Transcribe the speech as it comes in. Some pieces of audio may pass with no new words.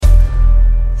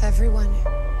Everyone,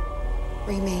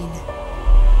 remain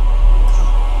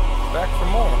calm. Back for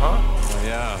more, huh? Oh,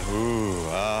 yeah. Ooh,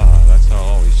 that's how it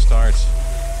always starts.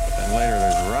 But then later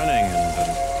there's running and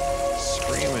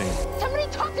screaming. Somebody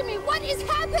talk to me! What is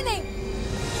happening?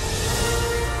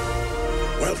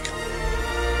 Welcome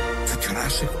to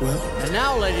Jurassic World. And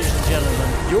now, ladies and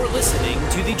gentlemen, you're listening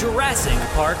to the Jurassic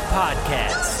Park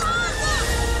Podcast.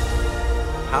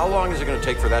 How long is it going to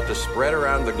take for that to spread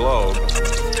around the globe?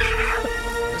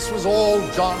 This was all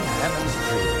John Hammond's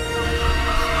dream.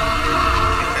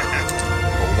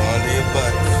 Hold on to your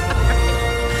butts.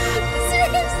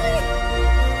 Seriously?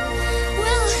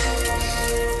 Well,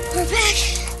 we're back.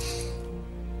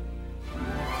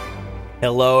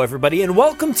 Hello, everybody, and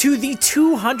welcome to the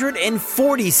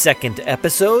 242nd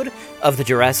episode of the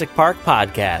Jurassic Park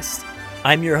Podcast.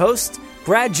 I'm your host,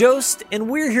 Brad Jost, and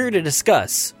we're here to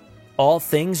discuss all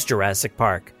things Jurassic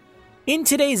Park. In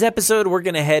today's episode, we're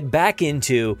going to head back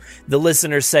into the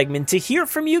listener segment to hear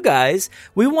from you guys.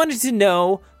 We wanted to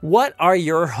know, what are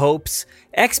your hopes,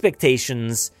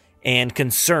 expectations, and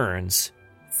concerns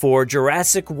for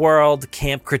Jurassic World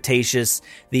Camp Cretaceous,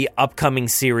 the upcoming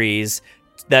series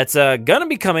that's gonna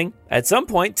be coming at some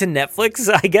point to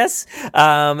Netflix, I guess.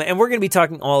 And we're gonna be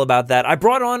talking all about that. I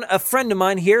brought on a friend of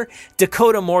mine here,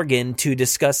 Dakota Morgan, to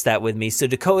discuss that with me. So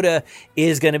Dakota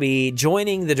is gonna be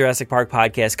joining the Jurassic Park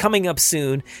podcast coming up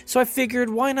soon. So I figured,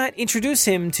 why not introduce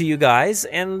him to you guys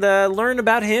and learn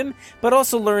about him, but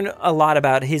also learn a lot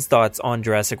about his thoughts on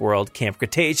Jurassic World Camp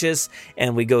Cretaceous.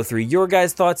 And we go through your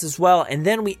guys' thoughts as well. And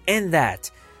then we end that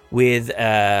with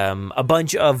a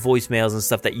bunch of voicemails and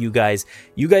stuff that you guys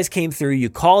came through. You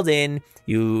called in,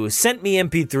 you sent me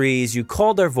MP3s, you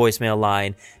called our voicemail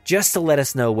line just to let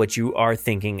us know what you are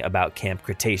thinking about Camp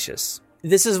Cretaceous.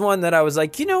 This is one that I was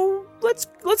like,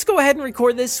 let's go ahead and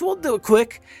record this. We'll do it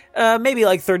quick, maybe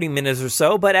like 30 minutes or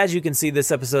so. But as you can see,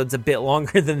 this episode's a bit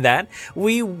longer than that.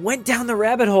 We went down the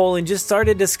rabbit hole and just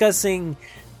started discussing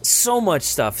so much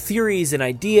stuff, theories and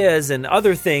ideas and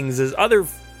other things,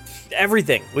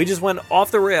 everything. We just went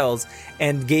off the rails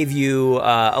and gave you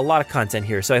a lot of content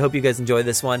here. So I hope you guys enjoy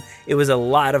this one. It was a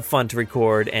lot of fun to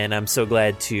record, and I'm so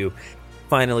glad to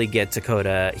finally get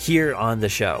Dakota here on the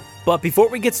show. But before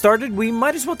we get started, we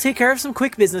might as well take care of some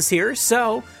quick business here.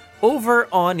 So over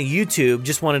on YouTube,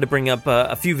 just wanted to bring up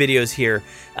a few videos here.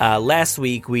 Last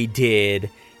week we did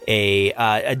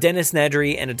a Dennis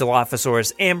Nedry and a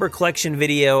Dilophosaurus Amber collection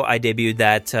video. I debuted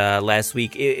that last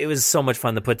week. It was so much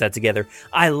fun to put that together.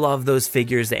 I love those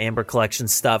figures, the Amber collection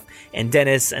stuff, and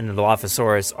Dennis and the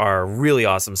Dilophosaurus are really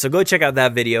awesome. So go check out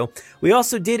that video. We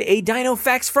also did a Dino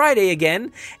Facts Friday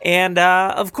again, and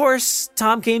of course,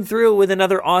 Tom came through with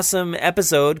another awesome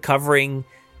episode covering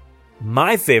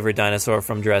my favorite dinosaur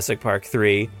from Jurassic Park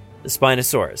 3, the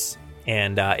Spinosaurus.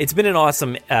 And it's been an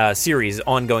awesome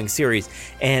ongoing series.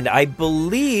 And I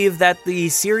believe that the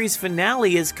series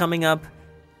finale is coming up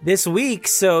this week.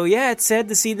 So yeah, it's sad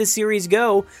to see the series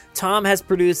go. Tom has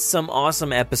produced some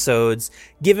awesome episodes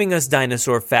giving us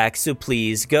dinosaur facts. So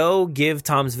please go give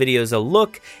Tom's videos a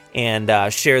look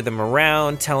and share them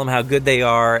around. Tell him how good they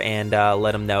are and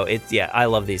let him know. I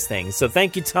love these things. So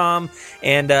thank you, Tom.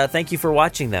 And thank you for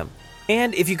watching them.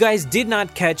 And if you guys did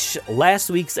not catch last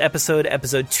week's episode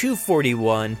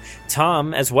 241,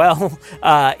 Tom, as well,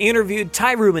 interviewed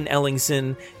Ty Ruben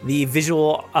Ellingson, the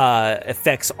visual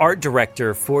effects art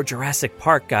director for Jurassic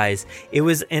Park, guys. It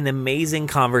was an amazing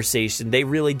conversation. They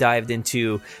really dived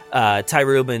into Ty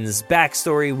Ruben's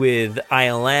backstory with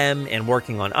ILM and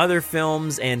working on other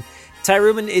films, and Ty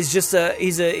Ruben is just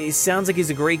he sounds like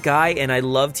he's a great guy, and I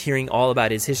loved hearing all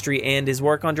about his history and his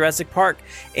work on Jurassic Park.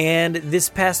 And this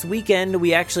past weekend,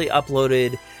 we actually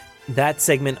uploaded that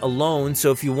segment alone, so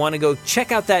if you want to go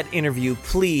check out that interview,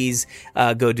 please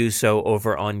go do so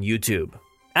over on YouTube.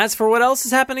 As for what else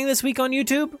is happening this week on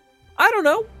YouTube, I don't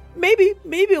know. Maybe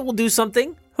we'll do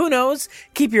something. Who knows?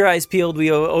 Keep your eyes peeled. We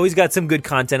always got some good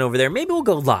content over there. Maybe we'll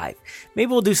go live.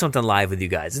 Maybe we'll do something live with you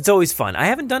guys. It's always fun. I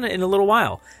haven't done it in a little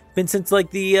while. Been since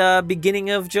like the beginning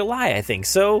of July, I think.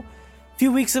 So a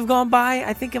few weeks have gone by.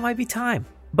 I think it might be time.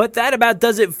 But that about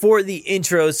does it for the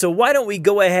intro. So why don't we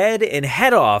go ahead and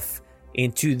head off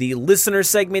into the listener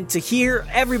segment to hear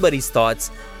everybody's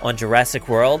thoughts on Jurassic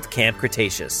World Camp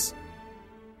Cretaceous.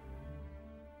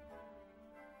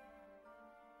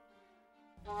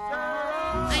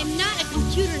 I'm not a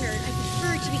computer nerd. I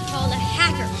prefer to be called a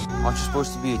hacker. Aren't you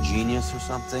supposed to be a genius or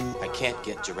something? I can't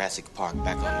get Jurassic Park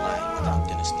back online without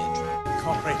Dennis Nedry.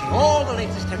 Incorporating all the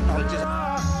latest technologies.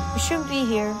 We shouldn't be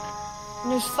here.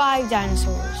 And there's 5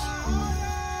 dinosaurs.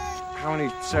 How many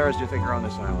Sarahs do you think are on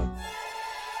this island?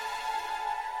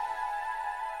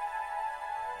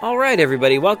 All right,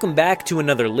 everybody, welcome back to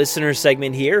another listener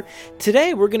segment here.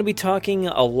 Today, we're going to be talking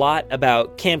a lot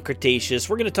about Camp Cretaceous.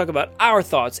 We're going to talk about our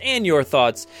thoughts and your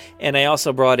thoughts, and I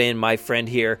also brought in my friend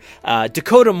here,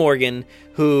 Dakota Morgan,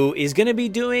 who is going to be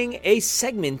doing a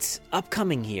segment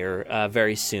upcoming here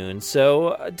very soon.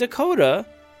 So, Dakota,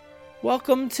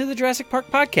 welcome to the Jurassic Park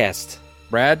podcast.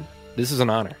 Brad, this is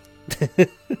an honor.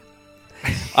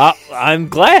 I'm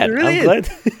glad. It really I'm glad.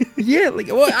 Yeah,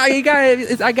 I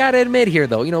gotta admit here,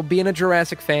 though, being a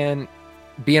Jurassic fan,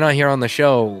 being on here on the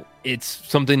show, it's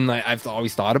something that I've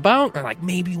always thought about. I'm like,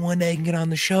 maybe one day I can get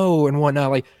on the show and whatnot.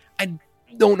 Like, I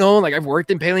don't know. Like, I've worked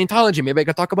in paleontology. Maybe I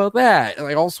could talk about that.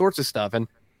 Like, all sorts of stuff. And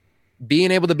being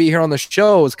able to be here on the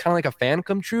show is kind of like a fan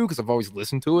come true because I've always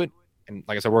listened to it. And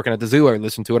like I said, working at the zoo, I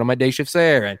listened to it on my day shifts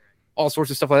there and all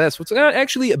sorts of stuff like that. So it's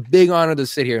actually a big honor to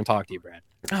sit here and talk to you, Brad.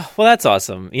 Oh, well, that's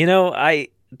awesome.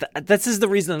 This is the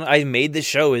reason I made this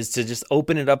show, is to just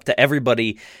open it up to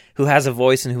everybody who has a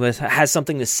voice and who has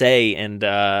something to say and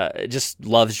just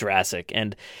loves Jurassic.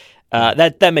 And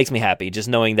that makes me happy, just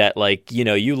knowing that, like,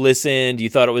 you listened, you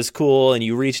thought it was cool, and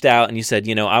you reached out and you said,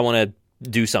 I want to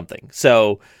do something.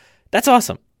 So that's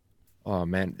awesome. Oh,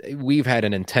 man, we've had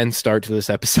an intense start to this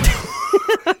episode.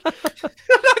 I'm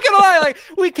not gonna lie, like,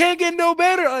 we can't get no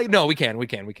better. Like, no, we can.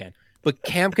 But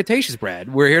Camp Cretaceous,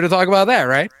 Brad, we're here to talk about that,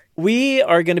 right? We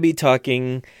are going to be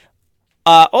talking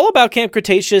all about Camp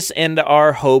Cretaceous and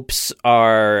our hopes,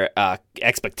 our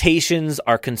expectations,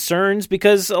 our concerns,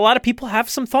 because a lot of people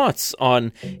have some thoughts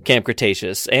on Camp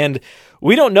Cretaceous, and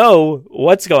we don't know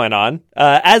what's going on.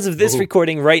 As of this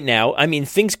recording right now, I mean,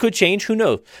 things could change. Who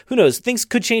knows? Things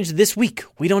could change this week.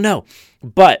 We don't know.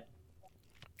 But,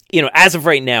 as of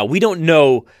right now, we don't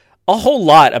know a whole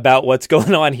lot about what's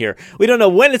going on here. We don't know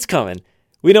when it's coming.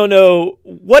 We don't know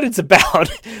what it's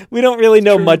about. We don't really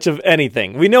know much of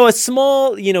anything. We know a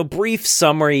small, brief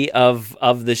summary of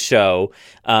the show,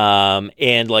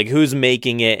 and like who's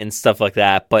making it and stuff like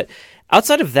that. But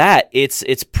outside of that,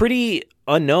 it's pretty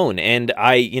unknown. And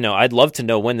I'd love to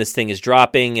know when this thing is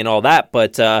dropping and all that.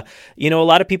 But a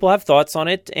lot of people have thoughts on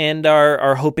it and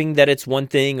are hoping that it's one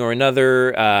thing or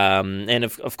another, and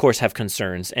of course have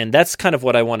concerns. And that's kind of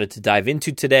what I wanted to dive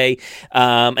into today.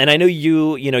 And I know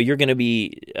you're going to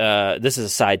be this is a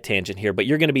side tangent here, but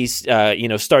you're going to be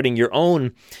starting your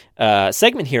own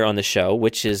segment here on the show,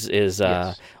 which is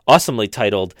yes, awesomely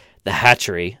titled The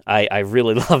Hatchery. I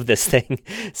really love this thing.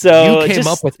 So you came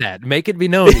up with that. Make it be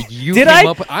known. You did came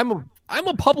up with, I'm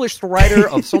a published writer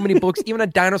of so many books, even a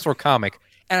dinosaur comic,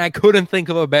 and I couldn't think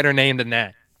of a better name than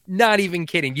that. Not even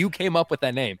kidding. You came up with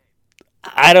that name.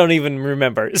 I don't even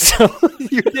remember. So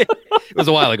You did. It was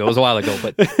a while ago,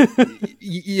 but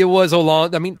it was a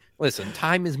long. I mean, listen,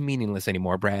 time is meaningless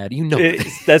anymore, Brad. You know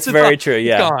that's very true.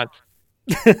 Yeah,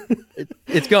 it's gone.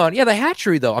 It's gone. Yeah, The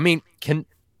Hatchery, though. I mean,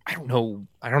 I don't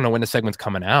know when the segment's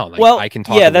coming out. Like, well, I can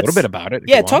talk a little bit about it.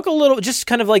 Yeah, talk a little, just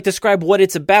kind of like describe what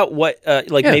it's about,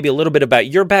 maybe a little bit about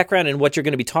your background and what you're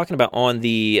going to be talking about on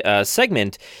the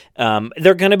segment.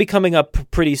 They're going to be coming up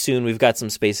pretty soon. We've got some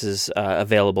spaces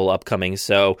available upcoming,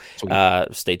 so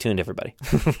stay tuned, everybody.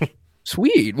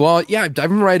 Sweet. Well, yeah,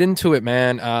 diving right into it,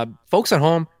 man. Folks at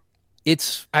home,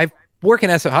 I've work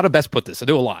in how to best put this. I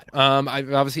do a lot. Like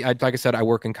I said, I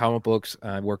work in comic books.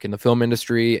 I work in the film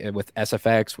industry with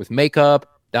SFX, with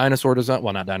makeup, dinosaur design.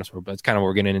 Well, not dinosaur, but it's kind of what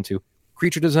we're getting into.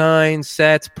 Creature design,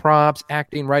 sets, props,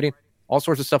 acting, writing, all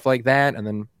sorts of stuff like that. And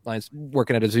then I was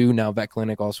working at a zoo now, vet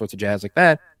clinic, all sorts of jazz like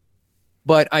that.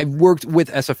 But I worked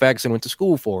with SFX and went to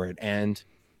school for it and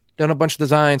done a bunch of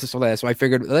designs and stuff like that. So I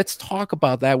figured, let's talk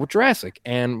about that with Jurassic.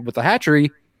 And with The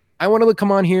Hatchery, I wanted to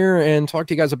come on here and talk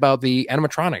to you guys about the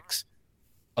animatronics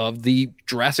of the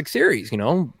Jurassic series. We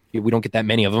don't get that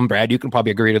many of them. Brad, you can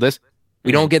probably agree to this.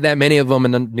 We don't get that many of them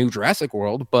in the new Jurassic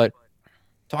World, but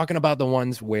talking about the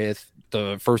ones with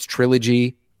the first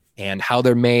trilogy and how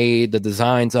they're made, the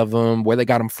designs of them, where they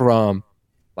got them from,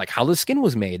 like how the skin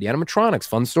was made, the animatronics,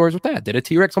 fun stories with that. Did a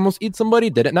T-Rex almost eat somebody?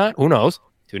 Did it not? Who knows?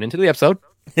 Tune into the episode.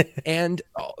 And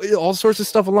all sorts of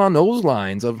stuff along those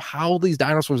lines of how these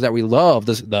dinosaurs that we love,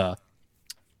 the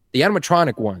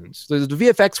animatronic ones, the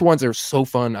VFX ones are so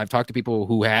fun. I've talked to people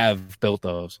who have built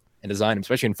those and designed them,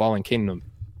 especially in Fallen Kingdom.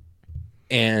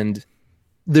 And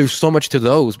there's so much to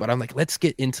those, but I'm like, let's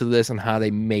get into this and how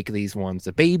they make these ones.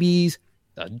 The babies,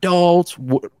 the adults,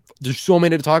 there's so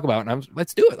many to talk about. And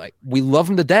let's do it. Like, we love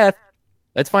them to death.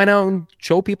 Let's find out and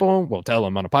show people, tell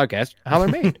them on a podcast how they're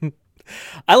made.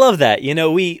 I love that.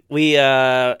 We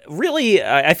really,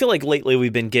 I feel like lately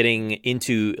we've been getting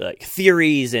into like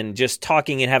theories and just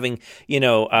talking and having,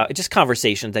 just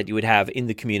conversations that you would have in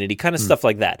the community, kind of stuff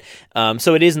like that.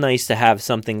 So it is nice to have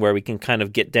something where we can kind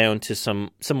of get down to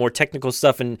some more technical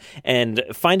stuff and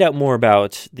find out more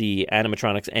about the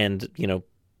animatronics and,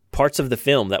 parts of the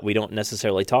film that we don't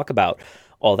necessarily talk about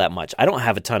all that much. I don't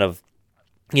have a ton of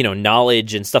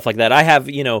knowledge and stuff like that. I have,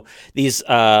 these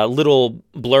little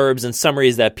blurbs and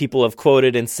summaries that people have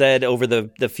quoted and said over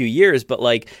the few years, but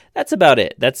like, that's about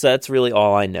it. That's really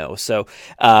all I know. So,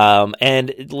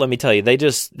 and let me tell you, they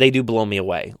do blow me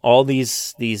away. All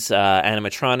these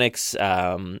animatronics,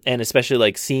 and especially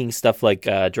like seeing stuff like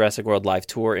Jurassic World Live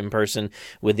Tour in person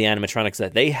with the animatronics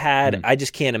that they had. I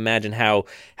just can't imagine how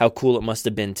cool it must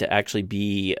have been to actually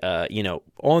be,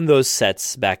 on those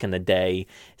sets back in the day,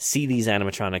 see these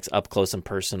animatronics up close and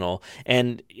personal.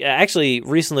 And actually,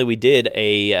 recently we did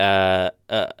an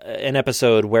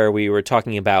episode where we were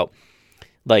talking about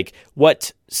like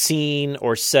what scene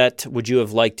or set would you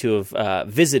have liked to have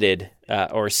visited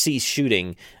or see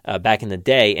shooting back in the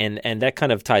day, and that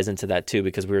kind of ties into that too,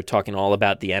 because we were talking all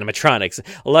about the animatronics.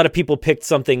 A lot of people picked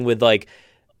something with like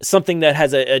something that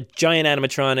has a giant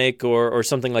animatronic or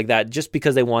something like that, just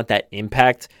because they want that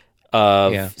impact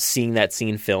of seeing that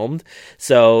scene filmed.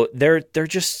 So they're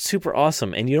just super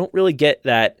awesome, and you don't really get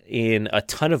that in a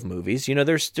ton of movies.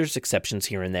 There's exceptions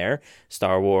here and there,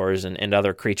 Star Wars and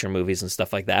other creature movies and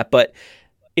stuff like that, but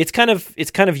it's kind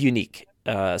of unique.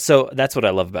 So that's what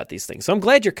I love about these things. So I'm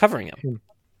glad you're covering them.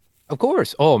 Of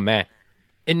course. Oh man,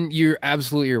 and you're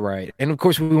absolutely right. And of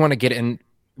course, we want to get in.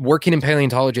 Working in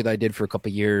paleontology that I did for a couple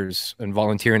of years and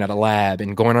volunteering at a lab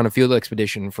and going on a field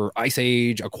expedition for Ice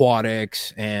Age,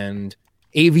 aquatics, and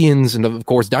avians, and of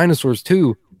course dinosaurs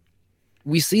too.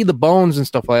 We see the bones and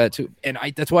stuff like that too. And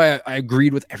that's why I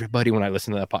agreed with everybody when I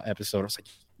listened to that episode. I was like,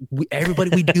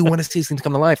 we do want to see these things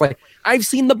come to life. Like, I've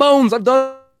seen the bones, I've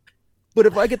done, but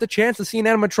if I get the chance to see an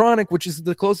animatronic, which is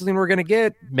the closest thing we're going to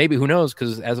get, maybe, who knows?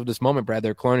 Because as of this moment, Brad,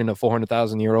 they're cloning a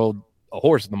 400,000-year-old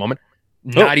horse at the moment.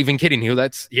 Not even kidding you.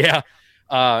 That's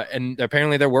and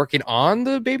apparently they're working on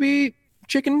the baby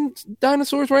chicken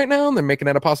dinosaurs right now, and they're making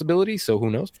that a possibility. So who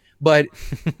knows? But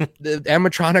the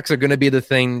animatronics are going to be the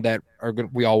thing that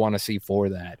we all want to see for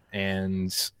that.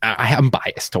 And I'm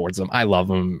biased towards them. I love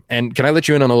them. And can I let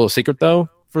you in on a little secret though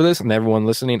for this and everyone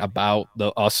listening about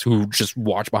us who just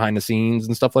watch behind the scenes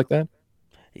and stuff like that?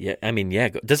 Yeah, I mean, yeah.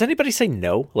 Does anybody say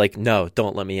no? Like, no,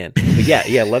 don't let me in. But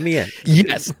yeah, let me in.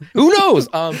 Yes. Who knows?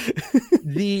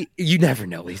 You never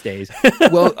know these days.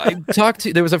 Well,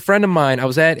 there was a friend of mine. I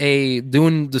was at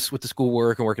doing this with the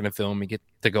schoolwork and working in film. We get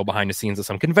to go behind the scenes of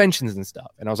some conventions and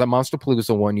stuff. And I was at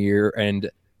Monsterpalooza one year, and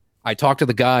I talked to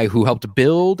the guy who helped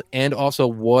build and also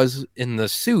was in the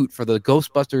suit for the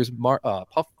Ghostbusters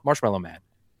Marshmallow Man.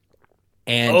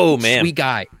 And sweet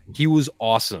guy. He was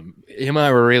awesome. Him and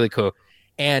I were really cool.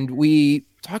 And we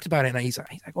talked about it, and he's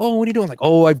like, oh, what are you doing? Like,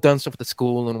 oh, I've done stuff with the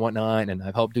school and whatnot, and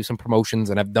I've helped do some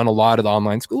promotions, and I've done a lot of the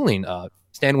online schooling.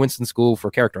 Stan Winston School for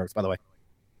Character Arts, by the way.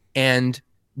 And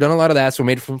done a lot of that, so we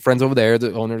made some friends over there,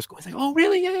 the owner of the school. He's like, oh,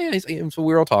 really? Yeah. And so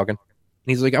we were all talking. And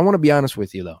he's like, I want to be honest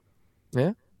with you, though.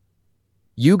 Yeah?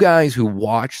 You guys who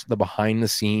watch the behind the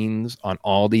scenes on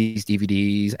all these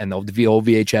DVDs and the old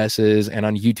VHSs and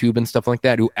on YouTube and stuff like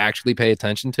that, who actually pay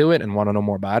attention to it and want to know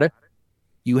more about it,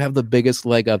 you have the biggest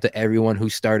leg up to everyone who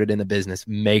started in the business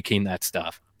making that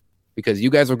stuff, because you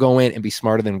guys will go in and be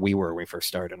smarter than we were when we first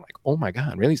started. I'm like, oh my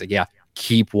God, really? He's like, yeah,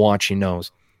 keep watching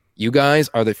those. You guys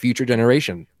are the future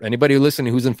generation. Anybody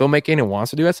listening who's in filmmaking and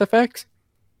wants to do SFX,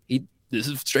 this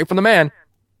is straight from the man.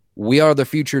 We are the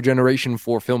future generation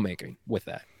for filmmaking with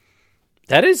that.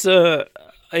 That is a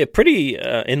pretty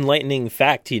enlightening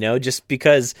fact, just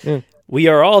because we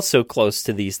are all so close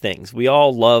to these things. We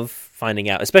all love finding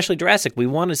out, especially Jurassic. We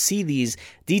want to see these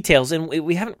details, and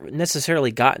we haven't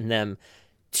necessarily gotten them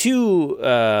too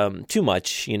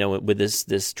much, with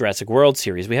this Jurassic World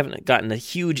series. We haven't gotten a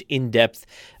huge in-depth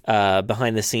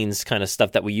behind the scenes kind of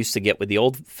stuff that we used to get with the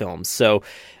old films. So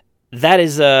that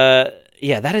is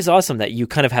that is awesome that you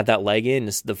kind of have that leg in,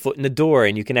 the foot in the door,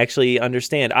 and you can actually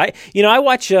understand. I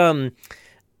watch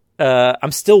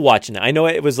I'm still watching it. I know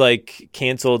it was like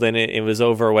canceled and it was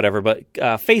over or whatever, but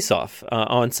Face Off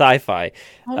on Sci-Fi.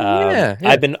 Yeah.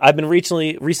 I've been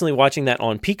recently watching that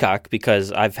on Peacock,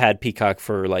 because I've had Peacock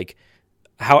for like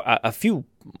I feel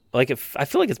like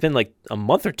it's been like a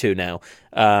month or two now,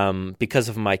 because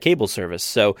of my cable service.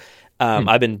 So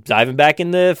I've been diving back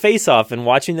into Face Off and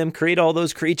watching them create all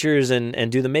those creatures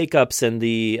and do the makeups and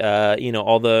the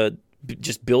all the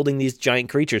just building these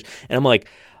giant creatures, and I'm like,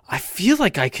 I feel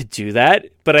like I could do that,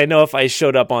 but I know if I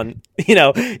showed up on,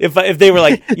 if they were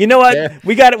like, you know what,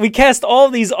 Yeah. we cast all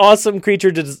these awesome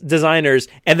creature designers,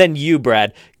 and then you,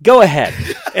 Brad, go ahead.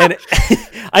 And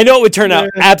I know it would turn out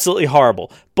absolutely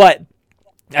horrible, but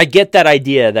I get that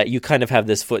idea that you kind of have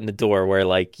this foot in the door where,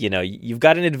 like, you've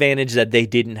got an advantage that they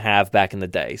didn't have back in the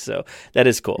day. So that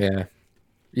is cool. Yeah.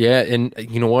 Yeah, and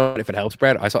you know what? If it helps,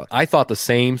 Brad, I thought the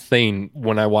same thing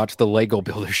when I watched the Lego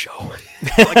Builder show.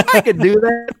 Like, I could do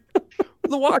that.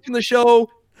 Watching the show,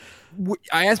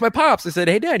 I asked my pops. I said,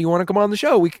 "Hey, Dad, you want to come on the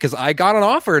show?" Because I got an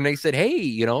offer, and they said, "Hey,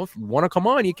 if you want to come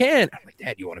on, you can." I'm like,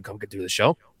 "Dad, you want to come do the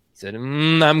show?" He said,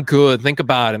 "I'm good. Think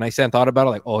about it." And I sat and thought about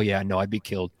it, like, "Oh yeah, no, I'd be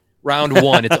killed. Round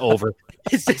one, it's over.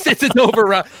 It's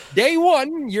over. Day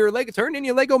one, turn in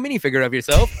your Lego minifigure of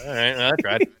yourself." All right, I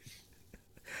tried.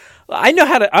 I know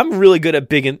I'm really good at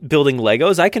building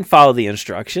Legos. I can follow the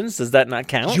instructions. Does that not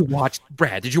count?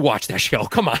 Brad, did you watch that show?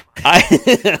 Come on.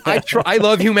 I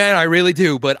love you, man. I really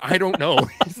do, but I don't know.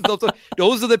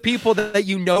 Those are the people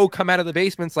that come out of the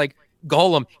basements like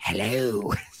Gollum.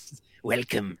 Hello.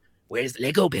 Welcome. Where's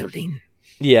Lego building?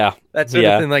 Yeah. That's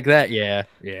something like that. Yeah.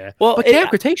 Yeah. Well, but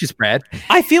Camp Cretaceous, Brad.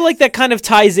 I feel like that kind of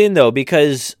ties in, though,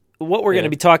 because what we're going to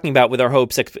be talking about with our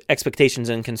hopes, expectations,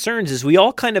 and concerns is we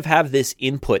all kind of have this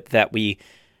input that we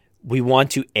want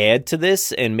to add to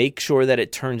this and make sure that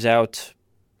it turns out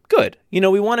good.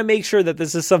 We want to make sure that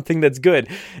this is something that's good.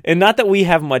 And not that we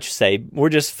have much say. We're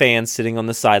just fans sitting on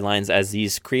the sidelines as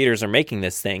these creators are making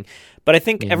this thing. But I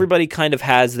think everybody kind of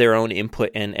has their own input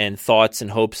and thoughts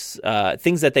and hopes,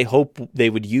 things that they hope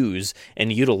they would use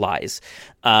and utilize.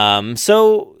 What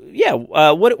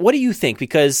do you think?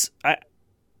 Because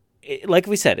like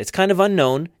we said, it's kind of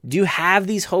unknown. Do you have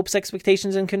these hopes,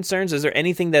 expectations, and concerns? Is there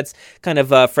anything that's kind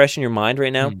of fresh in your mind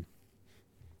right now?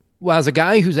 Well, as a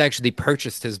guy who's actually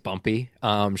purchased his Bumpy,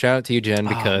 shout out to you, Jen,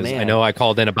 because I know I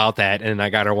called in about that and I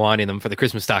got her wanting them for the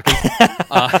Christmas stocking.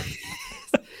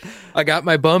 I got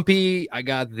my Bumpy. I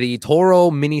got the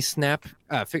Toro Mini Snap.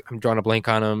 I'm drawing a blank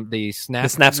on them. The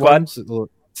Snap Squad?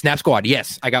 Snap Squad,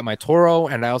 yes. I got my Toro,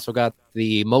 and I also got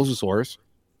the Mosasaurus,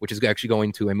 which is actually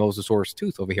going to a Mosasaurus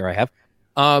tooth over here I have.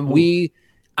 I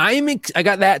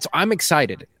got that, so I'm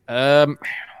excited.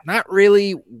 Not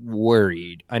really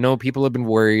worried. I know people have been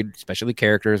worried, especially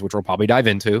characters, which we'll probably dive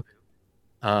into.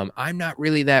 I'm not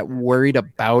really that worried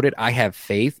about it. I have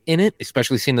faith in it,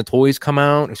 especially seeing the toys come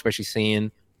out, especially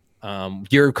seeing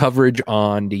your coverage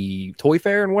on the Toy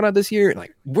Fair and whatnot this year.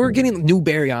 Like, we're getting new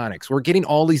baryonyx. We're getting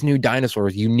all these new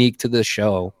dinosaurs unique to this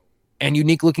show and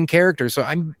unique looking characters. So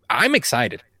I'm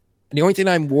excited. And the only thing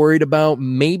I'm worried about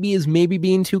is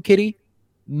being too kiddie.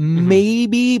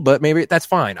 Maybe, but maybe that's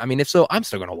fine. I mean, if so, I'm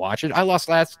still going to watch it. I lost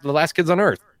the last Kids on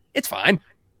Earth. It's fine.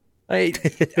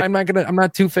 I'm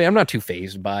not too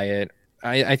fazed by it.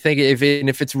 I think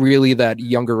if it's really that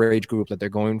younger age group that they're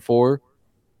going for,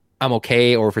 I'm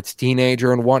okay. Or if it's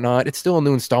teenager and whatnot, it's still a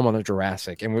new installment of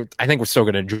Jurassic, and I think we're still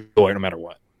going to enjoy it no matter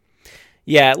what.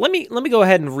 Yeah, let me go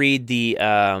ahead and read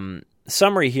the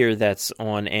summary here that's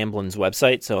on Amblin's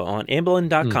website. So on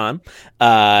Amblin.com,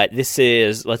 this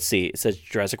is, let's see, it says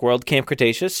Jurassic World Camp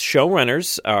Cretaceous.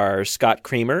 Showrunners are Scott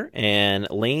Creamer and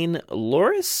Lane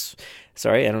Loris.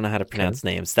 Sorry, I don't know how to pronounce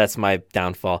names. That's my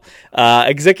downfall.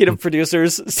 Executive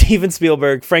producers Steven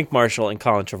Spielberg, Frank Marshall, and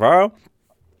Colin Trevorrow.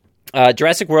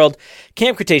 Jurassic World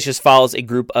Camp Cretaceous follows a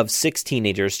group of 6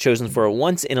 teenagers chosen for a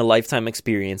once-in-a-lifetime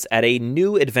experience at a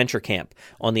new adventure camp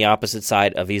on the opposite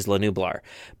side of Isla Nublar.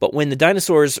 But when the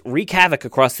dinosaurs wreak havoc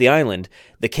across the island,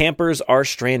 the campers are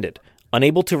stranded.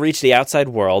 Unable to reach the outside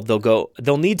world,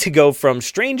 they'll need to go from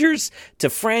strangers to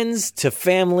friends to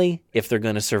family if they're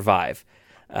going to survive.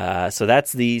 So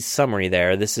that's the summary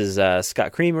there. This is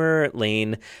Scott Creamer,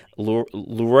 Lane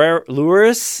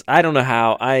Louris. I don't know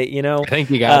how. I think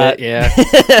you got it. Yeah.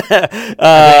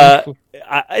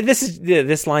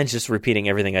 This line's just repeating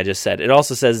everything I just said. It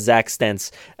also says Zach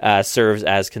Stentz serves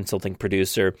as consulting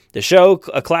producer. The show,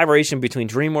 a collaboration between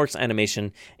DreamWorks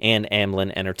Animation and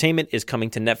Amblin Entertainment, is coming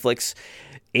to Netflix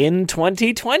in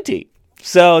 2020.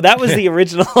 So that was the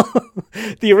original,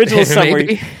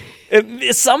 summary.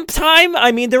 Sometime,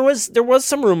 I mean, there was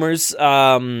some rumors.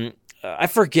 I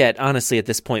forget, honestly, at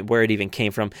this point where it even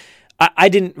came from. I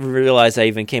didn't realize I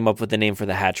even came up with the name for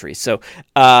the hatchery. So,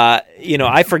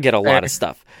 I forget a lot of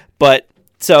stuff. But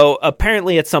so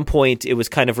apparently at some point it was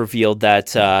kind of revealed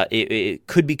that it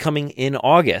could be coming in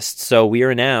August. So we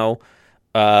are now,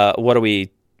 what are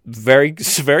we? Very,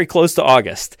 very close to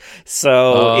August.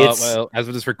 So well, as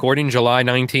of this recording, July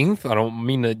 19th. I don't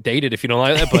mean to date it if you don't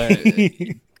like that, but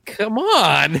come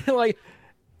on. Like,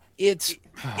 it's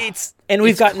and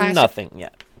we've gotten classic. Nothing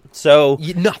yet. So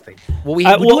nothing. Well, we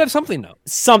do have something though.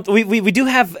 We do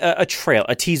have a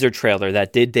teaser trailer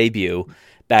that did debut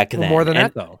back then. More than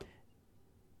that though.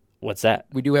 What's that?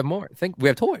 We do have more. I think we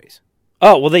have toys.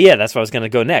 Oh well, yeah, that's where I was going to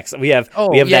go next. We have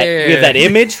that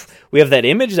image. We have that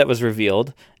image that was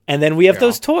revealed, and then we have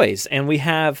those toys, and we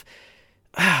have.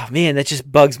 Oh man, that just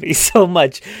bugs me so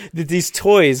much that these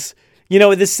toys. You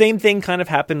know, the same thing kind of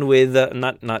happened with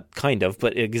not kind of,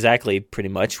 but exactly pretty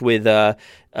much with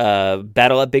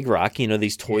Battle at Big Rock. You know,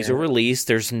 these toys are released.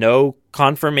 There's no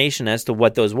confirmation as to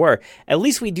what those were. At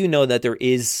least we do know that there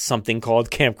is something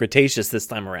called Camp Cretaceous this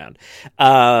time around.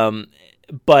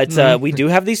 But we do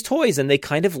have these toys, and they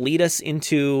kind of lead us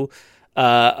into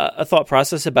a thought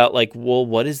process about like, well,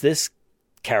 what is this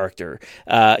character?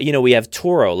 You know, we have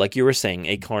Toro, like you were saying,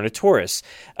 a Carnotaurus.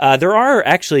 There are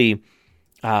actually.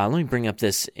 Let me bring up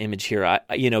this image here.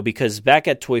 Because back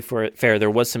at Toy Fair,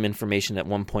 there was some information at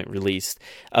one point released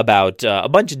about a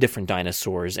bunch of different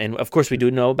dinosaurs, and of course, we do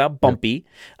know about Bumpy.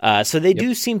 So they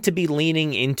do seem to be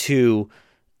leaning into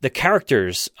the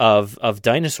characters of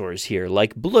dinosaurs here,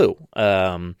 like Blue.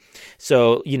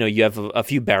 So you have a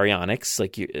few baryonyx,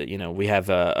 like we have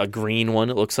a green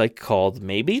one. It looks like called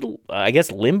maybe I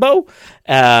guess Limbo.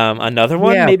 Another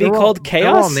one maybe called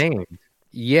Chaos. They're all named.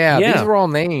 Yeah, these are all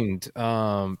named.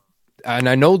 And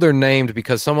I know they're named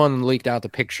because someone leaked out the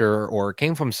picture or it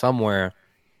came from somewhere,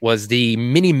 was the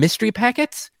mini mystery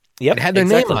packets. Yep, it had their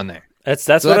name on there. That's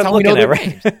what I'm looking at,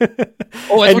 right?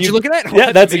 Oh, that's what you're looking at? Oh,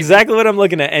 yeah, that's exactly what I'm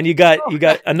looking at. And you got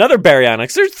another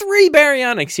baryonyx. There's 3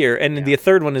 baryonyx here, and the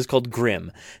third one is called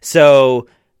Grim. So,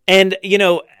 and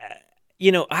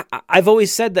I've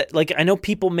always said that, like, I know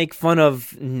people make fun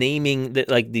of naming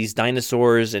like these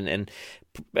dinosaurs and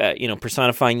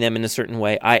personifying them in a certain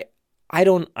way. I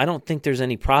don't think there's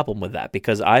any problem with that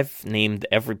because I've named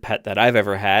every pet that I've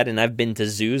ever had, and I've been to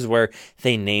zoos where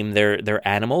they name their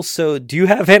animals. So do you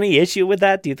have any issue with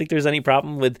that? Do you think there's any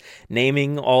problem with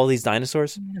naming all these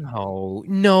dinosaurs?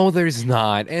 No, there's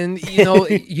not. And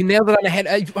you nailed it on the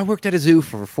head. I worked at a zoo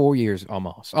for 4 years,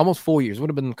 almost 4 years. Would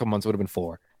have been a couple months. Would have been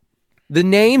 4. The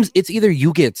names, it's either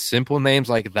you get simple names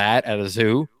like that at a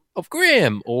zoo of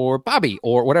Grim or Bobby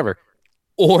or whatever,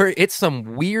 or it's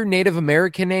some weird Native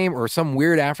American name or some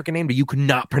weird African name that you could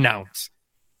not pronounce.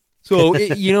 So,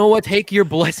 you know what? Take your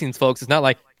blessings, folks. It's not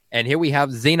like, and here we have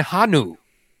Zinhanu,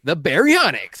 the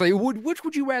baryonyx. Like, which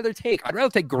would you rather take? I'd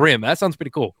rather take Grim. That sounds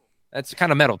pretty cool. That's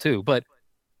kind of metal, too. But,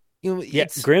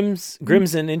 Grim's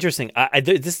an interesting.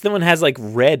 This one has like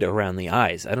red around the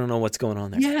eyes. I don't know what's going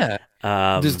on there.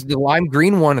 Yeah. There's the lime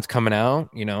green one that's coming out.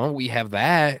 We have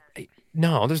that.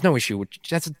 No, there's no issue.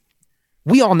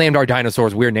 We all named our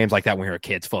dinosaurs weird names like that when we were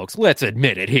kids, folks. Let's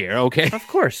admit it here, okay? Of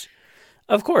course.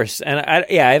 And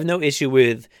I have no issue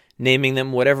with naming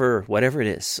them whatever it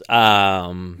is.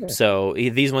 So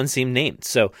these ones seem named.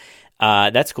 So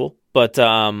that's cool. But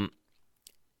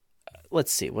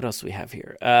let's see what else we have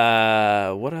here.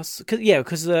 What else?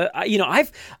 Because I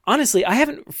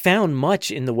haven't found much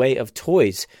in the way of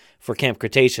toys for Camp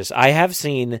Cretaceous. I have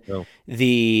seen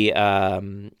the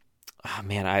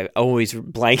I always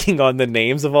blanking on the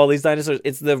names of all these dinosaurs.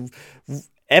 It's the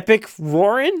Epic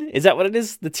Roarin'? Is that what it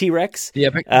is? The T-Rex? The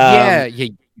Epic. Yeah.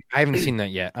 I haven't seen that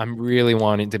yet. I'm really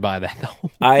wanting to buy that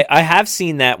though. I have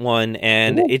seen that one,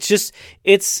 and I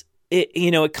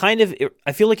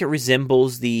feel like it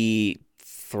resembles the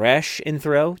Thresh and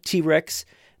Throw T-Rex,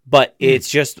 but it's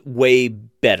just way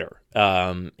better.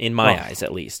 In my eyes,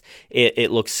 at least, it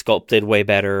looks sculpted way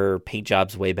better, paint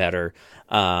jobs way better,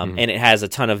 and it has a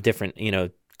ton of different,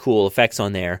 cool effects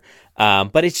on there.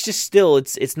 But it's just still,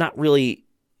 it's not really,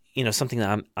 something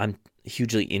that I'm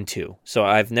hugely into. So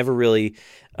I've never really,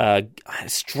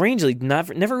 strangely,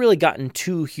 never really gotten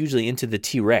too hugely into the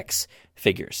T-Rex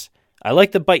figures. I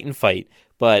like the bite and fight,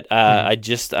 but I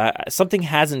just something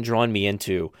hasn't drawn me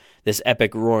into this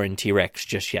epic roaring T-Rex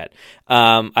just yet.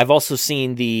 I've also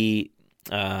seen the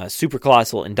Super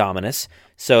Colossal Indominus,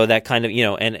 so that kind of,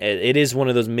 and it is one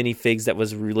of those minifigs that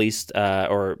was released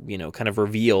or kind of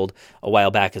revealed a while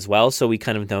back as well. So we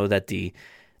kind of know that the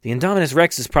Indominus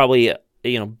Rex is probably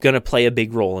going to play a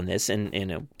big role in this,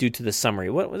 and due to the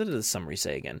summary. What did the summary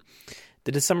say again?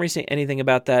 Did the summary say anything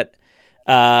about that?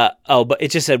 But it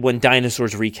just said when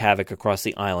dinosaurs wreak havoc across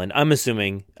the island.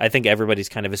 I think everybody's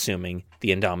kind of assuming the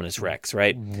Indominus Rex,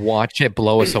 right? Watch it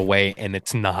blow us away, and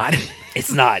it's not.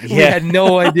 It's not. Yeah. We had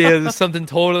no idea.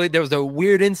 There was a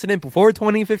weird incident before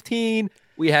 2015.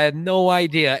 We had no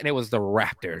idea, and it was the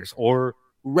Raptors or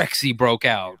Rexy broke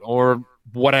out or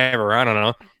whatever. I don't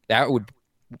know.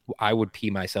 I would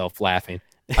pee myself laughing.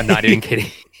 I'm not even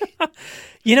kidding.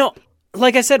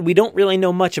 like I said, we don't really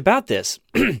know much about this.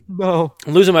 No.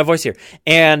 I'm losing my voice here.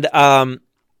 And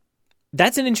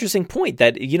that's an interesting point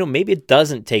that, maybe it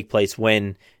doesn't take place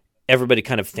when everybody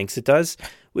kind of thinks it does.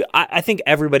 I think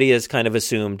everybody has kind of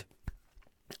assumed,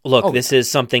 look, this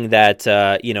is something that,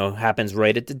 happens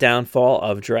right at the downfall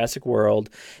of Jurassic World.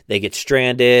 They get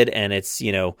stranded, and it's,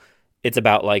 it's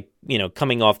about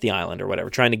coming off the island or whatever,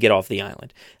 trying to get off the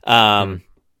island.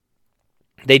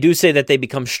 They do say that they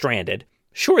become stranded.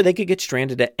 Sure, they could get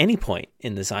stranded at any point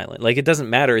in this island. It doesn't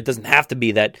matter. It doesn't have to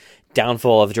be that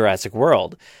downfall of Jurassic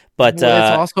World. But it's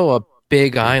also a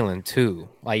big island too.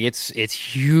 It's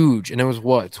huge, and it was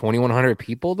 2,100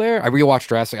 people there. I rewatched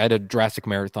Jurassic. I had a Jurassic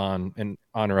marathon in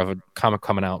honor of a comic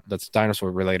coming out that's dinosaur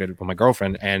related with my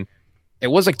girlfriend, and it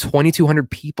was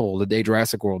 2,200 people the day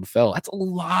Jurassic World fell. That's a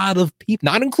lot of people,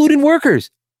 not including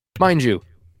workers, mind you.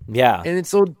 Yeah, and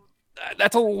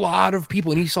that's a lot of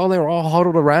people, and you saw they were all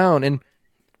huddled around, and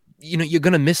you're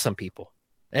gonna miss some people.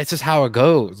 That's just how it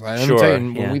goes.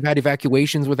 When we've had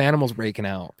evacuations with animals breaking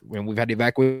out, when we've had to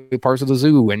evacuate parts of the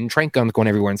zoo and trank guns going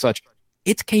everywhere and such,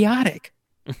 it's chaotic.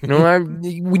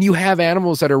 When you have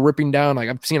animals that are ripping down,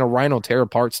 I've seen a rhino tear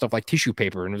apart stuff like tissue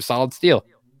paper and it was solid steel.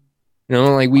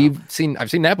 I've seen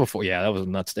that before. Yeah, that was a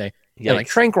nuts day. Yeah,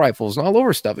 trank rifles and all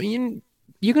over stuff.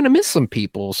 You're gonna miss some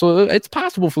people, so it's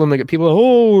possible for them to get people.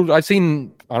 I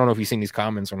don't know if you've seen these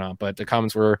comments or not, but the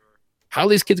comments were, "How do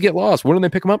these kids get lost? When do they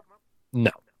pick them up?"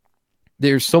 No.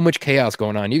 There's so much chaos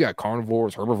going on. You got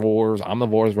carnivores, herbivores,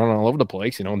 omnivores running all over the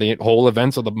place. The whole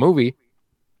events of the movie.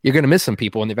 You're going to miss some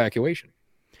people in the evacuation.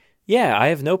 Yeah, I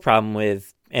have no problem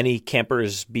with any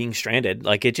campers being stranded.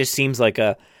 It just seems like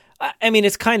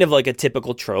it's kind of like a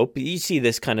typical trope. You see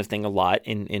this kind of thing a lot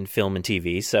in film and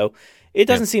TV. So it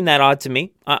doesn't seem that odd to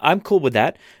me. I'm cool with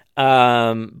that.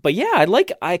 But yeah,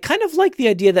 I kind of like the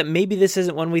idea that maybe this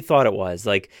isn't when we thought it was.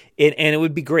 And it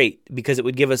would be great because it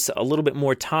would give us a little bit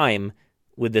more time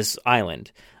with this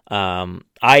island.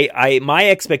 My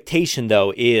expectation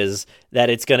though is that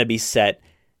it's going to be set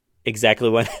exactly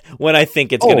when I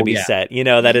think it's going to be set.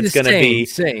 That it's going to be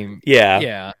same.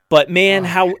 Yeah. But man,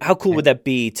 how cool would that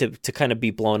be to kind of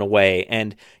be blown away?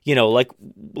 And like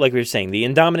we were saying, the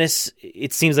Indominus,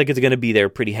 it seems like it's going to be there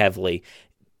pretty heavily.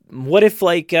 What if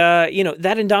that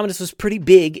Indominus was pretty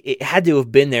big? It had to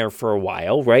have been there for a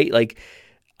while, right?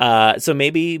 So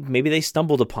maybe they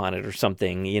stumbled upon it or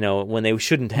something, when they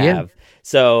shouldn't have. Yeah.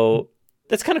 So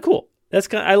that's kind of cool.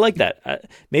 I like that.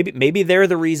 Maybe they're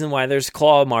the reason why there's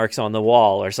claw marks on the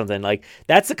wall or something.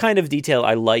 That's the kind of detail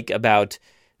I like about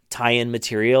tie-in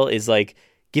material, is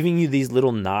giving you these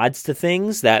little nods to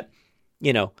things that,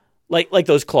 like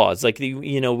those claws.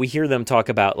 We hear them talk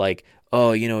about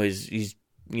he's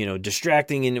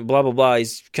distracting and blah, blah, blah.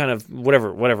 He's kind of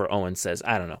whatever Owen says.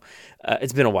 I don't know.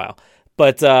 It's been a while.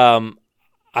 But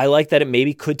I like that it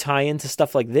maybe could tie into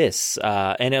stuff like this.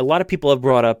 And a lot of people have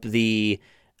brought up the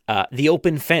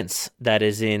open fence that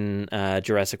is in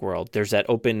Jurassic World. There's that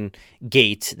open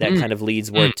gate that kind of leads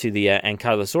where to the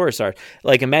Ankylosaurus are.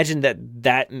 Like, imagine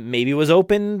that maybe was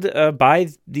opened by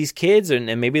these kids,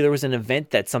 and maybe there was an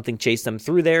event that something chased them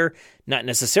through there. Not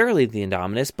necessarily the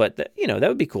Indominus, but that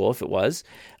would be cool if it was.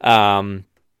 So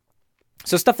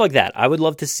stuff like that. I would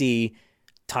love to see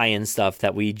tie-in stuff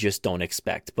that we just don't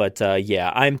expect. But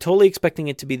yeah, I'm totally expecting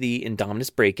it to be the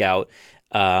Indominus breakout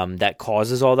that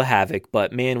causes all the havoc.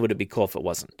 But man, would it be cool if it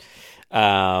wasn't.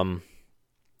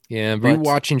 Yeah,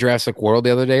 rewatching Jurassic World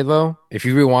the other day, though, if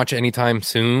you rewatch it anytime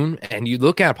soon and you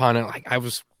look upon it, like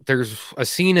there's a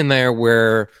scene in there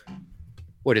where,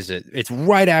 what is it? It's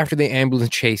right after the ambulance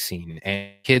chase scene,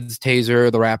 and kids taser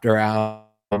the raptor out,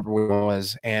 remember what it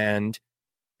was, and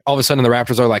all of a sudden the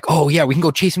raptors are like, oh yeah, we can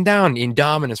go chase him down.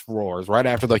 Indominus roars right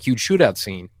after the huge shootout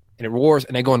scene, and it roars,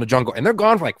 and they go in the jungle, and they're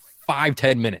gone for like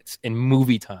 5-10 minutes in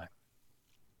movie time.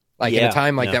 Like in a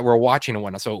time like that we're watching and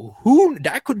whatnot. So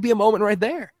that could be a moment right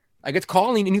there. Like it's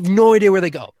calling and you have no idea where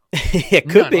they go. It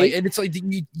could be. Like, and it's like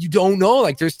you don't know.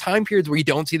 Like there's time periods where you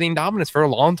don't see the Indominus for a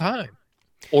long time.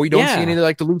 Or you don't see any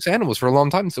of the loose animals for a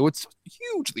long time. So it's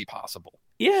hugely possible.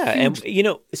 Yeah. Hugely.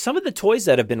 And some of the toys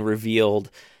that have been revealed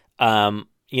are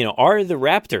the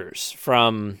raptors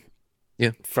from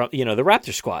the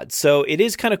Raptor Squad. So it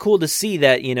is kind of cool to see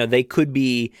that, they could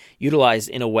be utilized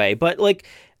in a way. But like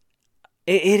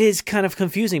it is kind of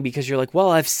confusing because you're like, well,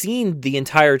 I've seen the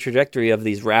entire trajectory of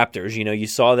these raptors. You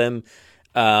saw them,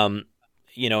 in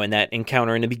that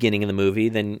encounter in the beginning of the movie.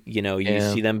 Then, you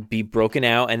see them be broken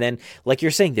out. And then, like you're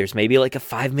saying, there's maybe like a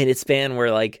 5-minute span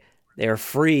where like they're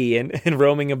free and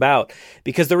roaming about.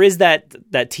 Because there is that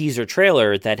teaser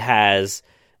trailer that has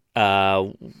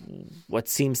what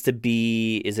seems to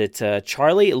be, is it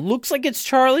Charlie? It looks like it's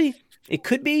Charlie. It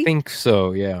could be. I think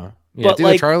so, yeah. Yeah, But, it's either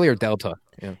like, Charlie or Delta.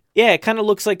 Yeah. Yeah, it kind of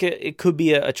looks like it could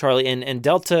be a Charlie, and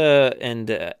Delta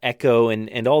and Echo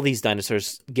and all these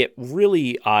dinosaurs get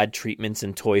really odd treatments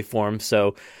in toy form,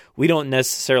 so we don't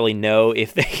necessarily know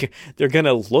if they're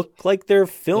gonna look like their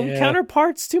film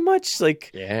counterparts too much.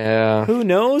 Like, who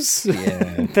knows?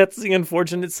 Yeah. That's the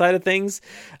unfortunate side of things.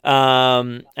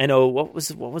 I know what was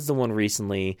the one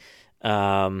recently?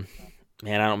 Man,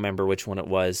 I don't remember which one it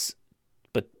was,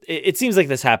 but it seems like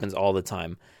this happens all the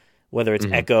time. Whether it's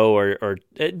Echo or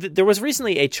there was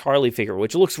recently a Charlie figure,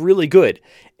 which looks really good.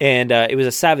 And it was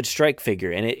a Savage Strike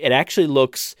figure. And it actually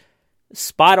looks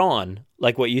spot on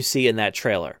like what you see in that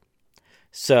trailer.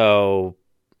 So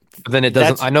But then it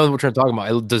doesn't. I know what you're talking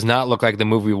about. It does not look like the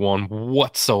movie one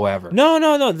whatsoever.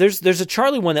 No. There's a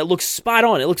Charlie one that looks spot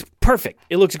on. It looks perfect.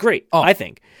 It looks great, I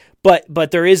think.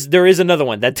 But there is another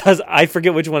one that does. I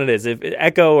forget which one it is. If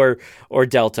Echo or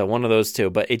Delta, one of those two.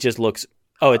 But it just looks.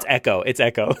 Oh, it's Echo. It's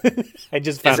Echo. I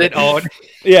just found it. Oh,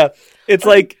 yeah. It's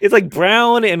like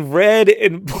brown and red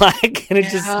and black, and it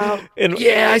just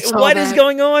I saw what that. is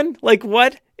going on? Like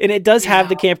what? And it does have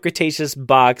the Camp Cretaceous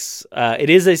box. It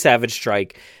is a Savage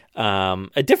Strike,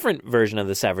 a different version of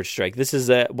the Savage Strike. This is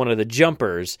one of the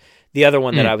jumpers. The other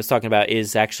one that I was talking about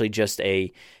is actually just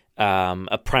a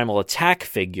Primal Attack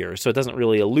figure, so it doesn't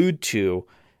really allude to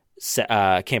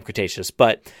Camp Cretaceous,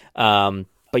 but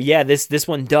yeah, this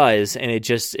one does, and it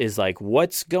just is like,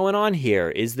 what's going on here?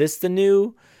 Is this the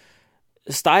new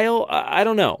style? I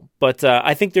don't know, but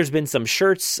I think there's been some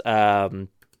shirts.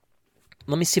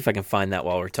 Let me see if I can find that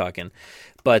while we're talking.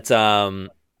 But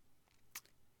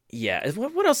yeah,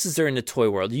 what else is there in the toy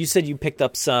world? You said you picked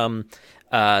up some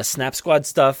Snap Squad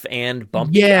stuff and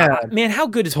Bumpy. Yeah, man, how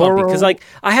good is Bumpy? Because like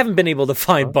I haven't been able to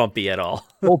find Bumpy at all.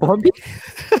 Oh, Bumpy!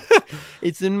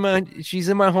 She's in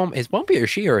my home. Is Bumpy or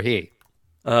she or he?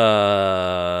 We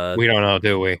don't know,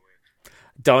 do we?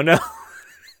 Don't know.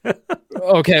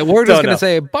 Okay, we're just gonna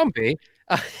say Bumpy.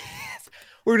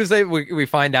 We're gonna say we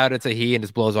find out it's a he and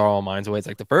just blows our all minds away. It's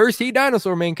like the first he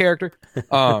dinosaur main character.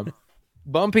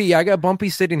 Bumpy, I got Bumpy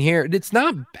sitting here. It's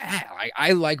not bad.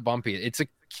 I like Bumpy. It's a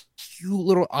cute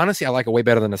little. Honestly, I like it way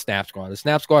better than the Snap Squad. The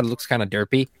Snap Squad looks kind of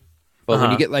derpy, but when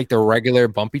you get like the regular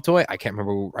Bumpy toy, I can't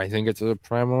remember. I think it's a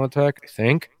Primal Attack. I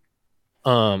think.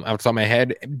 Outside my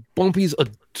head, Bumpy's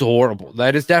adorable.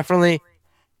 That is definitely.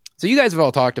 So you guys have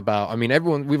all talked about. I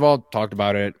mean, we've all talked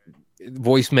about it.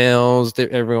 Voicemails,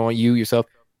 everyone, you yourself,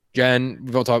 Jen.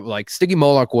 We've all talked like Sticky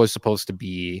Moloch was supposed to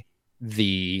be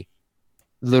the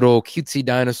little cutesy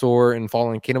dinosaur in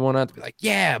Fallen Kingdom, whatnot. To be like,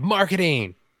 yeah,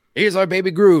 marketing. Here's our baby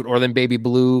Groot, or then Baby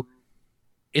Blue.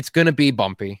 It's gonna be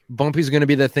Bumpy. Bumpy's gonna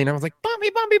be the thing. I was like,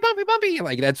 Bumpy.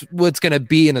 Like that's what's gonna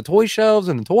be in the toy shelves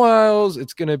and the toy aisles.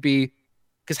 It's gonna be.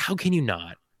 Because how can you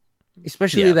not?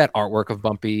 Especially that artwork of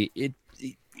Bumpy.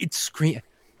 It's scream.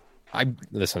 I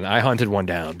hunted one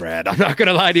down, Brad. I'm not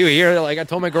gonna lie to you here. Like I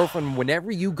told my girlfriend,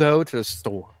 whenever you go to the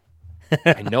store,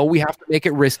 I know we have to make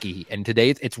it risky, and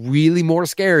today it's really more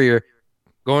scarier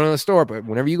going to the store. But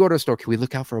whenever you go to the store, can we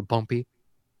look out for a Bumpy?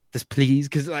 Just please,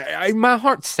 because my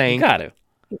heart's saying, got to.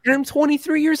 And I'm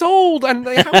 23 years old, and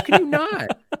like, how can you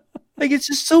not? Like it's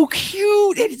just so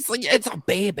cute. It's like it's a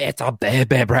baby,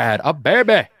 Brad, a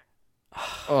baby.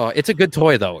 Oh, it's a good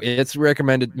toy though. It's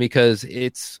recommended because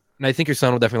and I think your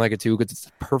son will definitely like it too because it's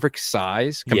the perfect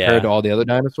size compared to all the other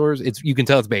dinosaurs. You can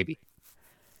tell it's baby.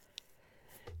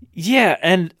 Yeah,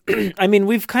 and I mean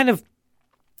we've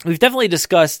definitely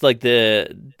discussed like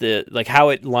the like how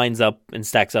it lines up and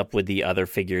stacks up with the other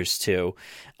figures too.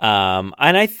 And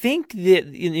I think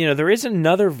that there is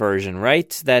another version, right?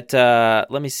 That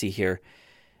let me see here.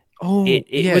 Oh,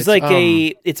 it was like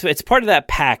it's part of that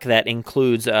pack that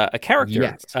includes a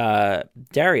character,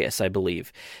 Darius, I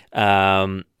believe.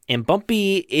 And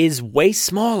Bumpy is way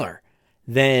smaller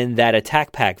than that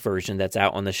attack pack version that's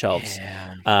out on the shelves.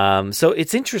 Yeah. So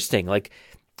it's interesting. Like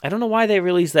I don't know why they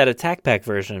released that attack pack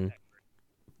version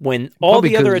when all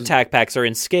the other attack packs are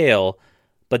in scale,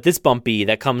 but this Bumpy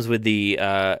that comes with the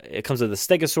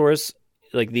Stegosaurus,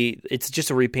 it's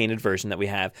just a repainted version that we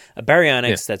have, a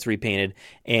Baryonyx that's repainted,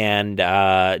 and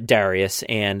Darius,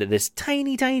 and this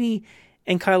tiny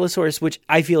Ankylosaurus, which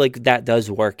I feel like that does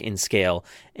work in scale,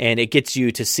 and it gets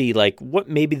you to see like what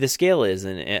maybe the scale is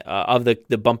of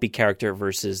the Bumpy character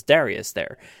versus Darius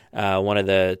there, one of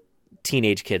the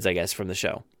teenage kids, I guess, from the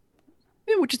show.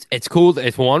 Yeah, it's cool.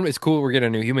 It's cool. We're getting a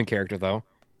new human character though.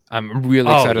 I'm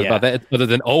really excited about that. Other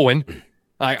than Owen,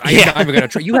 I'm not even gonna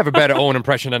try. You have a better Owen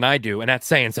impression than I do, and that's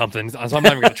saying something. So I'm not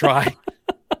even gonna try.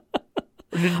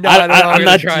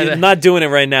 I'm not doing it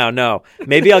right now. No,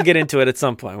 maybe I'll get into it at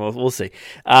some point. We'll see.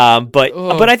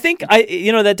 But I think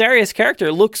that Darius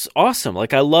character looks awesome.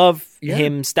 Like I love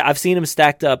him. I've seen him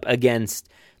stacked up against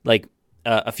like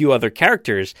a few other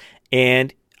characters,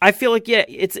 and I feel like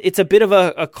it's a bit of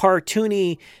a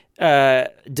cartoony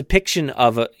depiction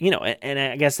of and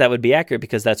I guess that would be accurate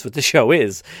because that's what the show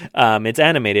is. It's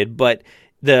animated, but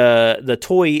the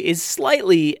toy is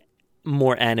slightly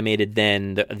more animated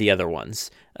than the other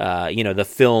ones, the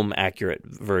film accurate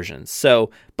versions. So,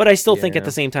 but I still think at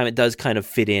the same time it does kind of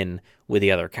fit in with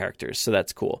the other characters, so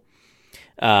that's cool.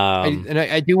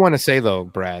 I do want to say though,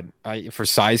 Brad, for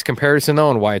size comparison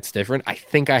though, and why it's different, I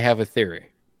think I have a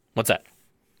theory. What's that?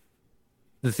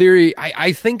 The theory,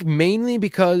 I think mainly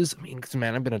because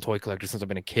man, I've been a toy collector since I've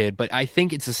been a kid, but I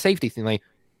think it's a safety thing. Like,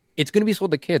 it's going to be sold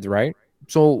to kids, right?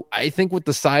 So I think with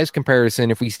the size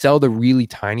comparison, if we sell the really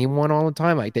tiny one all the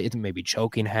time, like it's maybe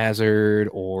choking hazard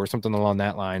or something along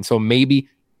that line. So maybe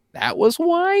that was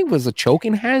why it was a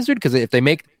choking hazard, because if they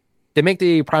make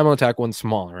the Primal Attack one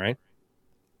smaller, right?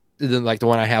 Like the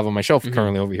one I have on my shelf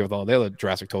currently over here with all the other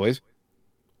Jurassic toys.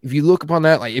 If you look upon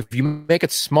that, like if you make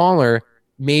it smaller,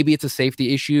 maybe it's a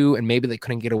safety issue, and maybe they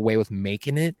couldn't get away with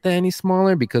making it any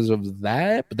smaller because of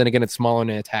that. But then again, it's smaller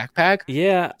in an attack pack.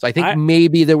 Yeah. So I think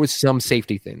maybe there was some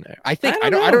safety thing there. I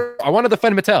want to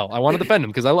defend Mattel. I want to defend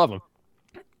them because I love them.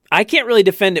 I can't really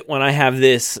defend it when I have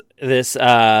this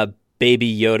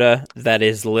baby Yoda that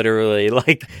is literally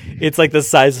like, it's like the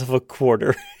size of a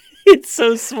quarter. It's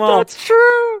so small. That's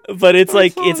true. But it's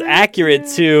like, it's accurate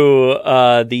to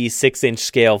the 6-inch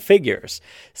scale figures.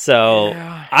 So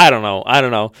I don't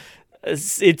know.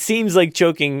 It seems like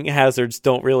choking hazards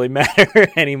don't really matter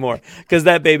anymore, because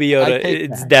that baby Yoda,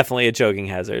 it's definitely a choking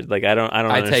hazard. Like I don't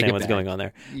understand what's going on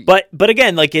there. But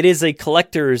again, like it is a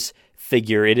collector's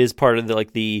figure. It is part of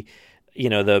the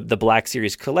Black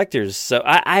Series collectors. So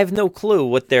I have no clue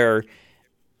what their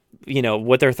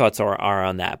thoughts are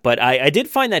on that. But I did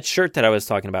find that shirt that I was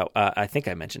talking about. I think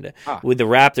I mentioned it with the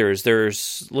Raptors.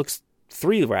 There's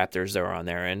 3 Raptors that are on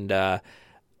there, and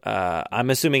I'm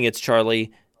assuming it's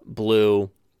Charlie,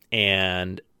 Blue,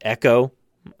 and Echo.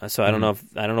 So I don't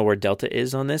know where Delta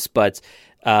is on this, but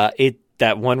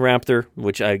that one Raptor,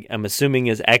 which I'm assuming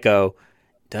is Echo,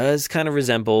 does kind of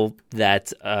resemble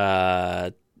that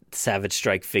Savage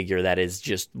Strike figure that is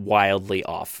just wildly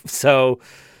off. So.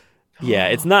 Yeah,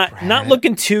 it's not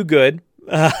looking too good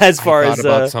as far as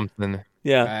about something.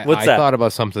 Yeah, I thought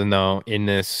about something though in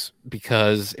this,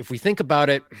 because if we think about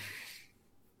it,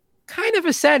 kind of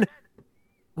a said,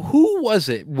 who was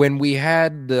it when we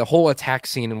had the whole attack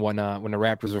scene and whatnot, when the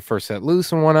Raptors were first set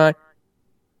loose and whatnot?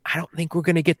 I don't think we're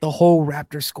gonna get the whole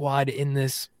Raptor squad in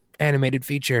this animated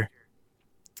feature.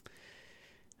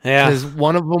 Yeah, because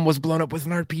one of them was blown up with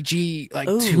an RPG like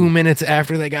 2 minutes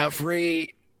after they got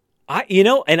free.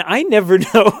 And I never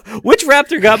know which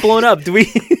Raptor got blown up. Do we?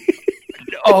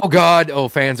 Oh God! Oh,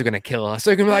 fans are gonna kill us.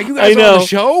 They're gonna be like, "You guys are on the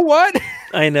show? What?"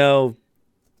 I know.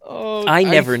 Oh, I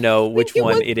never know which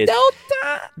one it is.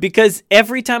 Delta. Because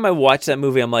every time I watch that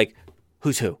movie, I'm like,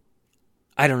 "Who's who?"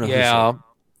 I don't know. Who's who.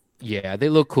 Yeah, they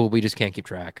look cool. We just can't keep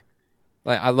track.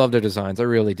 Like, I love their designs, I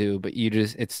really do. But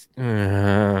it's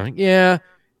yeah.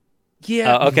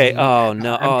 Okay. Oh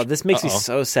no. Oh, this makes me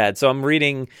so sad. So I'm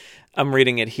reading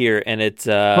it here, and it's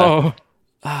man,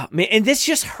 and this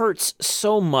just hurts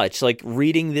so much. Like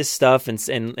reading this stuff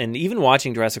and even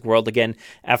watching Jurassic World again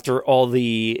after all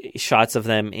the shots of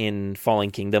them in Fallen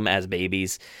Kingdom as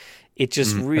babies, it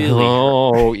just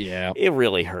really it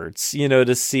really hurts.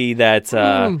 To see that.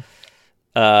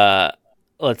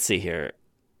 Let's see here.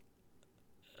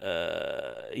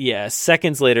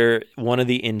 Seconds later, one of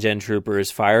the InGen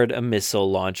troopers fired a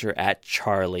missile launcher at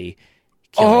Charlie.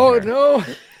 No.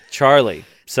 Charlie.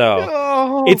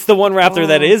 So it's the one Raptor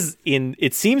that is in.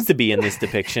 It seems to be in this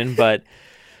depiction, but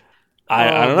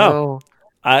I don't know.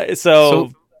 It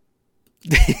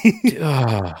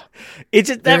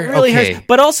just that really hurts.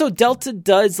 But also, Delta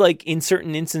does, like, in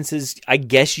certain instances, I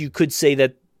guess you could say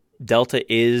that Delta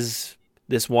is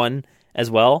this one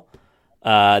as well.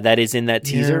 That is in that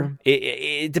teaser. Yeah.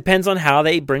 It depends on how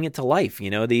they bring it to life.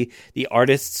 The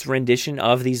artist's rendition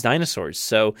of these dinosaurs.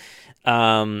 So.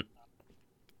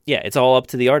 It's all up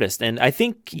to the artist, and I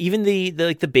think even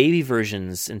the baby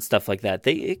versions and stuff like that,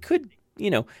 it could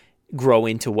grow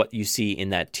into what you see in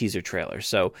that teaser trailer.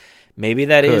 So maybe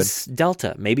that is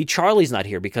Delta. Maybe Charlie's not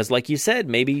here because, like you said,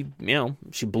 maybe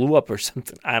she blew up or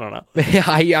something. I don't know. Yeah,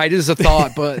 I just a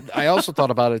thought, but I also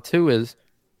thought about it too. Is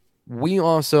we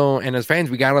also, and as fans,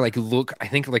 we gotta look. I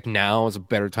think now is a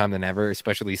better time than ever,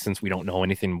 especially since we don't know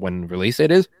anything when release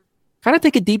date is. kind of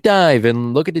take a deep dive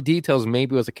and look at the details,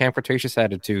 maybe with a Camp Cretaceous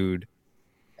attitude,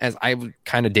 as I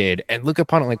kind of did, and look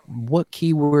upon it like, what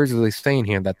keywords are they saying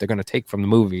here that they're going to take from the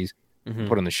movies and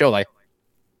put on the show? Like,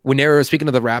 when they were speaking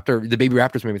of the baby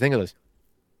raptors made me think of this.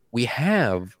 We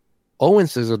have Owen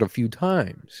says it a few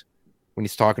times when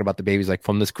he's talking about the babies, like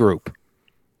from this group,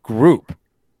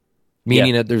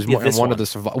 meaning that there's one of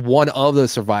the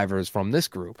survivors from this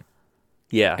group.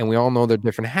 Yeah, and we all know they're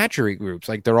different hatchery groups.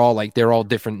 Like they're all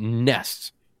different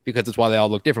nests, because it's why they all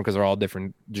look different, because they're all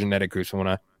different genetic groups.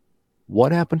 And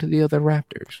what happened to the other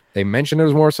raptors? They mentioned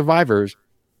there's more survivors,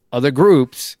 other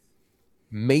groups.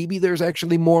 Maybe there's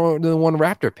actually more than one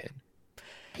raptor pin.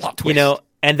 Plot twist.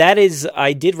 And that is,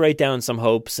 I did write down some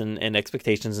hopes and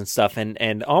expectations and stuff,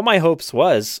 and all my hopes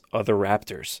was other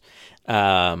raptors.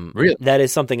 Really? That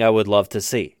is something I would love to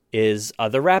see, is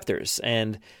other raptors,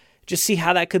 and just see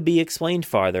how that could be explained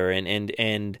farther.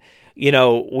 And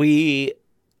we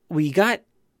got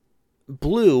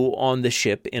Blue on the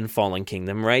ship in Fallen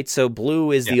Kingdom, right? So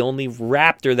Blue is the only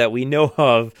raptor that we know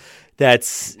of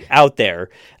that's out there.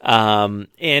 And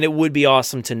it would be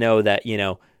awesome to know that,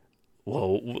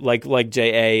 well, like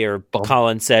J.A. or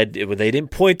Colin said, they didn't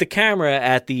point the camera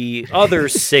at the other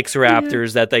 6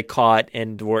 raptors that they caught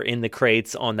and were in the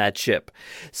crates on that ship.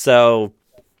 So,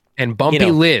 and Bumpy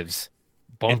lives.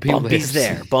 Bumpy's lives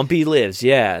there. Bumpy lives.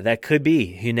 Yeah, that could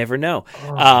be. You never know.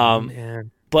 Man.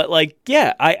 But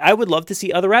I would love to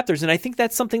see other raptors, and I think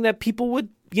that's something that people would,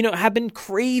 have been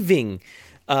craving.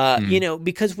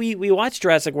 Because we watched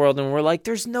Jurassic World and we're like,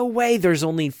 there's no way there's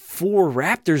only 4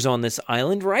 raptors on this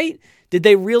island, right? Did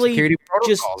they really security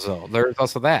protocols, though? There's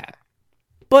also that.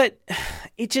 But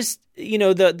it just,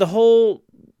 the whole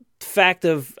fact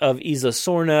of Isla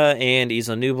Sorna and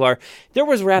Isla Nublar, there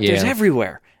was raptors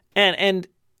everywhere. And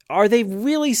are they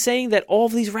really saying that all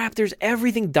of these raptors,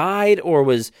 everything died or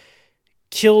was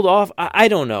killed off? I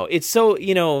don't know. It's so,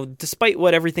 despite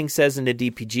what everything says in the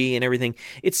DPG and everything,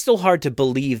 it's still hard to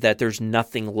believe that there's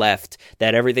nothing left,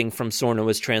 that everything from Sorna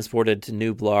was transported to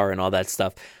Nublar and all that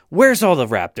stuff. Where's all the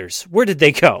raptors? Where did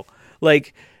they go?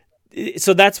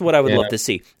 So that's what I would love to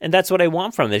see. And that's what I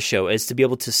want from this show, is to be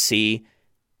able to see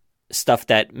stuff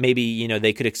that maybe,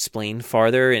 they could explain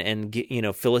farther and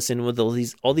get, fill us in with all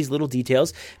these little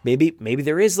details. Maybe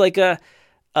there is like a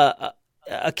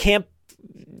camp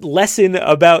lesson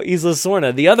about Isla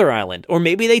Sorna, the other island, or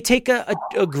maybe they take a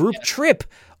group trip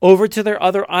over to their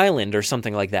other island or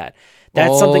something like that.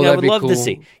 That's something I would love to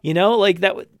see.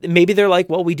 That. Maybe they're like,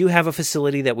 well, we do have a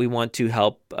facility that we want to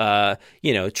help,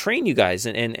 train you guys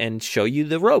and show you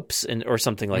the ropes or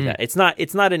something like that. It's not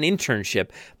an internship,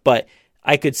 but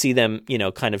I could see them,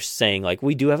 kind of saying like,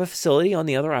 we do have a facility on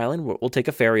the other island. We'll take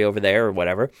a ferry over there or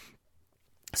whatever.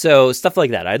 So stuff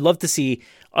like that. I'd love to see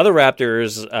other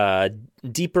raptors,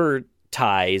 deeper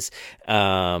ties,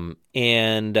 and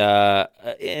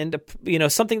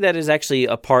something that is actually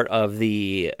a part of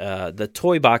the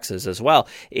toy boxes as well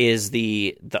is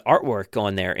the artwork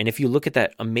on there. And if you look at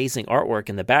that amazing artwork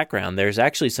in the background, there's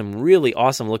actually some really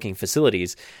awesome looking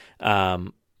facilities.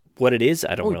 What it is,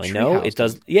 I don't really know. Houses. It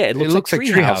does. Yeah, it looks like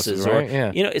tree houses, right?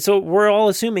 Yeah. So we're all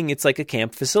assuming it's like a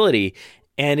camp facility,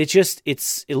 and it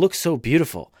looks so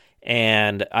beautiful.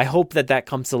 And I hope that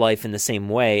comes to life in the same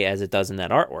way as it does in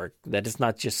that artwork, that it's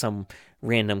not just some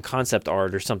random concept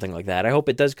art or something like that. I hope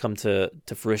it does come to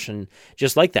fruition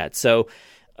just like that. So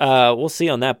we'll see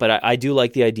on that, but I do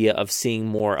like the idea of seeing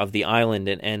more of the island.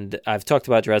 And I've talked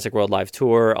about Jurassic World Live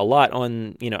Tour a lot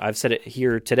on, I've said it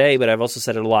here today, but I've also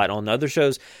said it a lot on other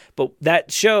shows. But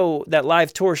that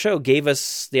live tour show gave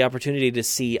us the opportunity to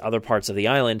see other parts of the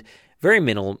island very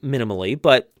minimally,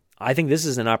 but I think this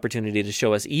is an opportunity to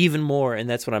show us even more, and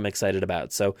that's what I'm excited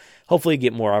about. So hopefully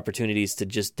get more opportunities to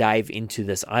just dive into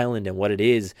this island and what it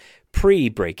is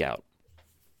pre-breakout.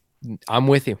 I'm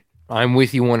with you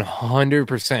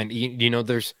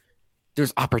 100%.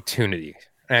 There's opportunity.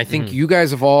 And I think you guys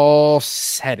have all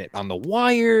said it on the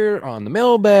wire, on the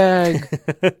mailbag,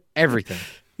 everything.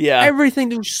 Yeah. Everything.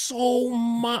 There's so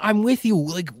much. I'm with you.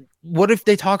 Like, what if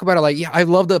they talk about it? I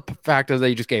love the fact that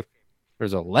they just gave,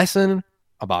 there's a lesson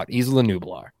about Isla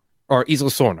Nublar or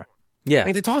Isla Sorna.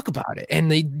 Yeah. They talk about it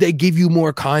and they give you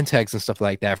more context and stuff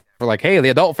like that. For like, hey, the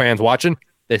adult fans watching,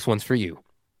 this one's for you.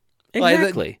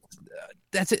 Exactly.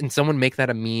 That's it. And someone make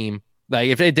that a meme. Like,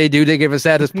 if they give us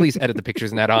that, please edit the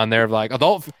pictures and that on there of like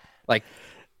adult, like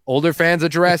older fans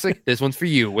of Jurassic, this one's for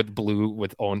you with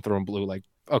Owen throwing blue. Like,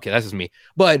 okay, that's just me.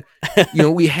 But,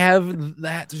 we have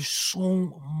that. There's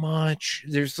so much.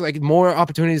 There's like more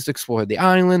opportunities to explore the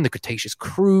island, the Cretaceous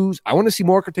cruise. I want to see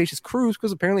more Cretaceous cruise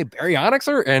because apparently baryonyx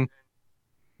are, and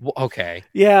okay.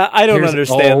 Yeah, I don't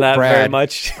understand that very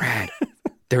much. Brad,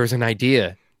 there's an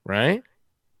idea, right?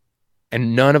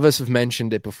 And none of us have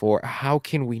mentioned it before. How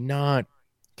can we not?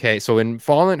 Okay, so in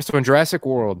Jurassic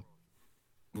World,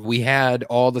 we had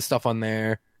all the stuff on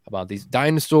there about these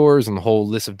dinosaurs and the whole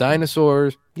list of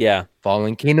dinosaurs. Yeah.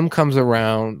 Fallen Kingdom comes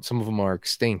around. Some of them are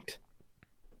extinct.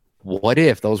 What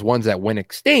if those ones that went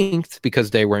extinct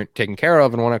because they weren't taken care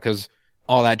of and because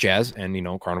all that jazz and,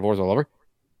 carnivores all over,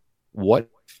 what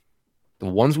if the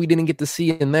ones we didn't get to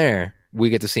see in there, we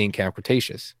get to see in Camp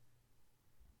Cretaceous?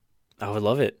 I would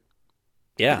love it.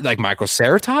 Yeah. Like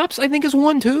Microceratops, I think, is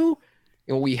one too.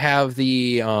 We have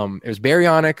the it was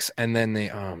Baryonyx, and then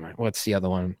what's the other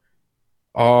one?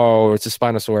 Oh, it's a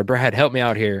Spinosaur. Brad, help me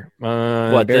out here.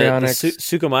 What, Baryonyx? the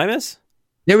Suchomimus?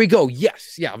 There we go.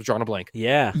 Yes. Yeah, I was drawing a blank.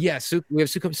 Yeah. Yes, we have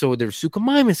so there's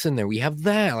Suchomimus in there. We have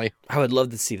that. Like, I would love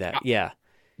to see that. Yeah.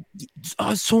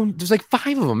 So there's like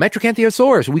 5 of them.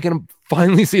 Metracanthosaurus. We can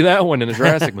finally see that one in the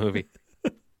Jurassic movie.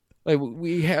 Like,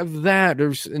 we have that.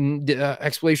 There's an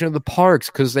exploration of the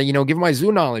parks because, given my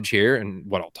zoo knowledge here and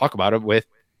what I'll talk about it with,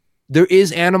 there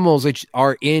is animals that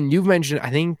are in. You've mentioned,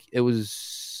 I think it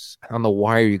was on The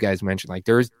Wire. You guys mentioned like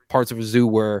there's parts of a zoo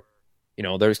where,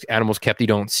 there's animals kept you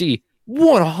don't see.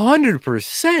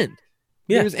 100%.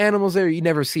 Yeah. There's animals there you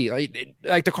never see,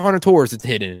 like the Carnotaurus. It's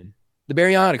hidden. The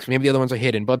Baryonyx, maybe the other ones are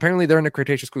hidden, but apparently they're in the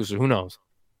Cretaceous clue. So who knows?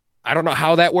 I don't know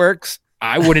how that works.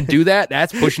 I wouldn't do that.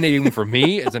 That's pushing it even for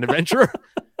me as an adventurer.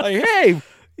 Like, hey,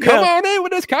 come on in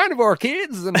with this carnivore,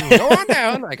 kids, and go on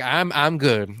down. Like, I'm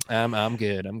good. I'm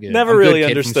good. Never I'm really good,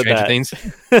 understood that. Things.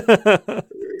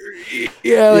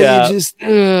 Yeah, you just.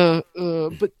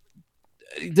 But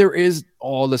there is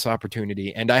all this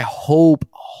opportunity, and I hope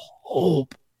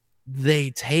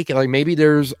they take it. Like, maybe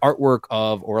there's artwork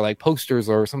of, or like posters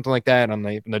or something like that, and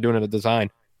they're doing a design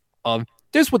of.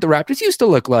 This is what the Raptors used to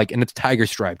look like, and it's tiger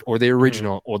striped, or the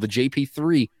original, or the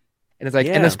JP3, and it's like,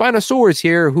 and the Spinosaurus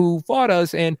here who fought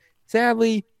us, and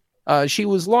sadly, she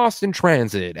was lost in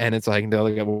transit, and it's like the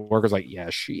other workers like, yeah,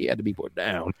 she had to be put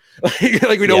down.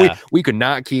 We could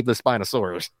not keep the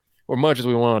Spinosaurus or much as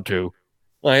we wanted to,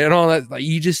 and all that. Like,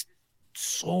 you just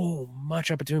so much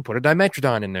opportunity. Put a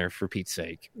Dimetrodon in there for Pete's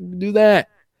sake. Do that.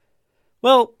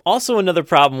 Well, also another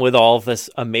problem with all of this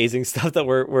amazing stuff that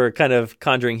we're kind of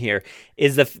conjuring here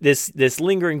is this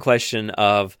lingering question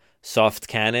of soft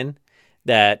canon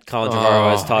that Colin Trevorrow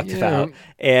has talked about.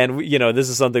 And, this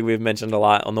is something we've mentioned a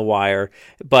lot on The Wire.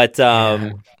 But,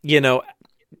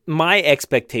 my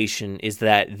expectation is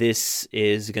that this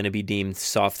is going to be deemed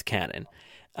soft canon.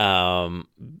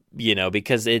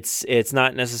 Because it's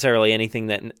not necessarily anything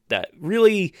that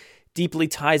really deeply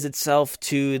ties itself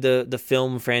to the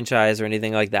film franchise or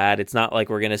anything like that. It's not like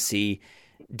we're going to see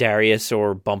Darius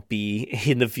or Bumpy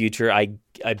in the future.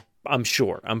 I'm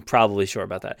sure. I'm probably sure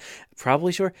about that.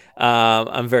 Probably sure.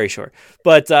 I'm very sure.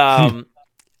 But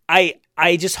I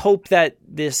just hope that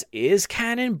this is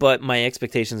canon, but my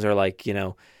expectations are like,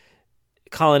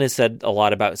 Colin has said a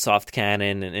lot about soft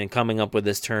canon and coming up with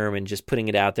this term and just putting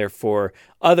it out there for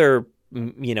other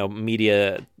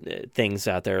media things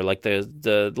out there, like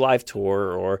the live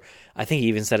tour, or I think he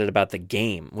even said it about the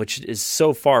game, which is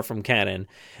so far from canon.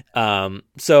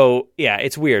 So yeah,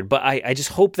 it's weird, but I just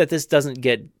hope that this doesn't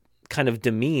get kind of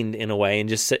demeaned in a way and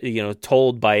just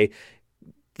told by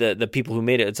the people who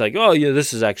made it. It's like, oh yeah,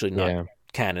 this is actually not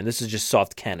canon. This is just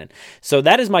soft canon. So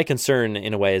that is my concern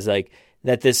in a way, is like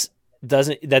that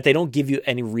that they don't give you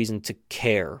any reason to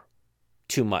care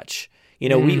too much.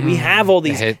 We have all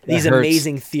these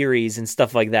amazing theories and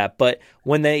stuff like that, but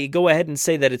when they go ahead and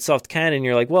say that it's soft canon,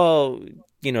 you're like, well,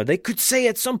 they could say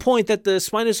at some point that the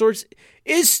Spinosaurus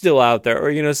is still out there,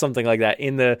 or something like that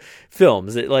in the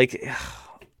films. It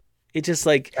just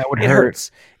like that would it hurt.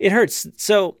 hurts. It hurts.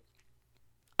 So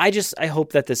I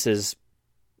hope that this is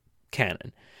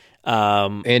canon.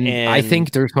 And I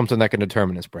think there's something that can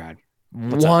determine this, Brad.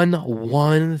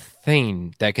 One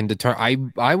thing that can deter. I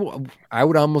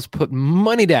would almost put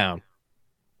money down.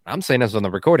 I'm saying this on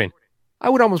the recording. I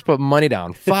would almost put money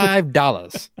down,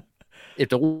 $5. If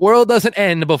the world doesn't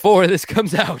end before this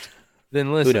comes out,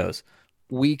 then listen. Who knows?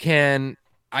 We can.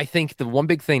 I think the one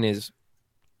big thing is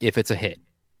if it's a hit.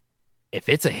 If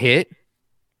it's a hit,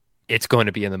 it's going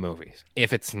to be in the movies.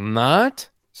 If it's not,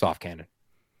 soft canon.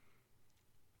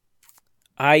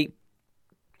 I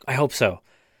hope so.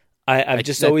 I've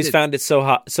just always found it so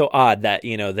odd that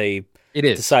they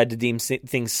decide to deem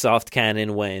things soft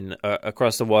canon when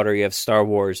across the water you have Star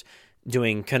Wars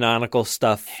doing canonical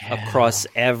stuff across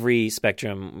every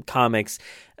spectrum: comics,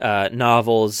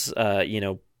 novels,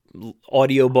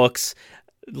 audiobooks,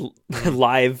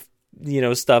 live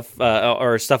stuff,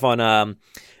 or stuff on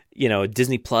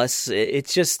Disney Plus.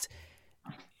 It's just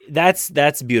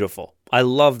that's beautiful. I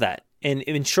love that.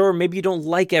 And sure, maybe you don't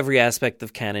like every aspect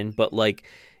of canon, but like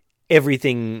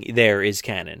everything there is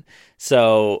canon.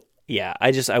 So yeah,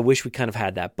 I wish we kind of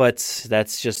had that, but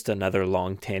that's just another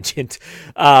long tangent.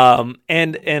 And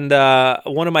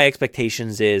one of my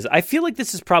expectations is I feel like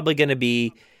this is probably going to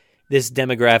be this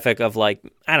demographic of like,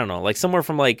 I don't know, like somewhere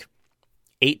from like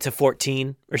 8 to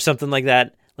 14 or something like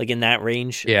that, like in that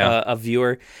range of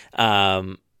viewer.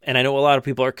 And I know a lot of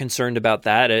people are concerned about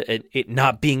that, it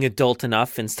not being adult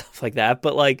enough and stuff like that.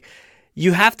 But like,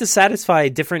 you have to satisfy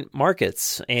different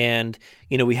markets, and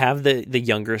we have the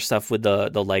younger stuff with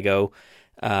the Lego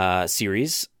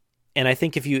series. And I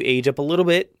think if you age up a little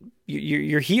bit,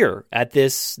 you're here at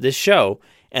this show,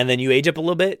 and then you age up a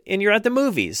little bit, and you're at the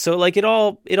movies. So like it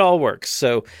all works.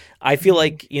 So I feel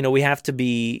like we have to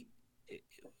be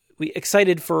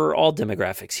excited for all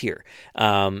demographics here.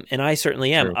 And I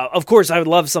certainly am. Of course, I would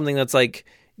love something that's like,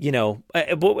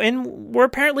 and we're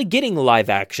apparently getting a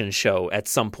live action show at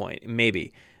some point,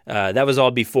 maybe. That was all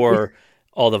before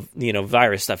all the,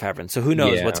 virus stuff happened. So who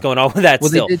knows what's going on with that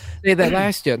still. They did say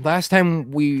that last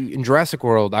time in Jurassic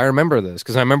World, I remember this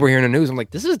because I remember hearing the news. I'm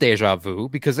like, this is deja vu,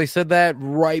 because they said that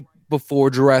right before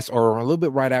Jurassic, or a little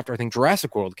bit right after, I think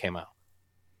Jurassic World came out.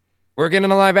 We're getting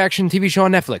a live action TV show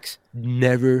on Netflix.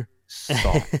 Never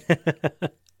saw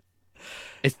it.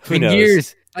 It's been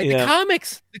years. Like the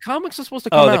comics are supposed to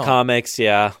come out. Oh, the comics,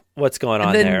 yeah. What's going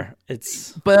on there?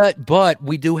 It's but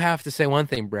we do have to say one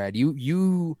thing, Brad.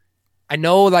 I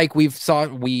know, like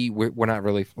we're not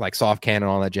really like soft canon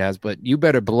and all that jazz, but you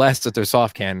better bless that they're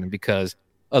soft canon, because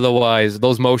otherwise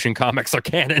those motion comics are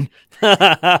canon.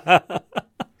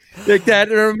 Like that.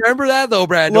 Remember that though,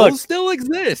 Brad. Look, those still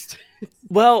exist.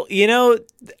 Well,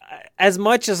 as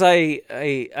much as I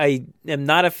am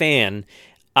not a fan,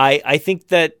 I think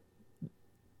that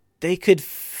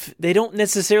they don't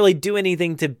necessarily do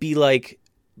anything to be like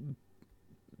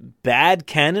bad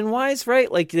canon wise,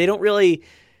 right? Like they don't really,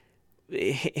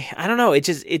 I don't know.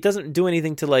 It doesn't do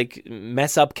anything to like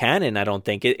mess up canon. I don't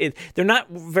think they're not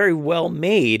very well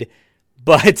made,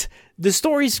 but the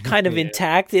story's kind of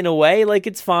intact in a way. Like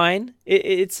it's fine.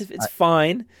 It's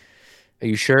fine. Are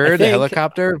you sure the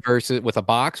helicopter versus with a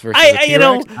box versus a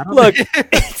T-Rex? Look,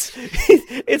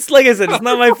 it's like I said, it's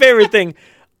not my favorite thing.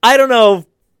 I don't know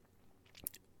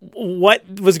what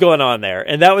was going on there,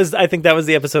 and I think that was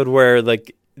the episode where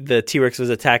like the T-Rex was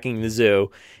attacking the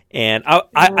zoo, and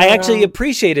I actually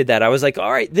appreciated that. I was like,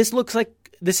 all right, this looks like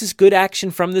this is good action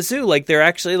from the zoo. Like they're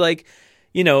actually like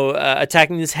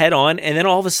attacking this head on, and then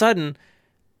all of a sudden,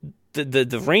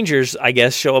 the Rangers, I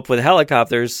guess, show up with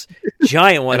helicopters,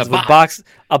 giant ones with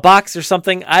a box or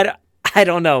something. I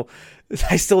don't know.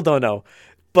 I still don't know.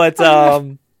 But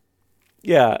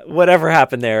yeah, whatever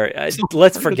happened there,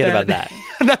 let's forget about that.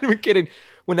 I'm not even kidding.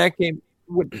 When that came,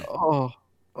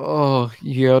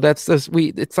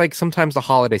 it's like sometimes the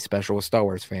holiday special with Star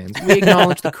Wars fans. We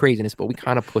acknowledge the craziness, but we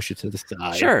kind of push it to the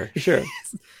side. Sure.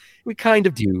 We kind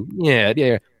of do.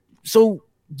 Yeah. So,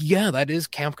 yeah, that is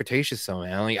Camp Cretaceous. So,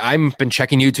 man, like, I've been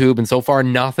checking YouTube, and so far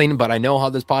nothing. But I know how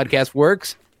this podcast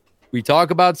works. We talk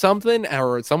about something,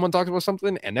 or someone talks about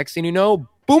something, and next thing you know,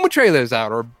 boom, a trailer's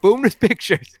out, or boom, there's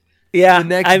pictures. Yeah, the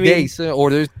next day, or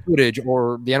there's footage,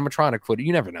 or the animatronic footage.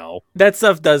 You never know. That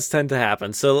stuff does tend to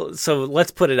happen. So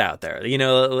let's put it out there.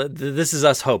 This is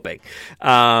us hoping.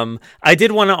 I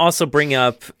did want to also bring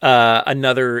up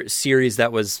another series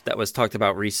that was talked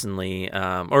about recently,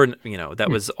 that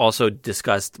was also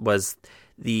discussed, was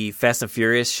the Fast and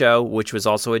Furious show, which was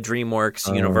also a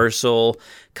DreamWorks Universal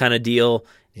kind of deal.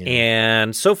 Yeah.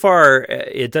 And so far,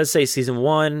 it does say season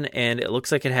 1, and it looks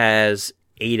like it has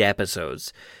 8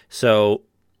 episodes. So,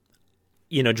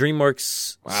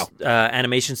 DreamWorks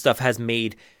animation stuff has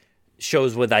made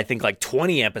shows with, I think, like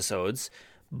 20 episodes.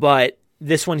 But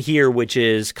this one here, which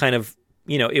is kind of,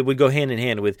 it would go hand in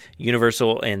hand with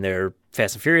Universal and their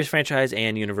Fast and Furious franchise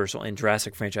and Universal and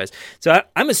Jurassic franchise. So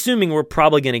I'm assuming we're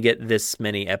probably going to get this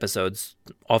many episodes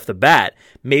off the bat.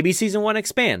 Maybe season 1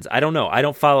 expands. I don't know. I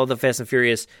don't follow the Fast and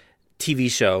Furious TV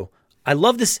show. I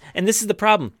love this, and this is the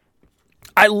problem.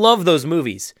 I love those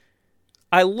movies.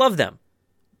 I love them,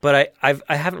 but I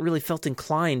haven't really felt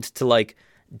inclined to like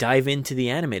dive into the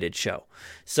animated show.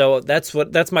 So that's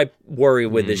my worry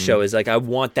with this show, is like I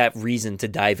want that reason to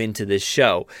dive into this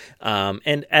show.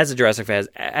 And as a Jurassic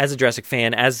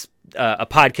fan, as a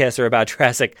podcaster about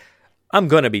Jurassic, I'm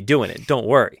gonna be doing it. Don't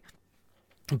worry.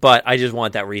 But I just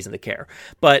want that reason to care.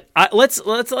 But let's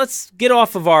get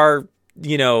off of our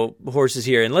horses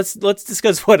here, and let's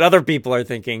discuss what other people are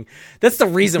thinking. That's the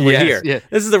reason we're here. Yeah.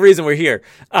 This is the reason we're here.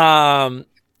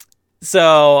 So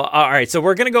all right, so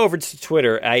we're gonna go over to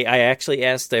Twitter. I actually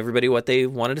asked everybody what they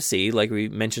wanted to see, like we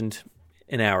mentioned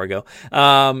an hour ago.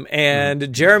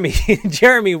 And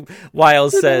Jeremy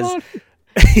Wiles says,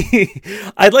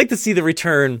 I'd like to see the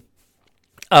return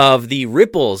of the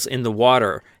ripples in the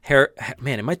water.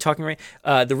 Man, am I talking right?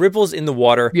 The ripples in the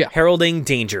water heralding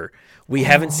danger. We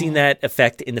haven't seen that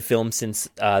effect in the film since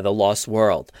The Lost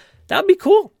World. That would be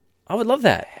cool. I would love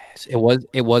that. It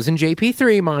was in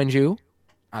JP3, mind you.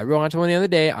 I watched one the other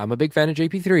day. I'm a big fan of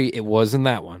JP3. It wasn't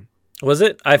that one. Was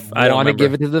it? I don't want to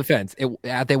give it to the defense.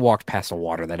 They walked past the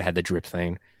water that had the drip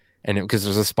thing, and because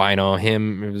there's a Spino,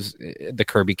 him, it was the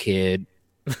Kirby kid.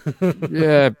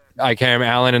 Yeah, I can't remember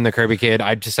Alan and the Kirby kid.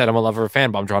 I just said I'm a lover of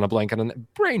fan, but I'm drawing a blank on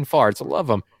brain farts. I love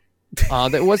them.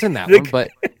 That wasn't that one,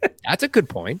 but that's a good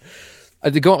point.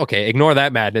 Okay, ignore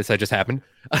that madness that just happened.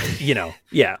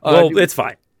 Yeah. Well, it's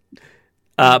fine.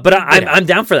 But I'm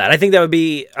down for that. I think that would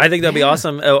be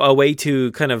awesome. A way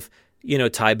to kind of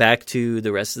tie back to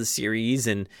the rest of the series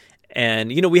and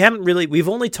we've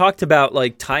only talked about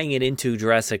like tying it into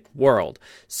Jurassic World.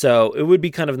 So it would be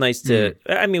kind of nice to.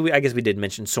 I mean, I guess we did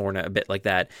mention Sorna a bit like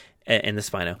that, and the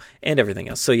Spino and everything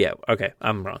else. So yeah, okay,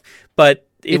 I'm wrong, but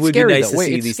it would be nice to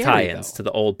see these tie-ins to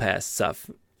the old past stuff.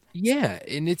 Yeah,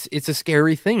 and it's a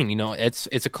scary thing.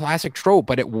 It's a classic trope,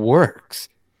 but it works.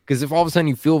 Because if all of a sudden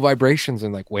you feel vibrations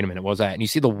and like, wait a minute, what was that? And you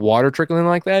see the water trickling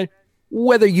like that,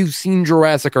 whether you've seen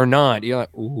Jurassic or not, you're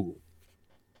like, ooh.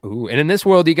 And in this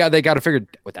world, they got to figure,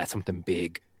 that's something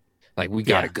big. Like, we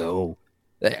got to go.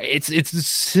 It's a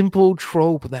simple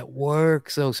trope that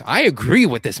works. So I agree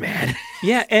with this, man.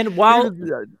 Yeah, and while,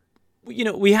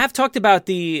 we have talked about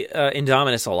the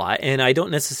Indominus a lot, and I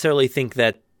don't necessarily think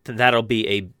that that'll be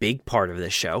a big part of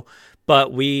this show.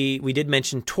 But we did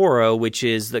mention Toro, which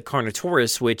is the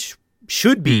Carnotaurus, which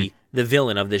should be the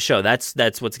villain of this show. That's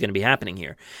what's going to be happening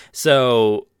here.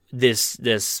 So this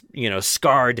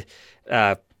scarred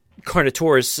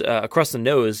Carnotaurus across the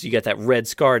nose, you got that red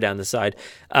scar down the side.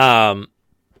 That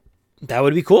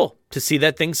would be cool to see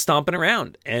that thing stomping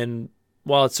around. And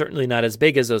while it's certainly not as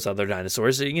big as those other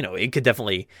dinosaurs, it could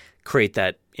definitely create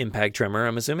that impact tremor,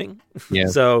 I'm assuming. Yeah.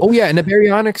 So. Oh yeah, and the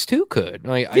Baryonyx too could.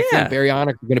 I think Baryonyx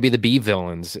are going to be the B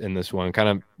villains in this one. Kind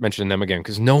of mentioning them again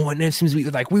because no one seems to be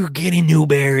like, we were getting new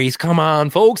berries. Come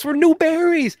on, folks, we're new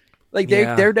berries. Like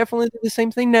they're definitely the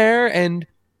same thing there, and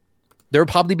there'll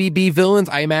probably be B villains.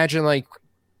 I imagine like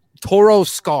Toro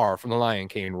Scar from the Lion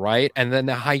King, right? And then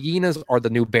the hyenas are the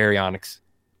new Baryonyx.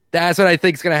 That's what I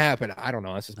think is going to happen. I don't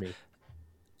know. That's just me.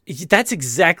 That's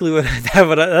exactly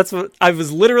that's what I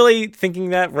was literally thinking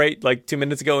that right like 2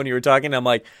 minutes ago when you were talking. I'm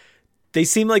like, they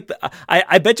seem like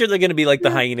I bet you they're going to be like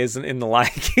the hyenas in the Lion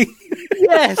King.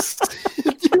 Yes,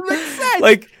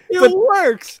 like it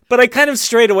works. But I kind of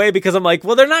strayed away because I'm like,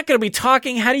 well, they're not going to be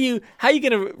talking. How are you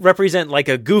going to represent like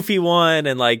a goofy one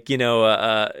and like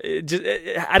I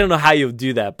don't know how you'll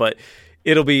do that, but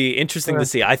it'll be interesting to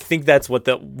see. I think that's what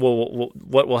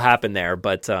will happen there,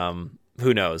 but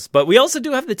who knows? But we also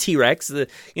do have the T-Rex. The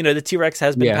T-Rex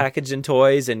has been packaged in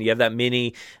toys, and you have that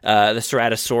mini. The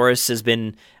Ceratosaurus has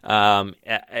been,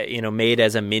 made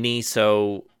as a mini.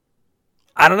 So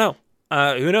I don't know.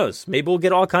 Who knows? Maybe we'll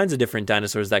get all kinds of different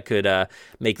dinosaurs that could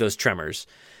make those tremors.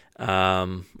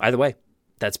 Either way,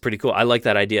 that's pretty cool. I like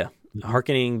that idea.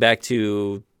 Harkening back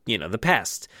to the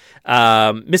past.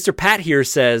 Mr. Pat here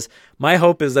says, my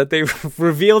hope is that they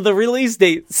reveal the release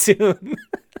date soon.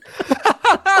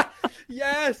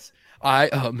 Yes.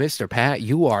 Mr. Pat,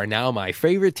 you are now my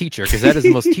favorite teacher because that is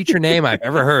the most teacher name I've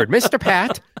ever heard. Mr.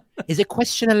 Pat, is it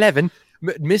question 11?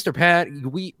 Mr. Pat,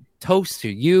 we toast to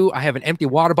you. I have an empty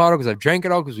water bottle because I've drank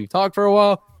it all because we've talked for a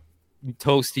while.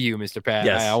 Toast to you, Mr. Pat.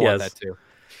 Yes, I want that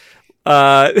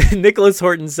too. Nicholas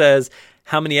Horton says,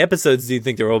 how many episodes do you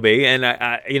think there will be? And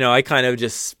I kind of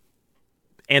just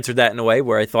answered that in a way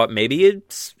where I thought maybe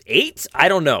it's 8. I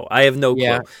don't know. I have no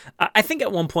clue. I think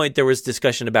at one point there was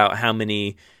discussion about how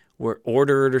many were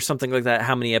ordered or something like that.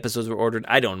 How many episodes were ordered?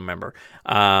 I don't remember.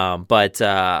 But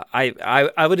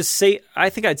I would say I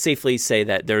think I'd safely say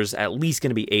that there's at least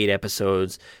going to be 8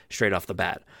 episodes straight off the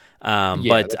bat.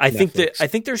 But I think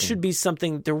there should be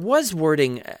something. There was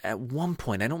wording at one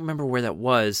point. I don't remember where that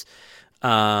was.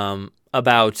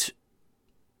 About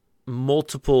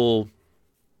multiple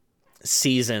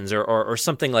seasons or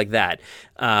something like that.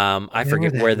 I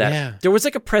forget where that. Yeah. There was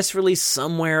like a press release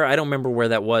somewhere. I don't remember where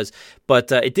that was,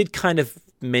 but it did kind of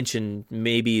mention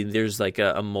maybe there's like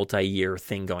a multi-year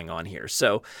thing going on here.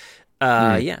 So,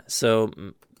 So,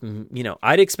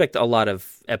 I'd expect a lot of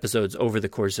episodes over the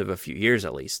course of a few years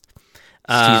at least.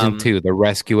 Season 2, the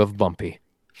rescue of Bumpy.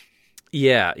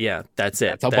 Yeah, that's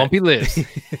it. That's how Bumpy lives.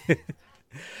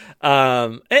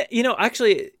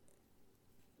 Actually,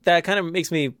 that kind of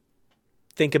makes me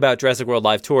think about Jurassic World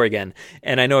Live Tour again,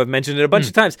 and I know I've mentioned it a bunch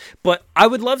of times, but I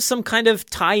would love some kind of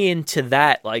tie-in to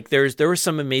that. Like there were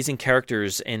some amazing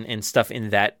characters and stuff in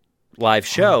that live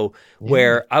show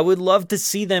where I would love to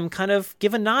see them kind of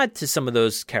give a nod to some of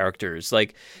those characters,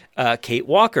 like Kate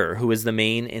Walker, who is the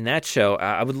main in that show.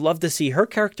 I would love to see her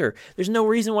character. There's no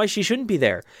reason why she shouldn't be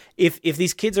there. If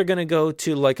these kids are going to go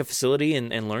to like a facility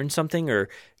and learn something or,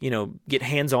 get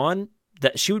hands-on,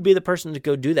 that she would be the person to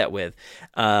go do that with.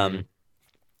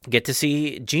 Get to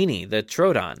see Genie, the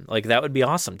Troodon. Like that would be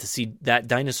awesome to see that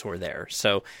dinosaur there.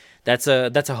 So that's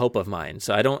a hope of mine.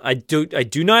 So I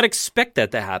do not expect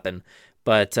that to happen,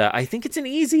 but I think it's an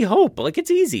easy hope. Like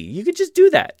it's easy. You could just do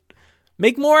that.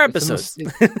 Make more episodes.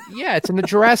 It's in the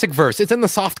Jurassic verse. It's in the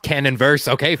soft canon verse.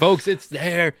 Okay, folks, it's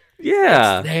there.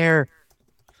 Yeah, it's there.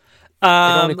 It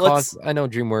only costs, I know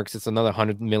DreamWorks, it's another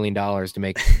 $100 million to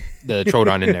make the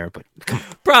Troodon in there, but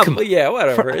probably, yeah,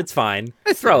 whatever. It's fine.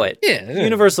 Throw it. Yeah.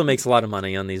 Universal makes a lot of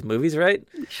money on these movies, right?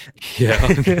 Yeah.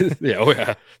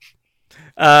 Yeah.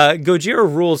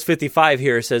 Gojira Rules 55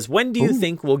 here says, when do you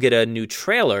think we'll get a new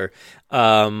trailer?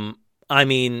 I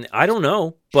mean, I don't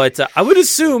know, but I would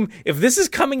assume if this is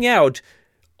coming out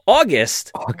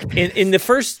August. In the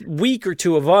first week or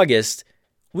two of August,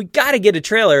 we got to get a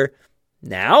trailer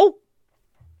now.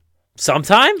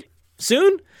 Sometime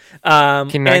soon.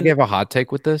 Can I give a hot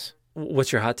take with this?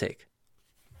 What's your hot take?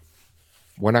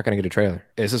 We're not going to get a trailer.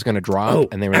 This is going to drop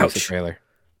and then release a trailer.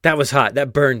 That was hot.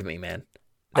 That burned me, man.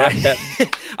 I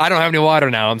don't have any water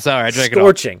now. I'm sorry. I drank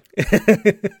scorching.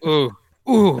 It all.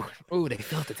 Ooh, they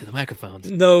felt it to the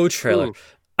microphones. No trailer. Ooh.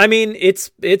 I mean,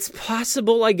 it's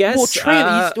possible, I guess. Well,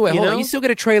 trailer. You still get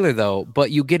a trailer though,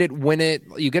 but you get it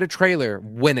you get a trailer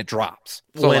when it drops.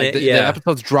 So the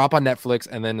episodes drop on Netflix,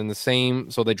 and then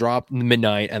so they drop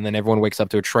midnight, and then everyone wakes up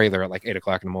to a trailer at like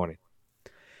 8:00 in the morning.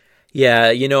 Yeah,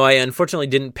 I unfortunately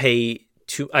didn't pay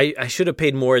I should have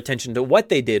paid more attention to what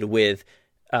they did with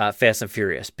Fast and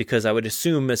Furious, because I would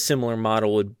assume a similar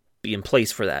model would be in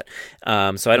place for that.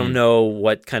 So I don't know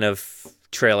what kind of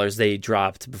trailers they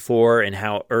dropped before and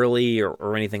how early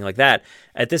or anything like that.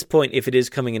 At this point, if it is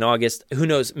coming in August, who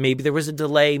knows? Maybe there was a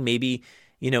delay. Maybe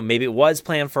it was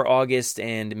planned for August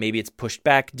and maybe it's pushed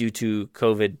back due to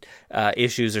COVID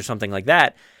issues or something like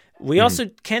that. We also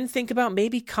can think about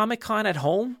maybe Comic-Con at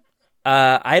home.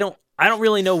 I don't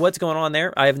really know what's going on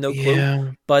there. I have no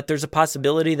clue, but there's a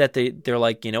possibility that they're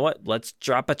like, you know what? Let's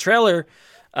drop a trailer.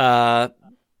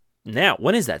 Now,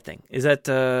 when is that thing? Is that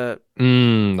that's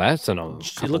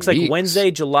it looks like Wednesday,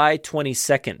 July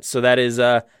 22nd. So that is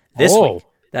this week.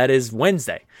 That is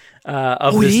Wednesday.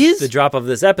 The drop of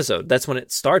this episode. That's when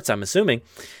it starts, I'm assuming.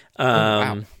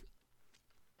 Wow.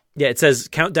 Yeah, it says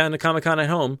countdown to Comic-Con at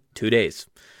home, 2 days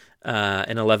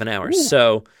and 11 hours. Ooh.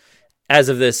 So as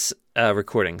of this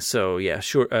recording. So yeah,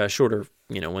 shorter,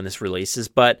 when this releases,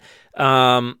 but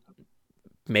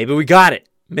maybe we got it.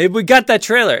 Maybe we got that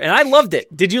trailer, and I loved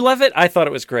it. Did you love it? I thought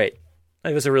it was great.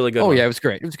 It was a really good one. Oh, yeah, it was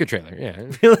great. It was a good trailer. Yeah.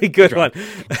 Really good one.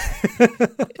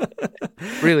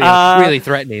 really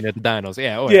threatening at the dinos.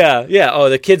 Yeah. Yeah. Oh,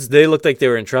 the kids, they looked like they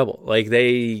were in trouble. Like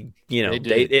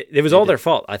it was all their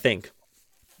fault, I think.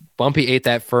 Bumpy ate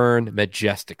that fern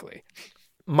majestically.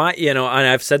 And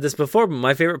I've said this before, but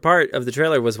my favorite part of the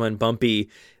trailer was when Bumpy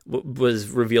was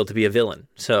revealed to be a villain.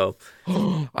 So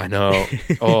I know.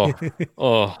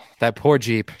 Oh, that poor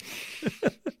Jeep.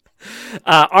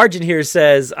 Arjun here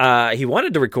says he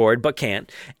wanted to record but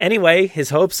can't. Anyway, his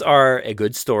hopes are a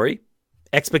good story.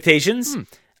 Expectations,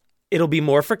 it'll be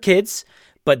more for kids,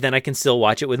 but then I can still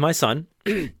watch it with my son.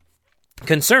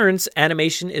 Concerns,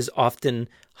 animation is often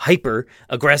hyper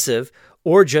aggressive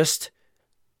or just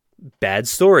bad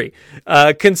story.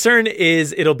 Concern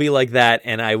is it'll be like that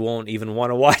and I won't even want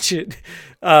to watch it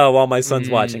while my son's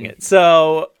watching it.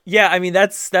 So yeah, I mean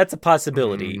that's a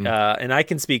possibility. And I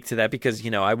can speak to that because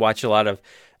I watch a lot of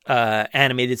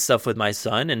animated stuff with my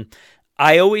son, and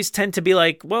I always tend to be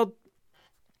like, well,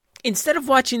 instead of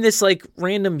watching this like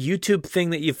random YouTube thing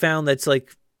that you found that's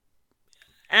like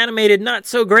animated not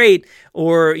so great,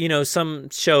 or some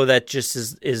show that just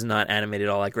is not animated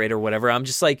all that great or whatever, I'm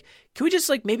just like, can we just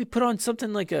like maybe put on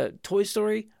something like a Toy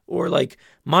Story or like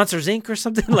Monsters Inc. or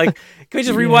something? Like, can we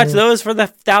just rewatch those for the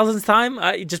 1,000th time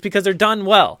just because they're done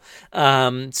well?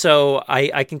 So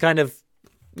I can kind of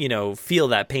feel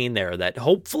that pain there, that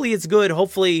hopefully it's good,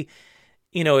 hopefully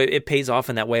it pays off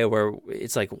in that way where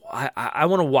it's like, I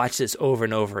want to watch this over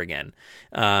and over again.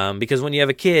 Because when you have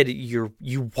a kid, you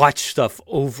watch stuff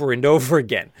over and over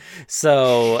again.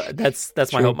 So that's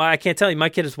my hope. I can't tell you, my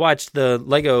kid has watched the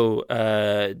Lego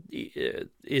Isla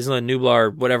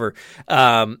Nublar, whatever,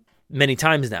 many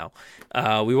times now.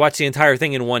 We watched the entire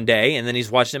thing in one day, and then he's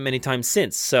watched it many times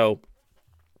since. So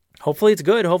hopefully it's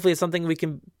good. Hopefully it's something we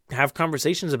can have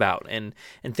conversations about and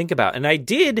think about. And I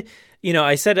did,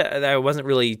 I said that I wasn't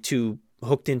really too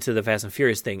hooked into the Fast and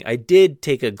Furious thing. I did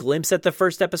take a glimpse at the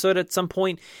first episode at some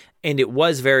point, and it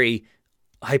was very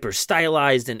hyper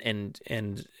stylized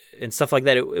and stuff like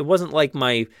that. It wasn't like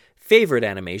my favorite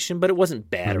animation, but it wasn't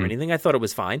bad or anything. I thought it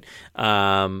was fine.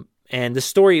 And the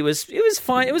story it was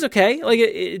fine. It was okay. Like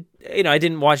I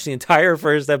didn't watch the entire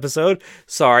first episode.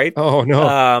 Sorry. Oh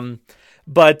no.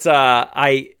 But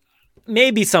I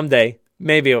maybe someday,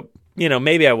 maybe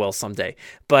I will someday.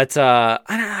 But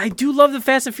I do love the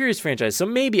Fast and Furious franchise, so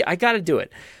maybe I got to do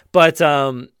it. But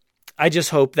I just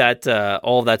hope that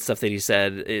all of that stuff that he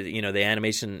said, the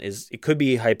animation it could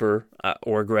be hyper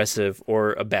or aggressive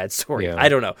or a bad story. Yeah. I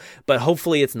don't know, but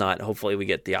hopefully it's not. Hopefully we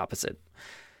get the opposite.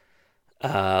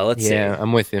 Let's see. Yeah,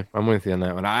 I'm with you on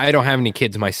that one. I don't have any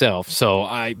kids myself, so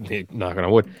I'm not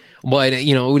gonna would. But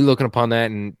we're looking upon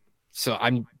that, and so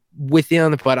I'm with you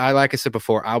on the. But like I said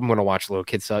before, I'm gonna watch little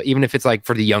kids stuff, even if it's like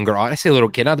for the younger audience. I say little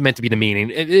kid, not meant to be demeaning.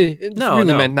 It's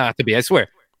really meant not to be. I swear.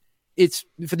 It's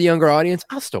for the younger audience.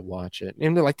 I'll still watch it,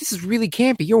 and they're like, "This is really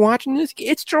campy. You're watching this?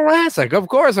 It's Jurassic. Of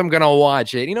course, I'm gonna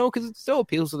watch it. Because it still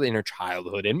appeals to the inner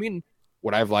childhood. I mean,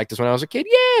 what I've liked is when I was a kid.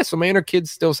 Yeah, so my inner kid's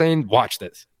still saying, "Watch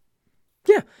this."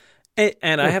 Yeah,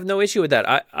 and I have no issue with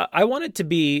that. I want it to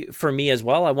be for me as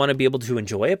well. I want to be able to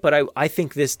enjoy it, but I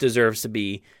think this deserves to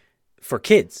be for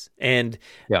kids. And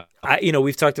yeah,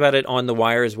 we've talked about it on The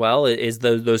Wire as well. Is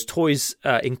those toys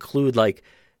include like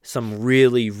some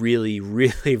really, really,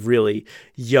 really, really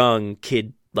young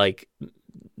kid like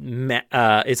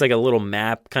it's like a little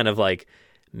map kind of like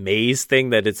maze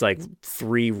thing that it's like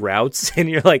 3 routes, and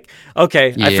you're like, okay,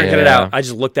 I figured it out. I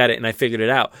just looked at it and I figured it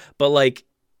out. But like.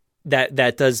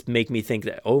 That does make me think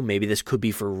that, maybe this could be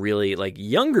for really like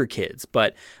younger kids,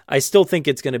 but I still think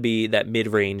it's going to be that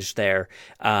mid-range there.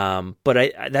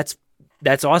 But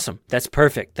that's awesome. That's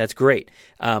perfect. That's great.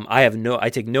 I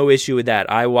take no issue with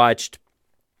that. I watched,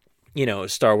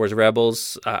 Star Wars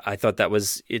Rebels. I thought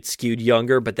it skewed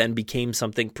younger, but then became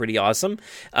something pretty awesome.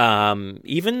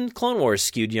 Even Clone Wars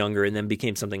skewed younger and then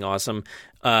became something awesome.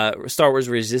 Star Wars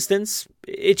Resistance,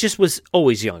 it just was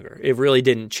always younger. It really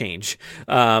didn't change.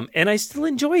 And I still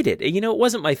enjoyed it. It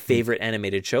wasn't my favorite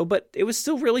animated show, but it was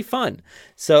still really fun.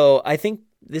 So I think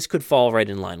this could fall right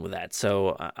in line with that.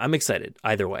 So I'm excited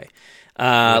either way.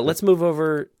 Let's move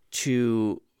over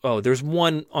to... there's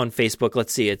one on Facebook.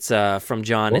 Let's see. It's from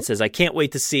John. It says, I can't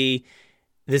wait to see.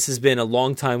 This has been a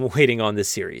long time waiting on this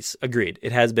series. Agreed.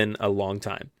 It has been a long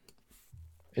time.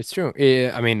 It's true.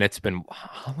 I mean, it's been...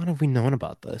 How long have we known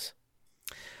about this?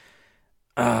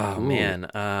 Oh, man.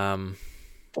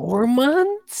 4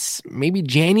 months? Maybe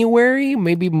January?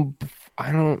 Maybe...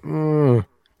 I don't know.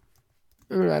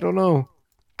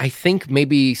 I think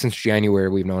maybe since January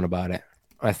we've known about it.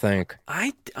 I think.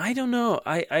 I don't know.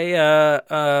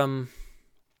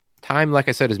 Time, like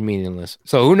I said, is meaningless.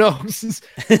 So who knows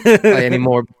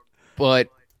anymore? But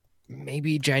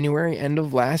maybe January, end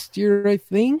of last year, I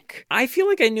think. I feel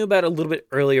like I knew about it a little bit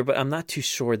earlier, but I'm not too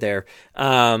sure there.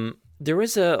 There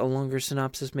is a longer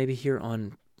synopsis maybe here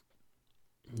on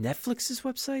Netflix's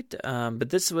website. But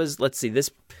this was, let's see, this.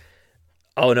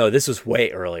 Oh no, this was way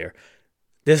earlier.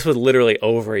 This was literally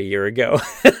over a year ago.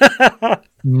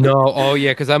 No. Oh,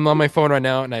 yeah, because I'm on my phone right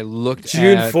now, and I looked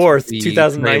June at 4th, the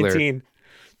 2019. Trailer.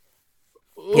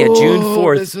 Yeah, June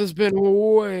 4th. This has been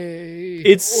way...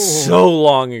 It's so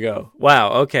long ago.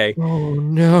 Wow, okay. Oh,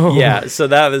 no. Yeah, so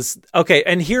that was... Okay,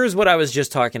 and here's what I was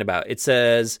just talking about. It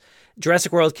says,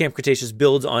 Jurassic World Camp Cretaceous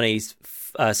builds on a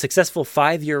successful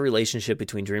 5-year relationship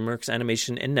between DreamWorks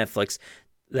Animation and Netflix.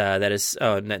 That is...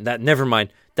 Oh, never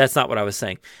mind. That's not what I was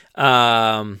saying.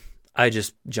 I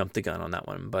just jumped the gun on that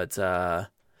one. But, there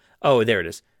it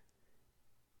is.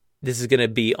 This is going to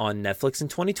be on Netflix in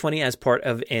 2020 as part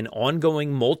of an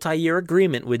ongoing multi-year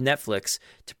agreement with Netflix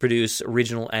to produce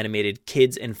original animated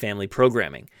kids and family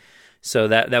programming. So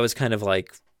that was kind of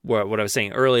like what I was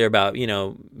saying earlier about,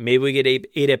 maybe we get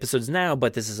 8 episodes now,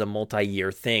 but this is a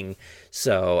multi-year thing.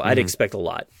 So I'd expect a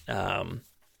lot.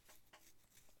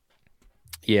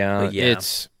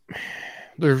 It's...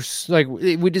 There's like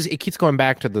it keeps going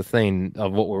back to the thing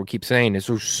of what we keep saying is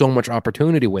there's so much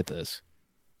opportunity with this.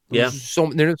 There's so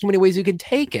many ways you can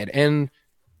take it, and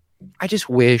I just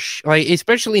wish, like,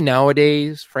 especially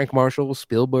nowadays, Frank Marshall,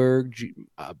 Spielberg,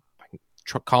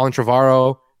 Colin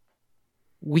Trevorrow,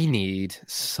 we need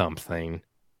something.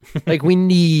 Like, we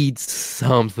need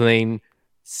something.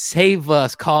 Save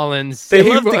us, Colin. They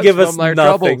love to give us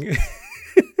nothing.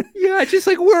 Yeah, just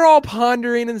like we're all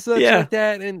pondering and such Yeah. like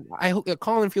that. And I hope,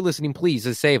 Colin, if you're listening, please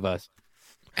just save us.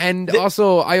 And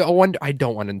also, I wonder, I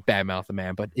don't want to badmouth the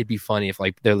man, but it'd be funny if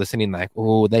like they're listening, like,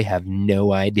 oh, they have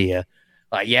no idea.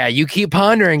 Like, yeah, you keep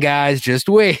pondering, guys. Just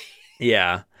wait.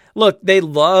 Yeah. Look, they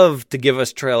love to give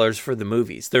us trailers for the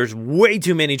movies. There's way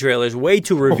too many trailers, way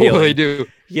too revealing. Oh, they do.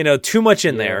 You know, too much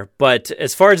in there. But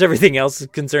as far as everything else is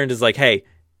concerned, is like, hey,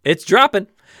 it's dropping.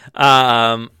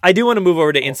 I do want to move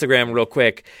over to Instagram real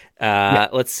quick.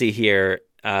 Let's see here.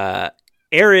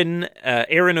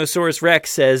 Aaronosaurus Rex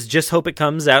says, just hope it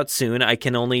comes out soon. I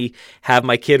can only have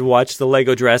my kid watch the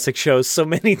Lego Jurassic shows so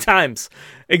many times.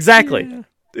 Exactly. Yeah.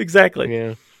 Exactly.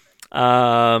 Yeah.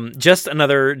 Just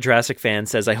another Jurassic fan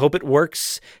says, I hope it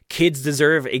works. Kids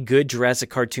deserve a good Jurassic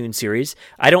cartoon series.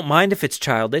 I don't mind if it's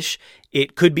childish.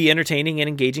 It could be entertaining and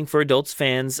engaging for adult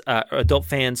fans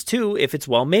too, if it's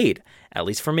well made, at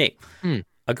least for me.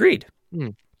 Agreed.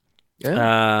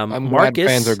 Yeah. I'm Marcus, glad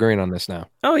fans are agreeing on this now.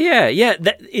 Oh yeah.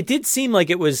 It did seem like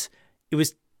it was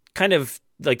kind of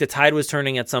like the tide was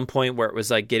turning at some point where it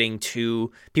was like people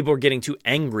were getting too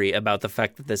angry about the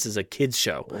fact that this is a kids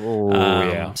show. Oh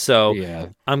yeah. So yeah.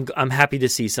 I'm happy to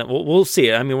see some. We'll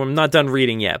see. I mean, we're not done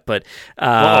reading yet, but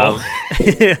oh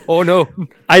no,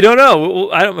 I don't know.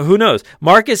 Who knows?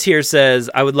 Marcus here says,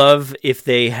 I would love if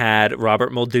they had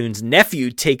Robert Muldoon's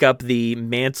nephew take up the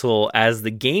mantle as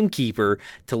the gamekeeper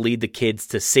to lead the kids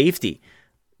to safety.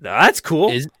 That's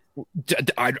cool.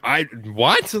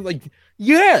 What? Like,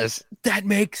 yes, that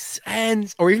makes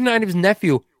sense. Or even not his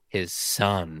nephew, his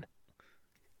son.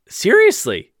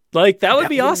 Seriously, like that would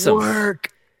be awesome. Work.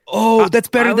 Oh, that's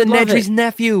better than Nedry's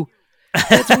nephew.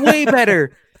 That's way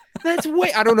better. That's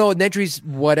way. I don't know. Nedry's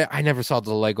what? I never saw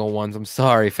the Lego ones. I'm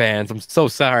sorry, fans. I'm so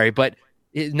sorry, but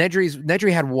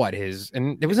Nedry had what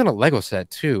and it was in a Lego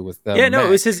set too. With it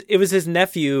was his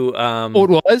nephew. Oh,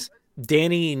 it was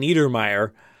Danny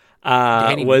Niedermeyer.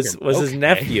 Was his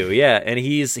nephew, yeah, and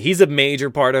he's a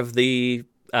major part of the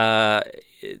Legend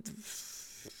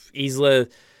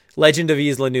of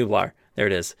Isla Nublar. There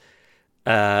it is,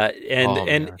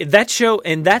 and that show,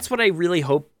 and that's what I really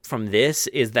hope from this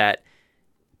is that,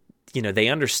 you know, they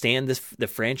understand the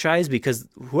franchise, because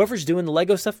whoever's doing the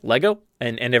Lego stuff, Lego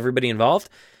and everybody involved,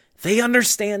 they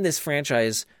understand this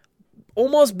franchise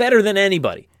almost better than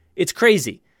anybody. It's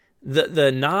crazy.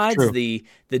 The nods, True. the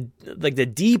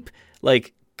deep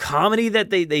like comedy that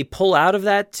they pull out of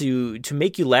that to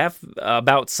make you laugh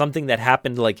about something that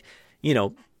happened, like, you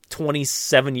know,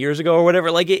 27 years ago or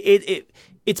whatever. Like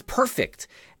it's perfect.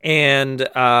 And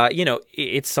you know,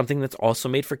 it's something that's also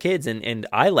made for kids, and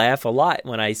I laugh a lot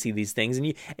when I see these things,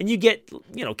 and you get,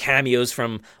 you know, cameos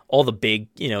from all the big,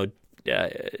 you know,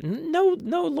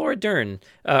 no Laura Dern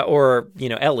or, you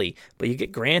know, Ellie, but you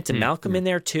get Grant and Malcolm in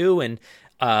there too, and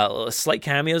slight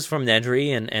cameos from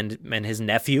Nedry and his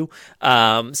nephew.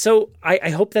 So I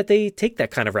hope that they take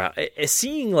that kind of route.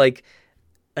 Seeing like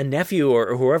a nephew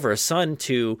or whoever, a son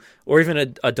to, or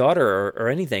even a daughter or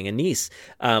anything, a niece.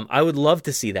 I would love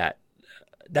to see that.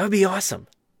 That would be awesome.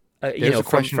 You know, a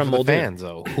question from the fans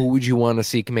though. Who would you want to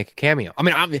see make a cameo? I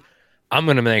mean, I'm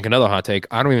going to make another hot take.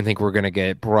 I don't even think we're going to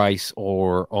get Bryce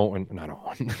or Owen, not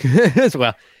Owen, as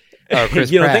well.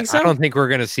 Chris you don't Pratt. think so? I don't think we're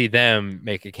going to see them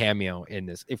make a cameo in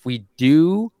this. If we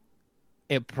do,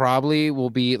 it probably will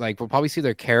be like, we'll probably see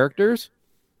their characters,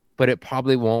 but it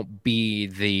probably won't be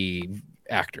the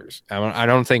actors. I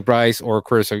don't think Bryce or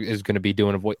Chris is going to be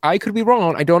doing a voice. I could be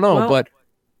wrong. I don't know, but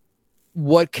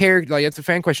what character? Like, it's a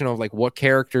fan question of like, what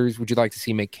characters would you like to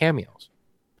see make cameos?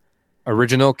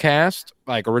 Original cast,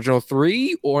 like original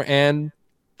 3, and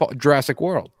Jurassic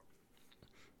World.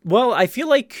 Well, I feel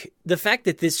like the fact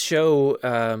that this show,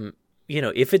 you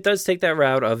know, if it does take that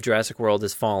route of Jurassic World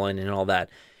has fallen and all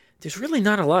that, there's really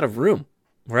not a lot of room,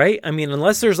 right? I mean,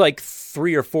 unless there's like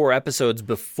 3 or 4 episodes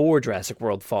before Jurassic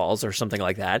World falls or something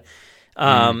like that,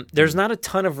 there's not a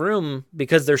ton of room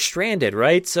because they're stranded,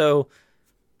 right? So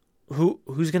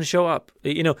who's going to show up?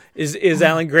 You know, is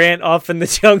Alan Grant off in the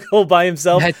jungle by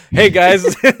himself? Hey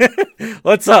guys,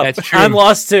 what's up? That's true. I'm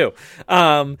lost too.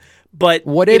 But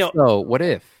what if though? What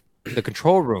if the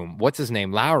control room? What's his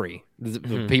name? Lowry.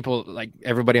 The people, like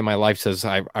everybody in my life says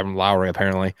I'm Lowry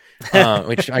apparently,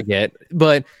 which I get,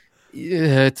 but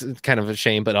it's kind of a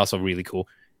shame, but also really cool.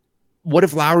 What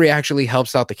if Lowry actually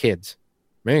helps out the kids?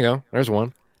 There you go. There's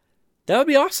one. That would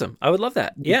be awesome. I would love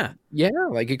that. Yeah. Yeah,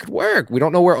 like it could work. We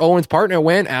don't know where Owen's partner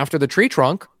went after the tree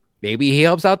trunk. Maybe he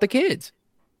helps out the kids.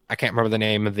 I can't remember the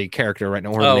name of the character right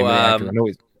now. Or the name of the actor. I know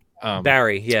he's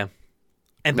Barry. Yeah.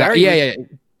 And Barry. Yeah.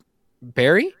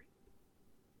 Barry?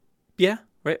 Yeah.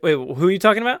 Wait, who are you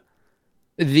talking about?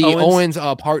 The Owen's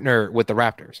partner with the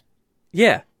Raptors.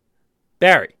 Yeah.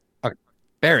 Barry. Okay.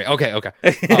 Barry. Okay. What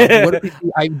if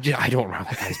I don't remember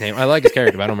that guy's name. I like his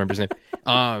character, but I don't remember his name.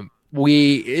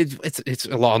 It's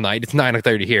a long night. It's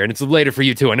 9:30 here, and it's later for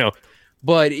you too. I know,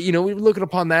 but we're looking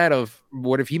upon that of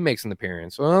what if he makes an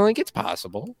appearance? Well, like it's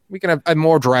possible. We can have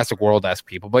more Jurassic World-esque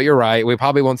people, but you're right. We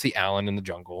probably won't see Alan in the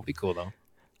jungle. It'll be cool though.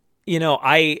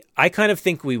 I kind of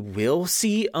think we will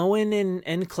see Owen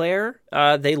and Claire.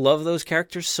 They love those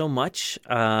characters so much.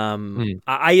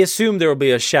 I assume there will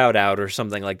be a shout out or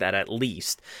something like that at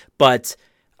least. But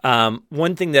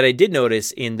one thing that I did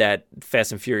notice in that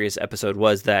Fast and Furious episode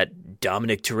was that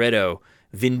Dominic Toretto,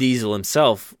 Vin Diesel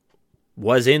himself,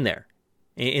 was in there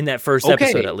in that first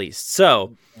episode at least.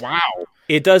 So wow,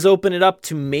 it does open it up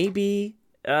to maybe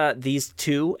these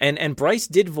two. And Bryce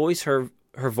did voice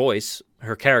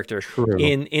her character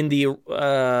in the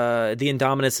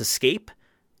Indominus Escape,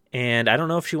 and I don't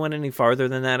know if she went any farther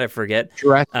than that. I forget.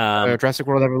 Jurassic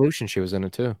World Evolution, she was in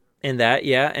it too. And that,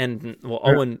 yeah, and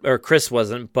Owen or Chris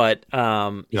wasn't, but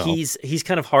No. he's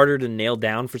kind of harder to nail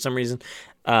down for some reason.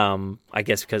 I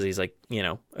guess because he's like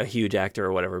a huge actor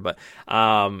or whatever. But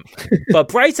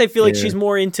Bryce, I feel like she's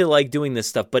more into like doing this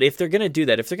stuff. But if they're gonna do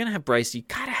that, if they're gonna have Bryce, you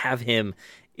gotta have him.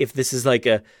 If this is like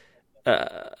an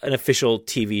official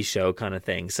TV show kind of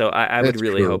thing, so I would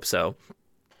really hope so.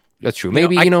 That's true.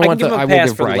 Maybe I what give him I a will pass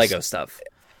give for Bryce. the Lego stuff.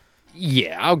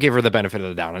 Yeah, I'll give her the benefit of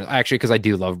the doubt. Actually, because I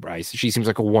do love Bryce. She seems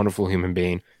like a wonderful human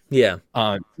being. Yeah.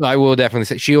 I will definitely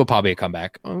say she will probably come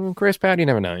back. Chris Pratt, you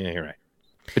never know. Yeah, you're right.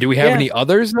 But do we have any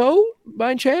others though,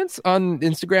 by chance, on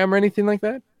Instagram or anything like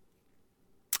that?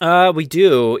 We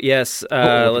do. Yes.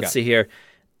 Let's see here.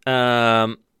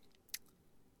 Let's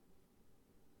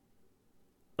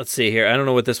see here. I don't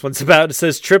know what this one's about. It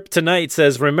says Trip Tonight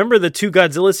says, remember the two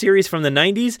Godzilla series from the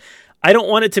 90s? I don't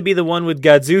want it to be the one with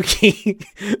Godzuki,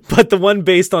 but the one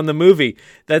based on the movie.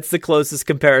 That's the closest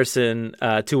comparison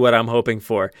to what I'm hoping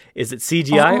for. Is it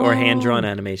CGI or hand-drawn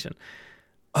animation?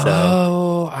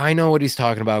 So, I know what he's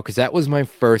talking about because that was my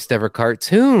first ever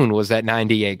cartoon. Was that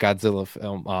 '98 Godzilla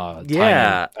film?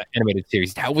 Animated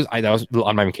series. That was I'm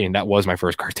not even kidding. That was my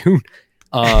first cartoon.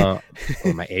 My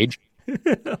age.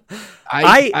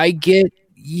 I get.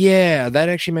 Yeah, that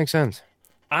actually makes sense.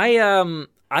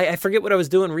 I forget what I was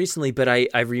doing recently, but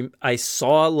I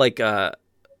saw like a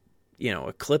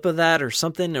clip of that or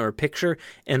something or a picture,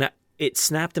 and it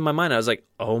snapped in my mind. I was like,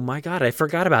 oh my God, I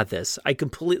forgot about this. I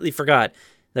completely forgot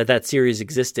that series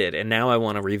existed, and now I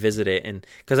want to revisit it. And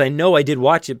because I know I did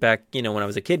watch it back, when I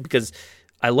was a kid, because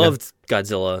I loved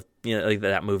Godzilla, like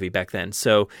that movie back then.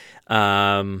 So,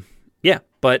 but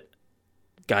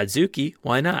Godzuki,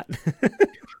 why not?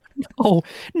 Oh,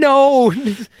 no,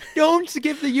 don't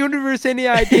give the universe any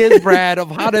ideas, Brad,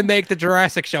 of how to make the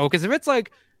Jurassic show. Because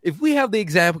if we have the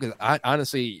example, because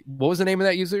honestly, what was the name of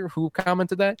that user who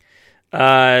commented that?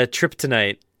 Trip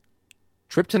Tonight,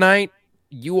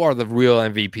 you are the real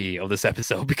MVP of this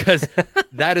episode because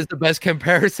that is the best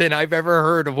comparison I've ever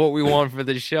heard of what we want for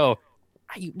this show.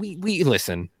 We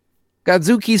listen.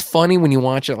 Godzuki's funny when you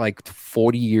watch it like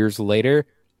 40 years later.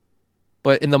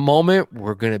 But in the moment,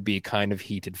 we're going to be kind of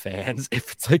heated fans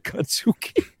if it's like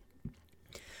Godzuki.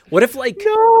 What if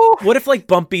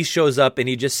Bumpy shows up and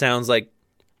he just sounds like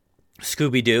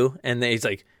Scooby-Doo and then he's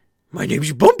like, my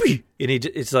name's Bumpy. And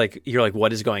it's like, you're like,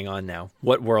 what is going on now?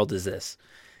 What world is this?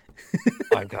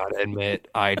 I've got to admit,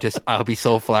 I'll be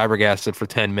so flabbergasted for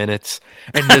 10 minutes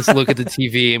and just look at the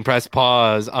TV and press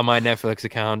pause on my Netflix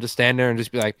account. Just stand there and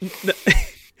just be like...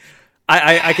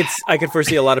 I could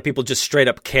foresee a lot of people just straight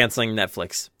up canceling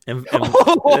Netflix.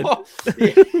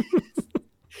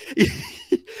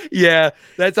 Yeah,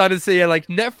 that's honestly like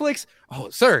Netflix. Oh,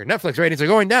 sir, Netflix ratings are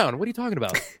going down. What are you talking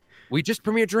about? We just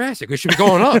premiered Jurassic. We should be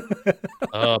going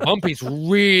up. Bumpy's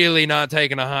really not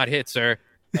taking a hot hit, sir.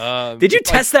 Did you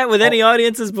test that with any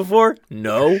audiences before?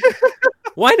 No.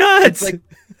 Why not? It's like,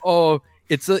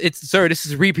 it's sir, this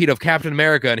is a repeat of Captain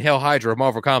America and Hail Hydra of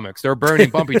Marvel Comics. They're burning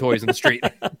Bumpy toys in the street.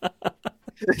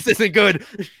 This isn't good.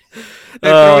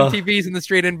 They're throwing TVs in the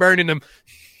street and burning them.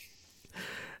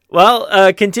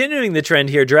 Well, continuing the trend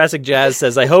here, Jurassic Jazz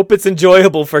says, I hope it's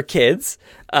enjoyable for kids.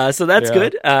 So that's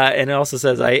good. And it also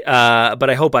says, but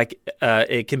I hope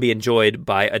it can be enjoyed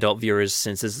by adult viewers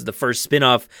since this is the first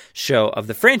spin-off show of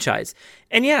the franchise.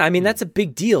 And yeah, I mean, that's a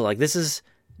big deal. Like, this is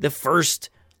the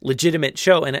first legitimate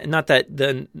show. And not that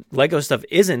the Lego stuff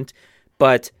isn't,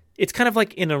 but it's kind of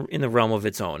like in the realm of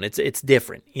its own. It's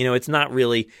different. It's not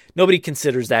really, nobody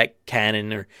considers that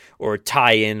canon or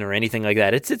tie-in or anything like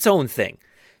that. It's its own thing.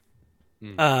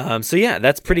 So yeah,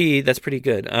 that's pretty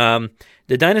good.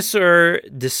 The Dinosaur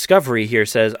Discovery here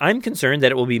says, I'm concerned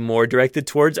that it will be more directed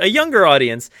towards a younger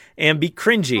audience and be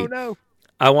cringy. Oh no.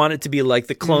 I want it to be like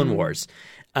the Clone Wars.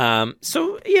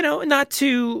 So not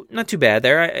too bad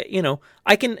there.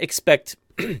 I can expect,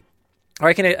 or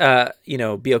I can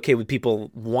be okay with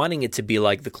people wanting it to be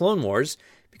like the Clone Wars,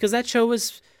 because that show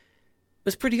was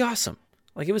pretty awesome.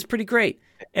 Like, it was pretty great,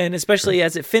 and especially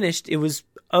as it finished, it was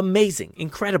amazing,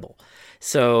 incredible.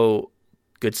 So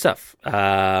good stuff.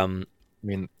 I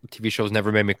mean, TV shows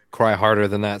never made me cry harder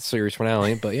than that series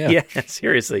finale, but yeah. Yeah,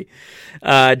 seriously.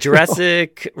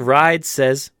 Jurassic Ride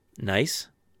says, nice.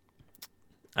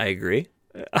 I agree.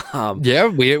 Yeah,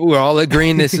 we're all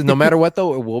agreeing this is, no matter what,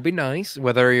 though, it will be nice,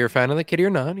 whether you're a fan of the kitty or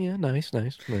not. Yeah, nice.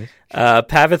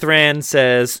 Pavithran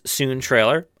says, soon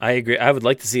trailer. I agree. I would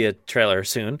like to see a trailer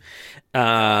soon.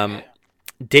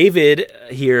 David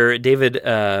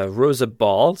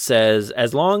Rosaball says,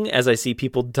 as long as I see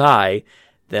people die,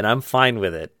 then I'm fine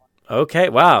with it. Okay,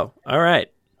 wow. All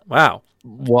right. Wow.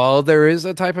 Well, there is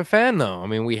a type of fan, though. I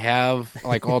mean, we have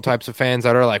like all types of fans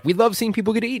that are like, we love seeing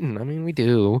people get eaten. I mean, we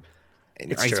do.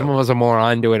 Some of us are more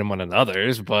onto it than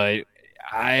others, but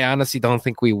I honestly don't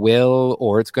think we will,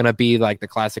 or it's going to be like the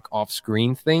classic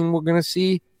off-screen thing we're going to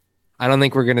see. I don't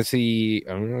think we're going to see.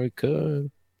 I don't know, it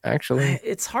could. Actually,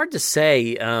 it's hard to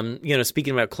say.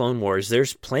 Speaking about Clone Wars,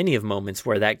 there's plenty of moments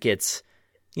where that gets,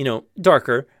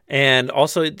 darker, and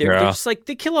also they're just like,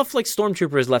 they kill off like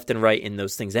stormtroopers left and right in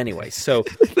those things anyway. So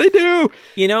they do,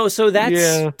 So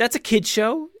that's a kid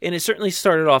show, and it certainly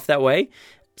started off that way.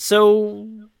 So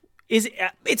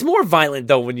it's more violent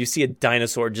though when you see a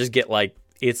dinosaur just get like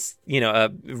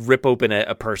rip open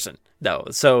a person though.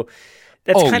 So.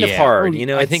 That's kind of hard,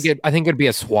 I think it'd be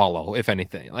a swallow, if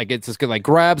anything. Like, it's just good, like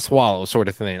grab, swallow sort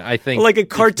of thing. I think like a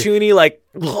cartoony, like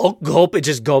gulp. It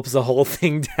just gulps the whole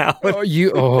thing down.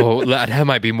 That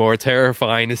might be more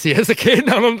terrifying to see as a kid.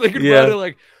 Now I'm thinking about it,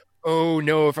 like, oh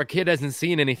no, if a kid hasn't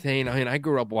seen anything. I mean, I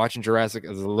grew up watching Jurassic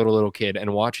as a little kid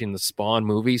and watching the Spawn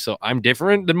movie, so I'm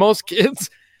different than most kids.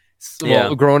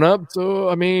 Growing up. So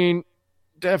I mean,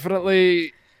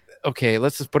 definitely. Okay,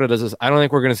 let's just put it as this. I don't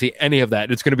think we're going to see any of that.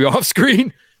 It's going to be off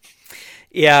screen.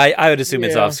 Yeah, I would assume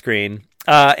it's off screen.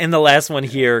 And the last one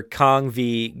here, Kong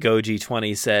v. Goji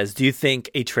 20 says, do you think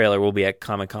a trailer will be at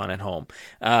Comic-Con at home?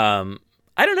 I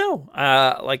don't know.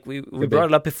 Like we brought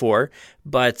it up before,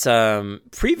 but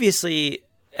previously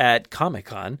at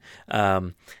Comic-Con,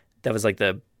 that was like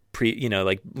the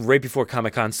right before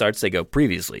Comic-Con starts, they go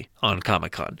previously on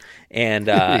Comic-Con. And,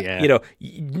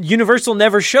 Universal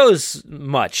never shows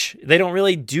much. They don't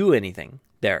really do anything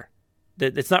there.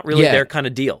 It's not really their kind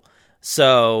of deal.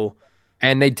 So...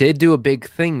 And they did do a big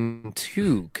thing,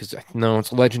 too, because, no,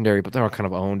 it's legendary, but they're all kind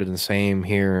of owned in the same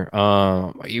here.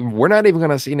 We're not even going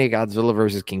to see any Godzilla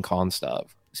versus King Kong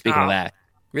stuff. Speaking of that.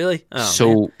 Really? Oh,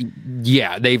 so,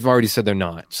 they've already said they're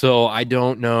not. So, I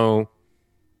don't know...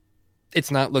 It's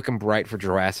not looking bright for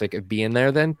Jurassic of being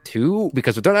there then, too,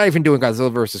 because they're not even doing Godzilla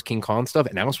versus King Kong stuff,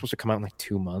 and that was supposed to come out in like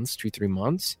 3 months.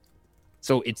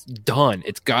 So it's done.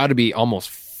 It's got to be almost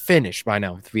finished by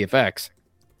now with VFX.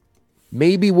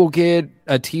 Maybe we'll get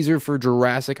a teaser for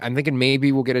Jurassic. I'm thinking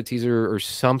maybe we'll get a teaser or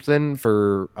something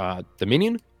for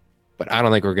Dominion, but I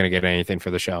don't think we're going to get anything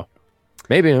for the show.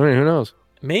 Maybe. I mean, who knows?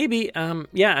 Maybe.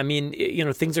 I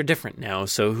mean, things are different now,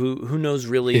 so who knows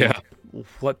really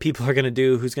what people are going to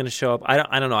do, who's going to show up.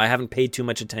 I don't know. I haven't paid too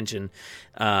much attention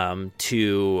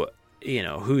to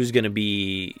who's going to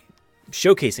be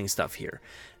showcasing stuff here.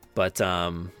 But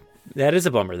that is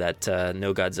a bummer that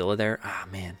no Godzilla there. Ah,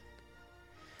 man.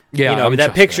 Yeah,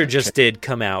 that picture just did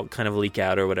come out, kind of leak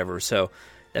out or whatever. So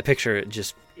that picture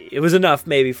it was enough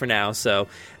maybe for now. So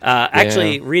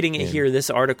actually reading it here, this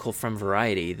article from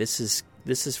Variety, this is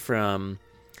from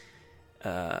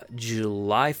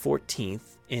July 14th.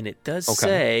 And it does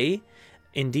say,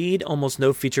 indeed, almost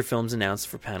no feature films announced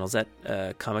for panels at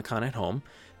Comic-Con at home.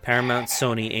 Paramount,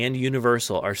 Sony, and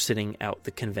Universal are sitting out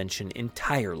the convention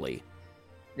entirely.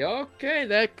 Okay,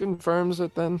 that confirms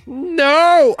it then.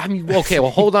 No! I mean, okay,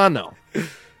 well, hold on, though.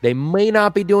 They may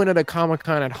not be doing it at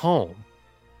Comic-Con at home,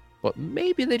 but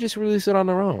maybe they just release it on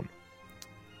their own.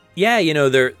 Yeah,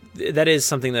 that is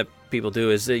something that people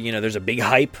do is, there's a big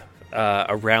hype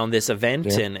around this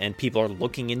event, and people are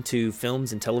looking into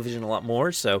films and television a lot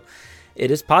more, so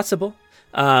it is possible.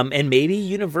 And maybe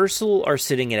Universal are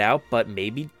sitting it out, but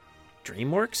maybe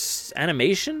DreamWorks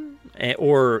Animation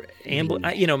or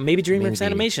Amblin, maybe DreamWorks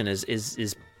Animation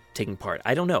is taking part.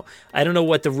 I don't know. I don't know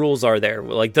what the rules are there.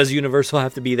 Like, does Universal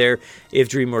have to be there if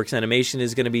DreamWorks Animation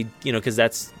is going to be,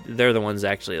 because they're the ones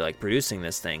actually like producing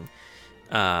this thing.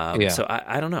 So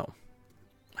I don't know.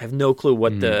 I have no clue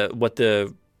what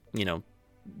the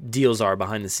deals are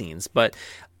behind the scenes, but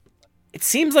it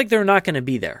seems like they're not going to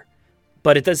be there.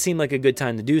 But it does seem like a good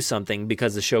time to do something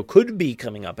because the show could be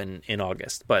coming up in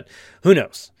August, but who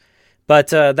knows? But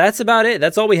that's about it.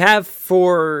 That's all we have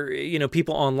for,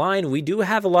 people online. We do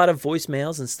have a lot of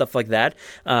voicemails and stuff like that.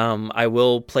 I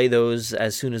will play those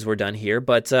as soon as we're done here.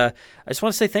 But I just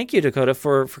want to say thank you, Dakota,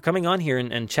 for coming on here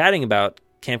and chatting about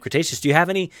Camp Cretaceous. Do you have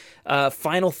any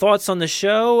final thoughts on the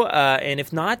show? And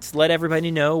if not, let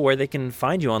everybody know where they can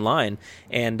find you online.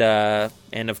 And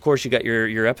of course, you got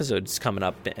your episodes coming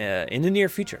up in the near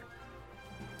future.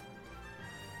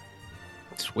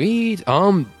 Sweet.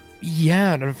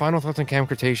 Yeah, the final thoughts on Camp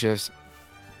Cretaceous.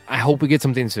 I hope we get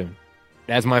something soon.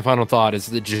 That's my final thought, is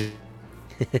that just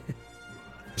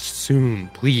soon,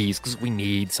 please, because we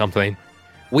need something.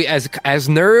 We, as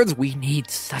nerds, we need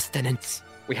sustenance.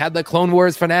 We had the Clone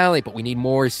Wars finale, but we need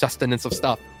more sustenance of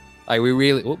stuff. Like, we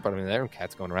really... Oh, but I mean, there are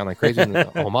cats going around like crazy in the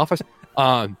home office.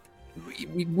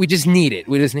 We just need it.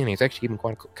 We just need it. It's actually even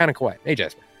kind of quiet. Hey,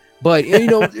 Jasper. But, we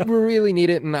really need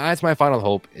it, and that's my final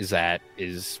hope, is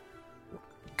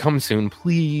come soon,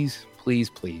 please, please,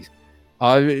 please.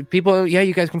 People,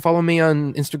 you guys can follow me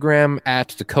on Instagram at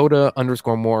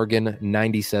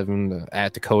Dakota_Morgan97,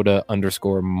 at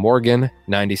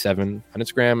Dakota_Morgan97 on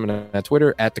Instagram, and at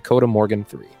Twitter at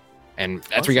DakotaMorgan3. And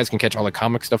that's where you guys can catch all the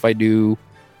comic stuff I do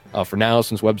for now,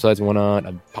 since websites and whatnot,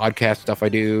 podcast stuff I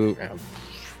do,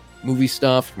 movie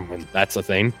stuff, that's a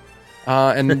thing.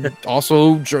 And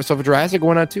also stuff with Jurassic and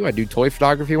whatnot too. I do toy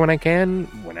photography when I can,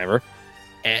 whenever.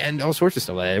 And all sorts of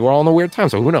stuff. We're all in a weird time,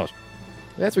 so who knows?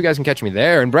 That's where you guys can catch me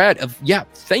there. And Brad,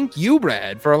 thank you,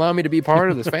 Brad, for allowing me to be part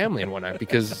of this family and whatnot,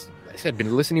 because like I said, I've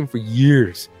been listening for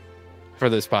years for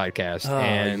this podcast.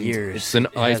 Years. It's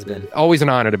always an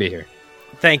honor to be here.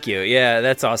 Thank you. Yeah,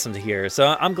 that's awesome to hear.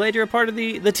 So I'm glad you're a part of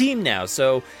the team now.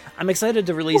 So I'm excited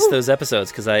to release those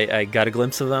episodes because I got a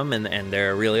glimpse of them and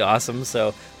they're really awesome. So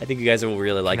I think you guys will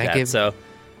really like that.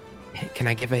 Can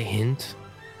I give a hint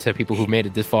to people who've made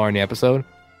it this far in the episode?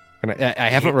 I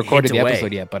haven't recorded the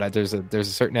episode yet, but there's a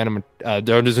certain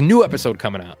there's a new episode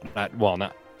coming out.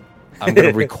 I'm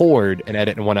going to record and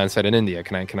edit one on set in India.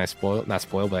 Can I spoil? Not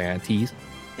spoil, but I tease.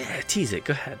 Yeah, tease it.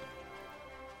 Go ahead.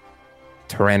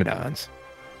 Pteranodons.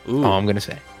 Ooh. All I'm going to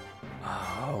say.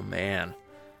 Oh man,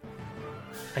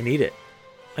 I need it.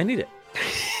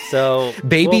 So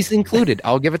babies included.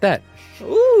 I'll give it that.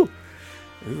 Ooh,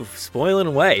 spoiling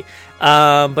away.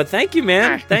 But thank you,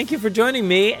 man. Thank you for joining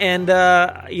me. And,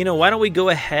 why don't we go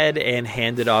ahead and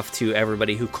hand it off to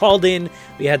everybody who called in.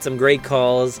 We had some great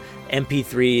calls,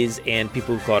 MP3s, and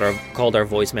people who called our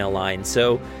voicemail line.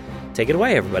 So take it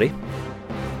away, everybody.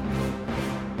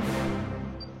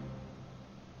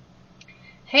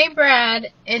 Hey,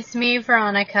 Brad. It's me,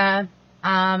 Veronica.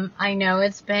 I know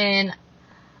it's been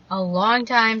a long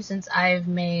time since I've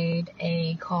made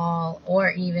a call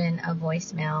or even a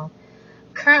voicemail.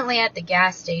 Currently at the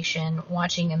gas station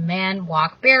watching a man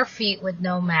walk bare feet with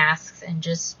no masks and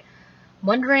just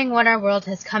wondering what our world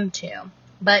has come to.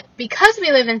 But because we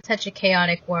live in such a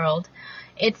chaotic world,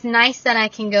 it's nice that I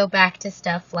can go back to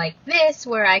stuff like this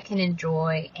where I can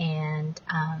enjoy and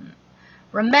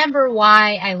remember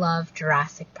why I love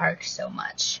Jurassic Park so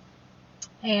much.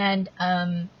 And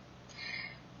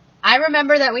I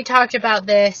remember that we talked about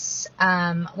this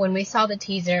when we saw the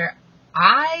teaser.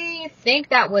 I think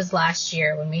that was last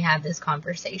year when we had this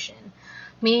conversation.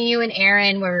 Me, you, and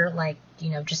Aaron were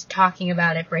just talking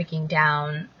about it, breaking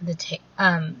down the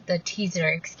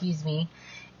teaser,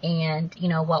 and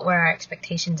what were our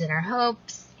expectations and our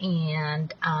hopes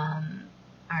and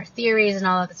our theories and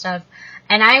all that stuff.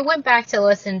 And I went back to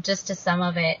listen just to some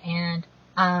of it, and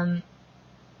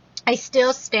I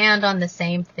still stand on the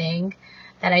same thing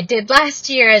that I did last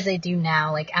year as I do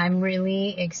now. I'm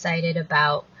really excited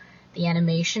about the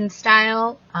animation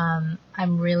style.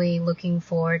 I'm really looking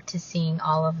forward to seeing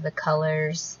all of the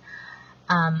colors,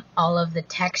 all of the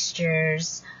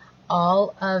textures,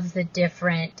 all of the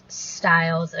different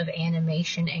styles of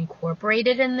animation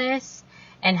incorporated in this,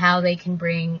 and how they can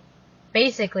bring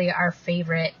basically our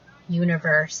favorite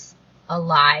universe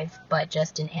alive, but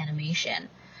just in animation.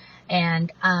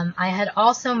 And I had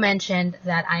also mentioned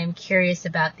that I am curious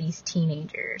about these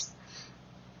teenagers.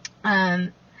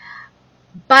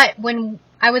 But when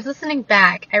I was listening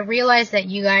back, I realized that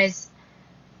you guys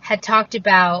had talked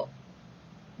about,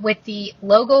 with the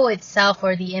logo itself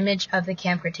or the image of the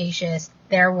Camp Cretaceous,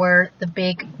 there were the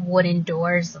big wooden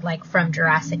doors from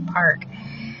Jurassic Park.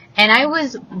 And I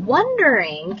was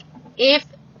wondering if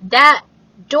that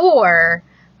door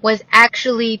was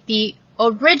actually the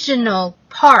original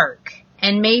park,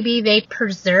 and maybe they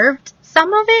preserved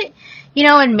some of it,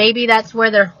 and maybe that's where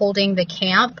they're holding the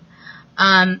camp.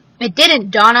 It didn't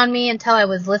dawn on me until I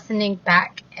was listening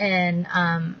back and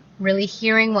really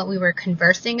hearing what we were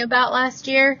conversing about last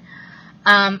year,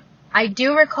 I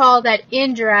do recall that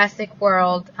in Jurassic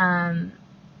World,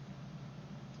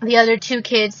 the other two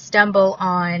kids stumble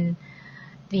on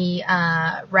the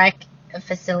rec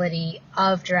facility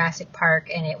of Jurassic Park,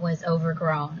 and it was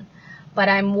overgrown. But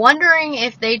I'm wondering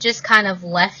if they just kind of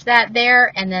left that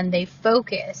there, and then they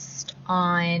focused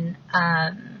on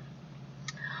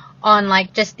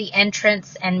like just the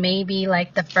entrance and maybe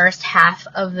like the first half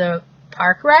of the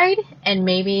park ride, and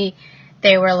maybe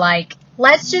they were like,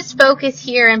 let's just focus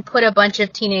here and put a bunch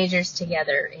of teenagers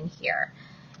together in here.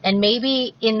 And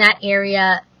maybe in that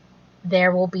area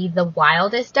there will be the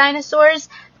wildest dinosaurs.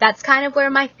 That's kind of where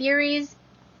my theories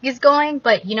is going,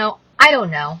 but I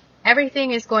don't know. Everything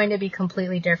is going to be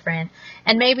completely different.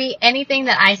 And maybe anything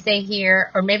that I say here,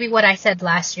 or maybe what I said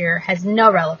last year, has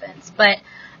no relevance. But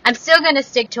I'm still going to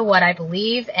stick to what I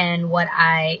believe and what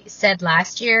I said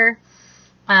last year.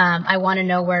 I want to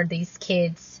know where these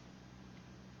kids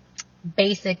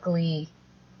basically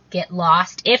get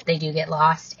lost, if they do get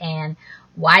lost, and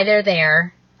why they're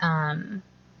there.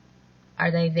 Are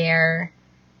they there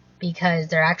because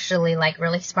they're actually like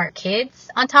really smart kids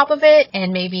on top of it,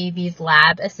 and maybe these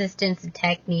lab assistants and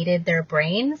tech needed their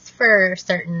brains for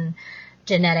certain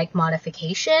genetic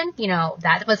modification?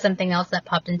 That was something else that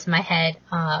popped into my head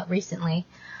recently.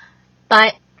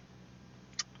 But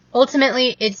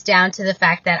ultimately, it's down to the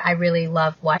fact that I really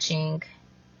love watching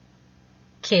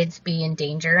kids be in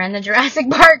danger in the Jurassic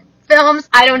Park films.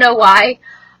 I don't know why.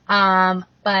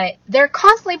 But they're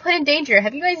constantly put in danger.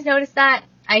 Have you guys noticed that?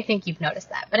 I think you've noticed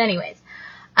that. But anyways,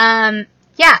 so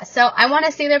I want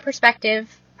to see their perspective.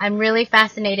 I'm really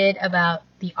fascinated about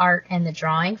the art and the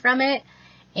drawing from it.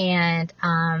 And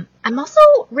I'm also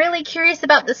really curious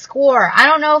about the score. I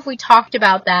don't know if we talked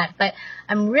about that, but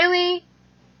I'm really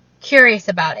curious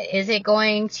about it. Is it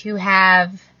going to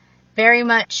have very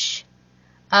much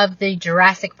of the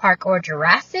Jurassic Park or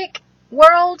Jurassic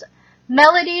World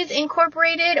melodies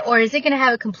incorporated, or is it going to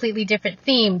have a completely different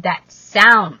theme that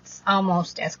sounds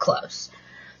almost as close?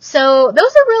 So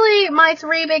those are really my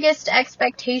three biggest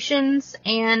expectations,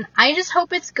 and I just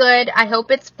hope it's good. I hope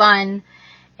it's fun,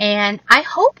 and I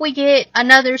hope we get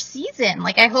another season.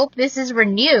 Like, I hope this is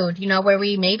renewed, where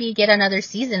we maybe get another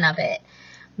season of it.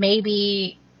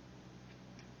 Maybe,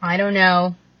 I don't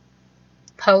know,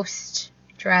 post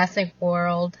Jurassic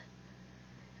World.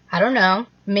 I don't know.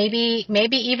 Maybe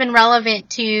even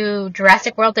relevant to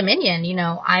Jurassic World Dominion.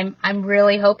 I'm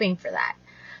really hoping for that.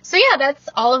 So yeah, that's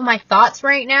all of my thoughts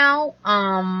right now.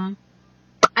 I'm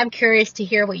curious to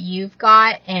hear what you've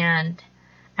got, and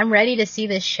I'm ready to see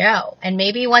this show. And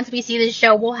maybe once we see this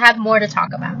show, we'll have more to talk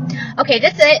about. Okay,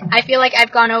 that's it. I feel like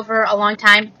I've gone over a long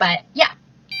time, but yeah.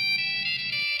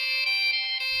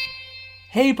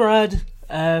 Hey, Brad.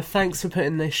 Thanks for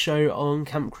putting this show on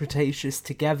Camp Cretaceous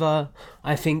together.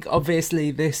 I think obviously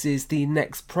this is the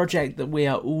next project that we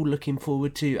are all looking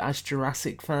forward to as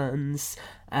Jurassic fans.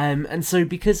 And so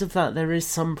because of that, there is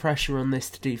some pressure on this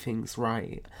to do things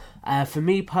right. For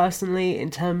me personally,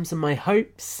 in terms of my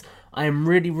hopes, I am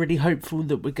really, really hopeful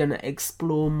that we're going to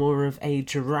explore more of a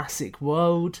Jurassic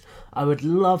World. I would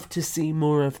love to see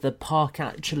more of the park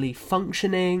actually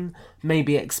functioning,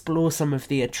 maybe explore some of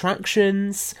the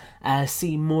attractions,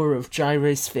 see more of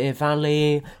Gyrosphere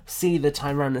Valley, see the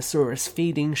Tyrannosaurus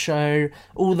feeding show,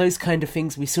 all those kind of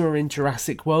things we saw in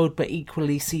Jurassic World, but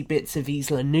equally see bits of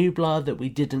Isla Nublar that we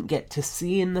didn't get to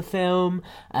see in the film,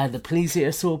 the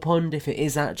plesiosaur pond, if it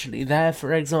is actually there,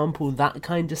 for example, that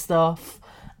kind of stuff.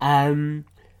 So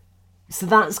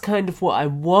that's kind of what I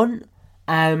want.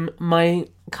 My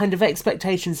kind of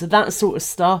expectations of that sort of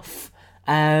stuff,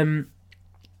 I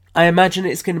imagine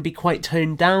it's going to be quite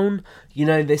toned down.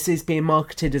 This is being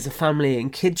marketed as a family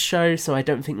and kids show, so I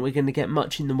don't think we're going to get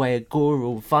much in the way of gore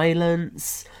or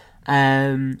violence.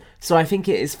 So I think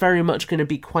it is very much going to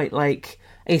be quite like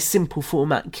a simple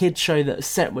format kids show that's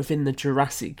set within the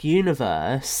Jurassic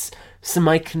universe. So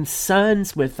my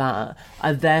concerns with that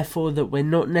are therefore that we're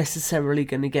not necessarily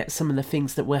going to get some of the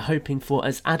things that we're hoping for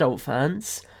as adult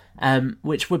fans,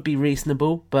 which would be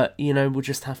reasonable, but, we'll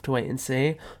just have to wait and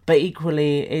see. But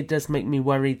equally, it does make me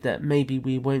worried that maybe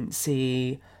we won't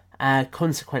see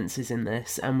consequences in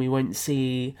this, and we won't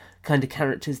see kind of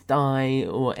characters die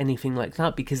or anything like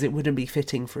that, because it wouldn't be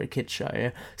fitting for a kids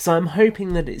show. So I'm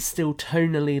hoping that it's still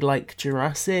tonally like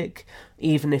Jurassic,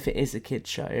 even if it is a kids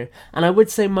show. And I would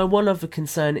say my one other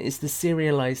concern is the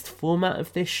serialized format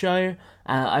of this show.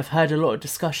 I've heard a lot of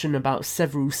discussion about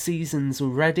several seasons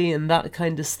already and that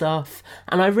kind of stuff,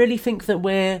 and I really think that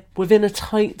we're within a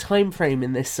tight time frame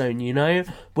in this zone, you know?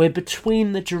 We're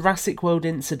between the Jurassic World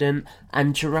incident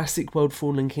and Jurassic World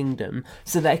Fallen Kingdom,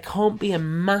 so there can't be a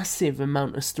massive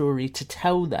amount of story to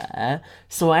tell there,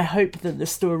 so I hope that the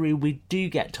story we do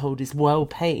get told is well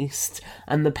paced,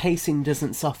 and the pacing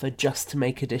doesn't suffer just to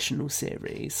make additional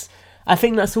series. I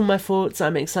think that's all my thoughts.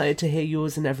 I'm excited to hear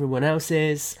yours and everyone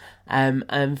else's.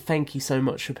 And thank you so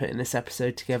much for putting this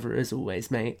episode together as always,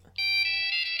 mate.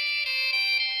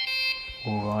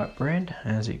 Alright, Brad,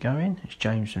 how's it going? It's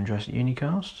James from Jurassic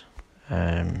Unicast.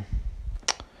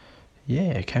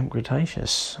 Yeah, Camp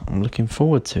Cretaceous. I'm looking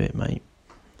forward to it, mate.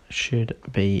 Should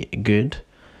be good.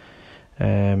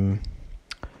 I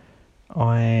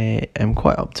am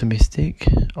quite optimistic.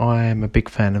 I am a big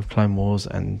fan of Clone Wars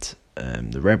and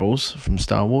the Rebels from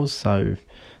Star Wars, so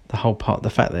the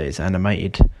fact that it's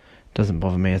animated doesn't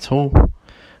bother me at all.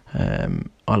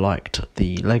 I liked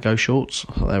the Lego shorts.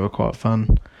 I thought they were quite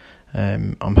fun.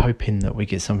 I'm hoping that we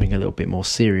get something a little bit more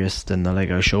serious than the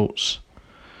Lego shorts.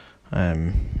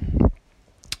 Yeah,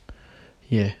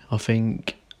 I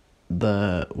think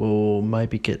that we'll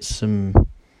maybe get some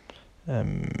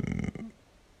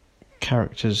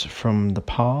characters from the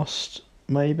past,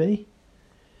 maybe.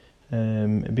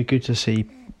 It'd be good to see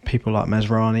people like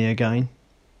Masrani again,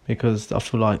 because I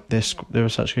feel like there are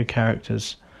such good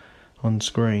characters on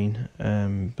screen,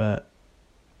 but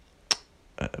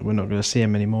we're not going to see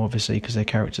them anymore, obviously, because their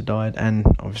character died, and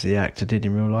obviously the actor did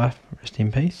in real life. Rest in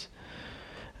peace.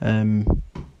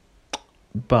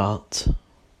 But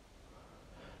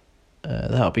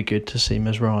that'll be good to see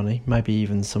Masrani. Maybe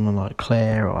even someone like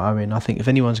Claire or Owen. I think if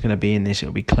anyone's going to be in this,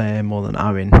 it'll be Claire more than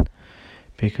Owen,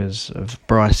 because of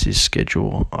Bryce's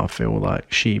schedule. I feel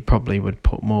like she probably would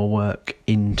put more work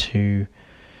into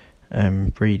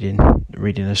reading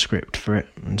a script for it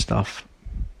and stuff.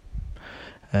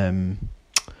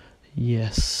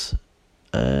 Yes.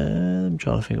 I'm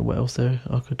trying to think of what else there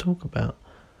I could talk about.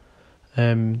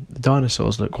 The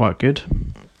dinosaurs look quite good.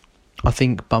 I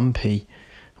think Bumpy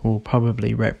will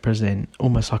probably represent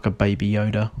almost like a baby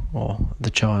Yoda, or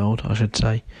the child, I should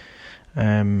say.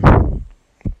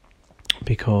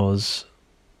 Because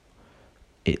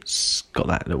it's got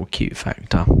that little cute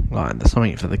factor, like there's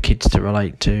something for the kids to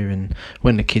relate to, and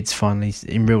when the kids finally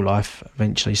in real life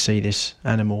eventually see this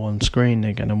animal on screen,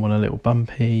 they're going to want a little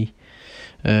Bumpy.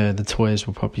 The toys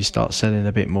will probably start selling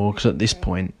a bit more, because at this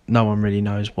point no one really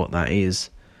knows what that is.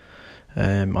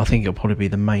 I think it'll probably be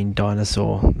the main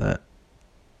dinosaur that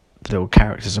the little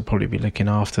characters will probably be looking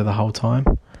after the whole time.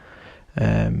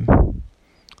 I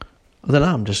don't know,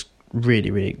 I'm just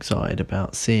really excited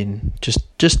about seeing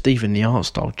just even the art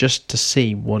style, just to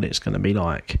see what it's going to be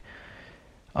like.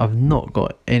 I've not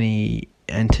got any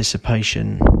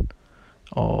anticipation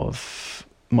of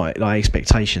my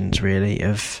expectations really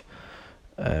of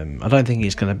I don't think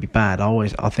it's going to be bad.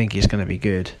 I think it's going to be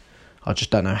good. I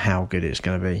just don't know how good it's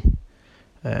going to be.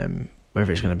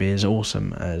 Whether it's going to be as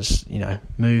awesome as,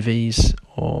 movies,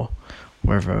 or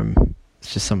whether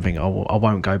it's just something I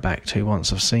won't go back to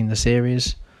once I've seen the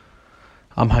series.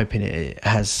 I'm hoping it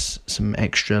has some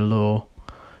extra lore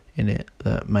in it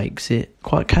that makes it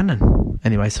quite canon.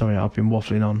 Anyway, sorry, I've been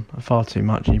waffling on far too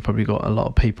much, and you've probably got a lot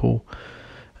of people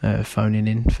phoning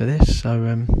in for this.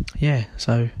 So,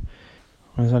 so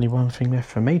there's only one thing left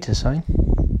for me to say.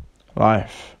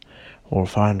 Life will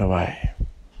find a way.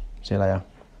 See you later.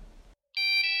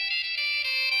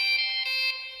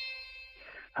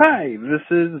 Hi, this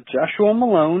is Joshua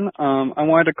Malone. I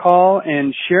wanted to call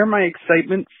and share my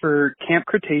excitement for Camp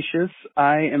Cretaceous.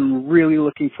 I am really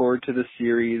looking forward to this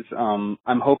series. I'm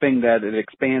hoping that it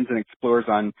expands and explores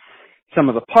on some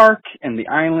of the park and the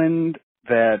island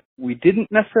that we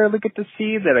didn't necessarily get to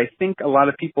see, that I think a lot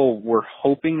of people were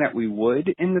hoping that we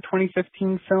would in the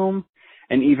 2015 film,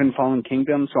 and even Fallen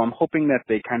Kingdom. So I'm hoping that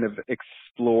they kind of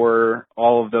explore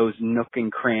all of those nook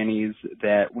and crannies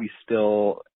that we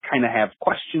still kind of have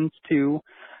questions to.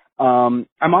 I'm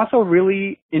also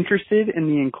really interested in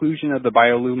the inclusion of the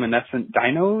bioluminescent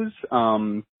dinos.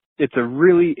 It's a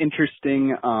really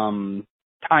interesting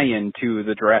tie-in to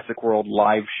the Jurassic World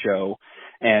live show,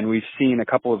 and we've seen a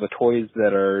couple of the toys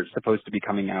that are supposed to be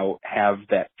coming out have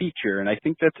that feature, and I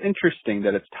think that's interesting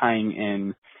that it's tying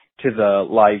in to the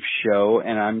live show,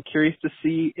 and I'm curious to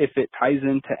see if it ties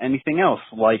into anything else,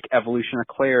 like Evolution of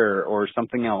Claire or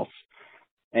something else.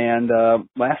 And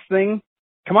last thing,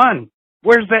 come on,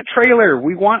 where's that trailer?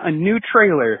 We want a new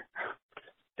trailer.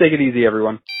 Take it easy,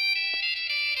 everyone.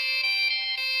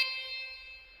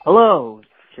 Hello,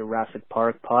 Jurassic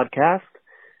Park podcast.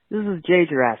 This is Jay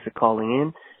Jurassic calling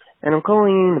in, and I'm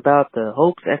calling in about the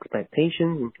hopes,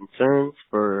 expectations, and concerns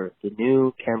for the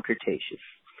new Camp Cretaceous.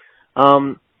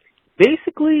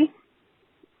 Basically,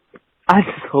 I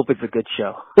just hope it's a good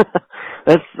show.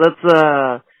 That's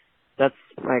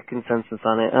my consensus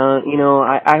on it.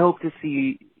 I hope to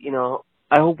see,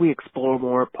 I hope we explore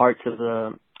more parts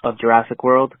of Jurassic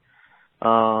World.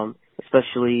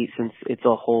 Especially since it's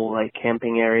a whole like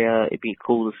camping area. It'd be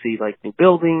cool to see like new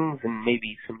buildings and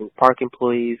maybe some new park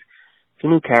employees, some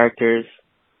new characters.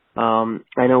 I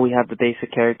know we have the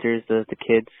basic characters, the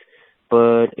kids,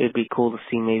 but it'd be cool to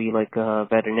see maybe like a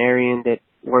veterinarian that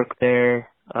worked there,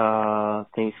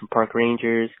 maybe some park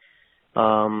rangers,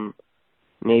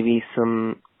 maybe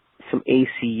some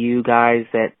ACU guys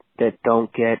that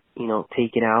don't get,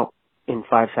 taken out in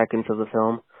 5 seconds of the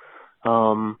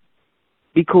film.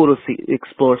 Be cool to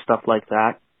explore stuff like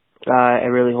that. I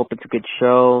really hope it's a good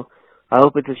show. I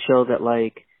hope it's a show that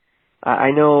like,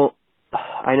 I know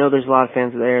there's a lot of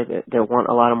fans there that want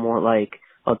a lot of more like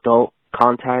adult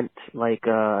content, like,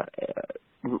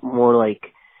 more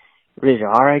like rated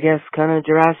R, I guess, kind of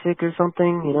Jurassic or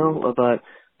something, but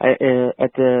at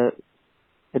the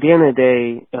end of the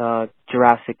day,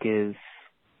 Jurassic is,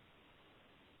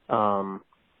 for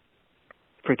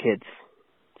kids.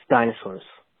 It's dinosaurs.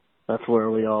 That's where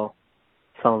we all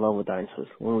fell in love with dinosaurs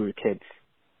when we were kids.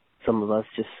 Some of us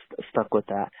just stuck with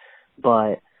that.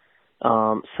 But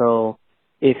so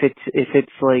if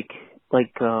it's like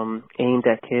aimed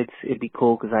at kids, it'd be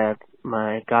cool because I have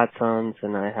my godsons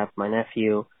and I have my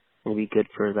nephew. It'd be good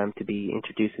for them to be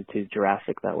introduced to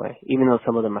Jurassic that way. Even though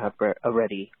some of them have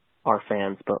already are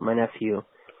fans, but my nephew,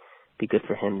 it'd be good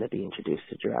for him to be introduced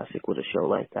to Jurassic with a show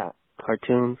like that.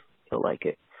 Cartoons, he'll like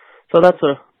it. So that's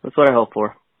what I hope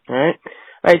for. All right,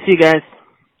 see you guys.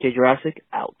 Jay Jurassic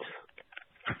out.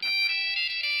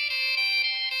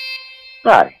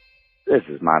 Hi, this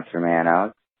is Monster Man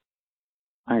Alex.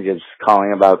 I'm just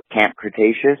calling about Camp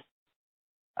Cretaceous.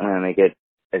 I'm going to make it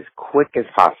as quick as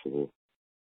possible.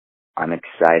 I'm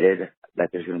excited that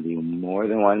there's going to be more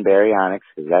than one baryonyx,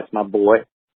 because that's my boy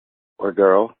or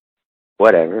girl,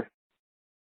 whatever.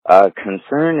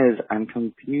 Concern is I'm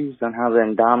confused on how the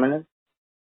Indominus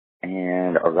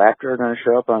and a raptor are going to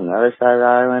show up on the other side of the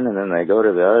island, and then they go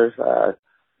to the other side.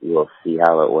 We'll see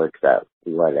how it works out.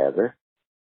 Whatever.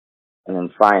 And then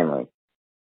finally,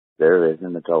 there is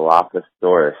in the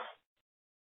Dilophosaurus.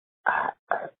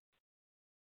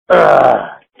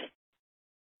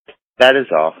 That is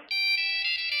all.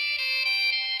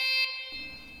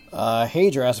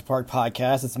 Hey, Jurassic Park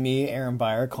podcast. It's me, Aaron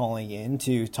Byer, calling in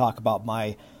to talk about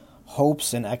my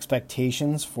hopes and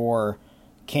expectations for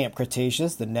Camp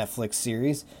Cretaceous, the Netflix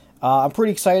series. I'm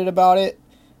pretty excited about it.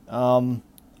 I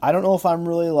don't know if I'm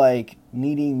really like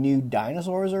needing new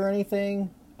dinosaurs or anything,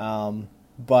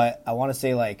 but I want to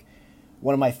say like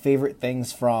one of my favorite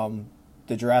things from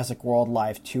the Jurassic World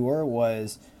live tour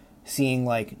was seeing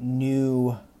like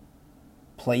new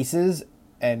places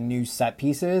and new set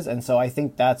pieces, and so I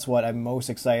think that's what I'm most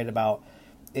excited about,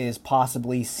 is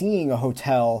possibly seeing a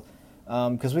hotel,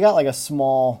 because we got like a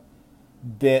small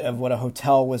bit of what a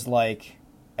hotel was like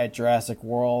at Jurassic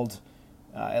World,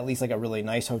 at least like a really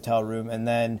nice hotel room, and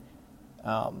then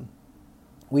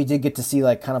we did get to see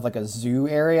like kind of like a zoo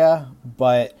area,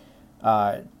 but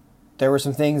there were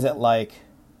some things that like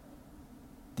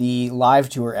the live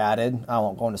tour added. I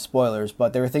won't go into spoilers,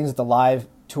 but there were things that the live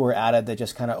tour added that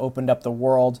just kind of opened up the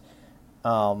world,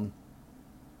 a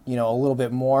little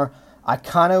bit more. I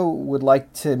kind of would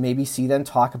like to maybe see them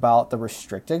talk about the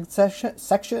restricted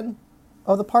section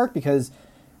of the park, because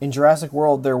in Jurassic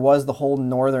World there was the whole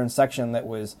northern section that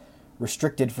was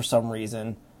restricted for some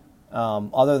reason,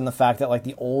 other than the fact that like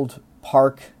the old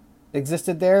park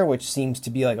existed there, which seems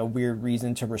to be like a weird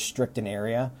reason to restrict an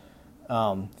area.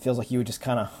 Feels like you would just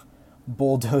kind of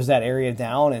bulldoze that area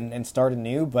down and start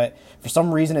anew, but for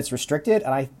some reason it's restricted,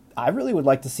 and I really would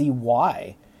like to see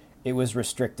why it was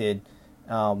restricted.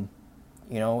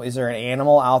 Is there an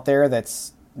animal out there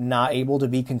that's not able to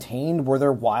be contained? Were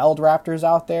there wild raptors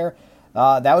out there?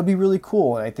 That would be really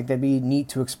cool, and I think that'd be neat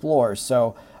to explore,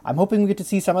 so I'm hoping we get to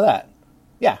see some of that.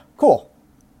 Yeah, cool.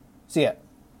 See ya.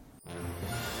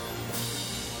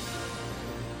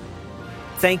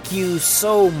 Thank you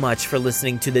so much for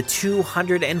listening to the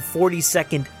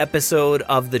 242nd episode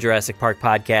of the Jurassic Park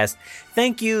podcast.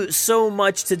 Thank you so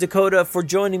much to Dakota for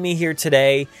joining me here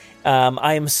today.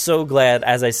 I am so glad,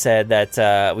 as I said,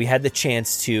 that we had the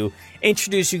chance to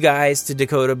introduce you guys to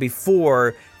Dakota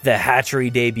before the hatchery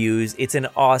debuts. It's an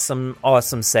awesome,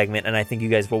 awesome segment, and I think you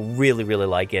guys will really, really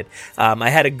like it. I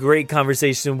had a great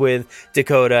conversation with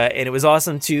Dakota, and it was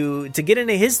awesome to get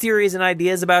into his theories and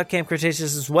ideas about Camp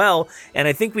Cretaceous as well, and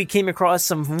I think we came across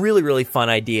some really, really fun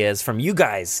ideas from you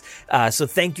guys. So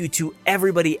thank you to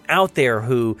everybody out there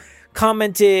who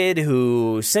commented,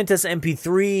 who sent us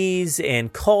MP3s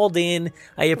and called in.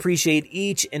 I appreciate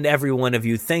each and every one of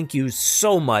you. Thank you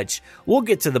so much. We'll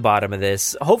get to the bottom of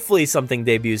this. Hopefully something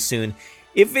debuts soon.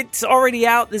 If it's already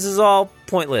out, this is all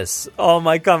pointless, all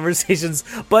my conversations.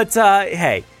 But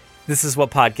hey, this is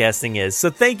what podcasting is. So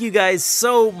thank you guys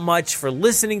so much for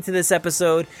listening to this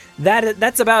episode.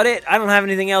 That's about it. I don't have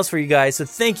anything else for you guys, so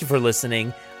thank you for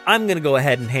listening. I'm going to go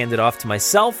ahead and hand it off to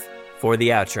myself for the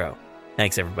outro.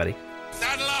 Thanks, everybody.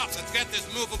 Saddle up. Let's get this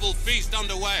movable feast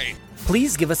underway.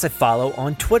 Please give us a follow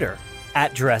on Twitter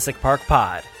at Jurassic Park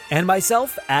Pod and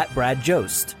myself at Brad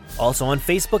Jost. Also on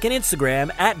Facebook and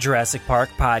Instagram at Jurassic Park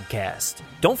Podcast.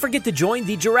 Don't forget to join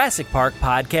the Jurassic Park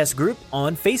Podcast group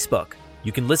on Facebook.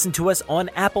 You can listen to us on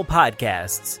Apple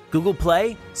Podcasts, Google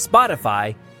Play,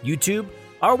 Spotify, YouTube,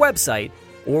 our website,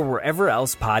 or wherever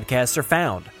else podcasts are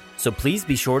found. So please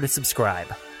be sure to subscribe.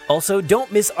 Also,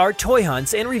 don't miss our toy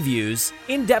hunts and reviews,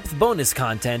 in-depth bonus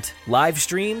content, live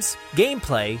streams,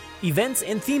 gameplay, events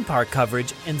and theme park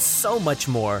coverage, and so much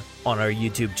more on our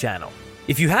YouTube channel.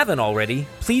 If you haven't already,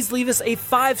 please leave us a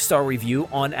 5-star review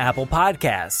on Apple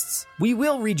Podcasts. We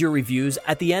will read your reviews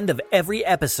at the end of every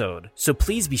episode, so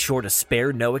please be sure to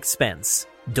spare no expense.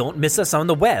 Don't miss us on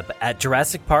the web at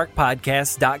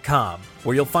JurassicParkPodcast.com,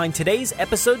 where you'll find today's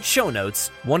episode show notes,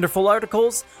 wonderful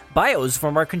articles, bios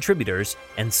from our contributors,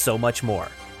 and so much more.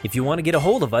 If you want to get a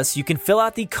hold of us, you can fill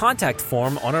out the contact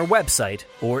form on our website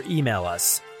or email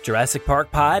us,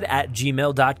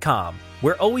 JurassicParkPod@gmail.com.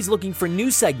 We're always looking for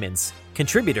new segments,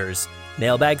 contributors,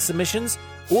 mailbag submissions,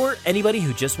 or anybody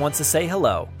who just wants to say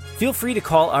hello. Feel free to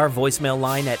call our voicemail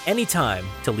line at any time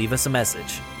to leave us a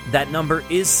message. That number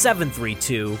is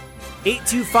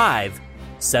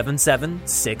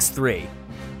 732-825-7763.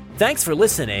 Thanks for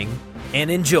listening, and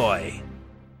enjoy.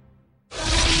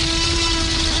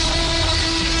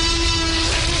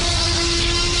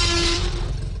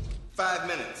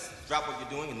 Drop what you're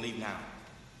doing and leave now.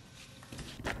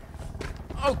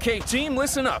 Okay, team,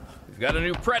 listen up. We've got a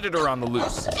new predator on the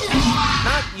loose.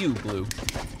 Not you, Blue.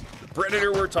 The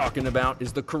predator we're talking about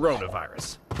is the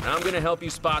coronavirus. And I'm gonna help you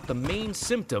spot the main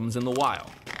symptoms in the wild.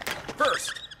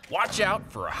 First, watch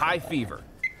out for a high fever.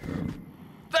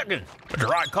 Second, a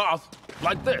dry cough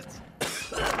like this.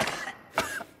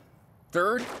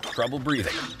 Third, trouble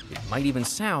breathing. It might even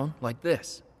sound like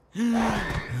this.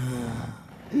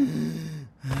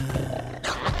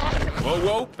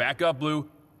 Whoa, back up, Blue.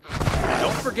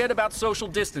 Don't forget about social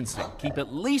distancing. Keep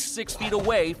at least 6 feet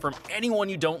away from anyone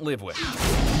you don't live with.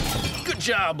 Good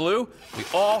job, Blue. We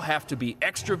all have to be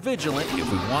extra vigilant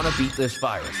if we want to beat this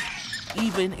virus,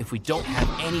 even if we don't have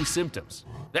any symptoms.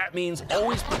 That means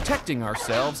always protecting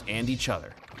ourselves and each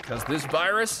other, because this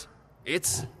virus,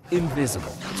 it's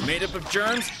invisible. It's made up of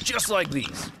germs just like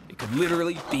these. It could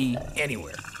literally be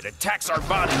anywhere. It attacks our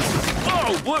bodies.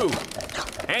 Whoa, Blue!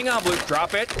 Hang on, Blue.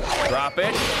 Drop it. Drop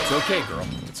it. It's okay, girl.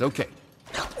 It's okay.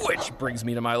 Which brings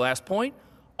me to my last point.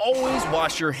 Always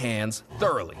wash your hands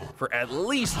thoroughly for at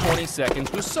least 20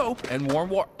 seconds with soap and warm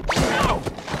water. Whoa!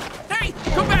 Hey,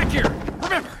 come back here!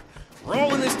 Remember, we're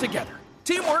all in this together.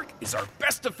 Teamwork is our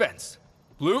best defense.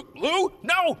 Blue,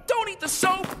 no! Don't eat the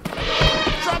soap!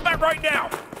 Drop that right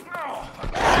now! Oh,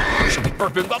 she'll be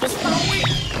burping bubbles for a week!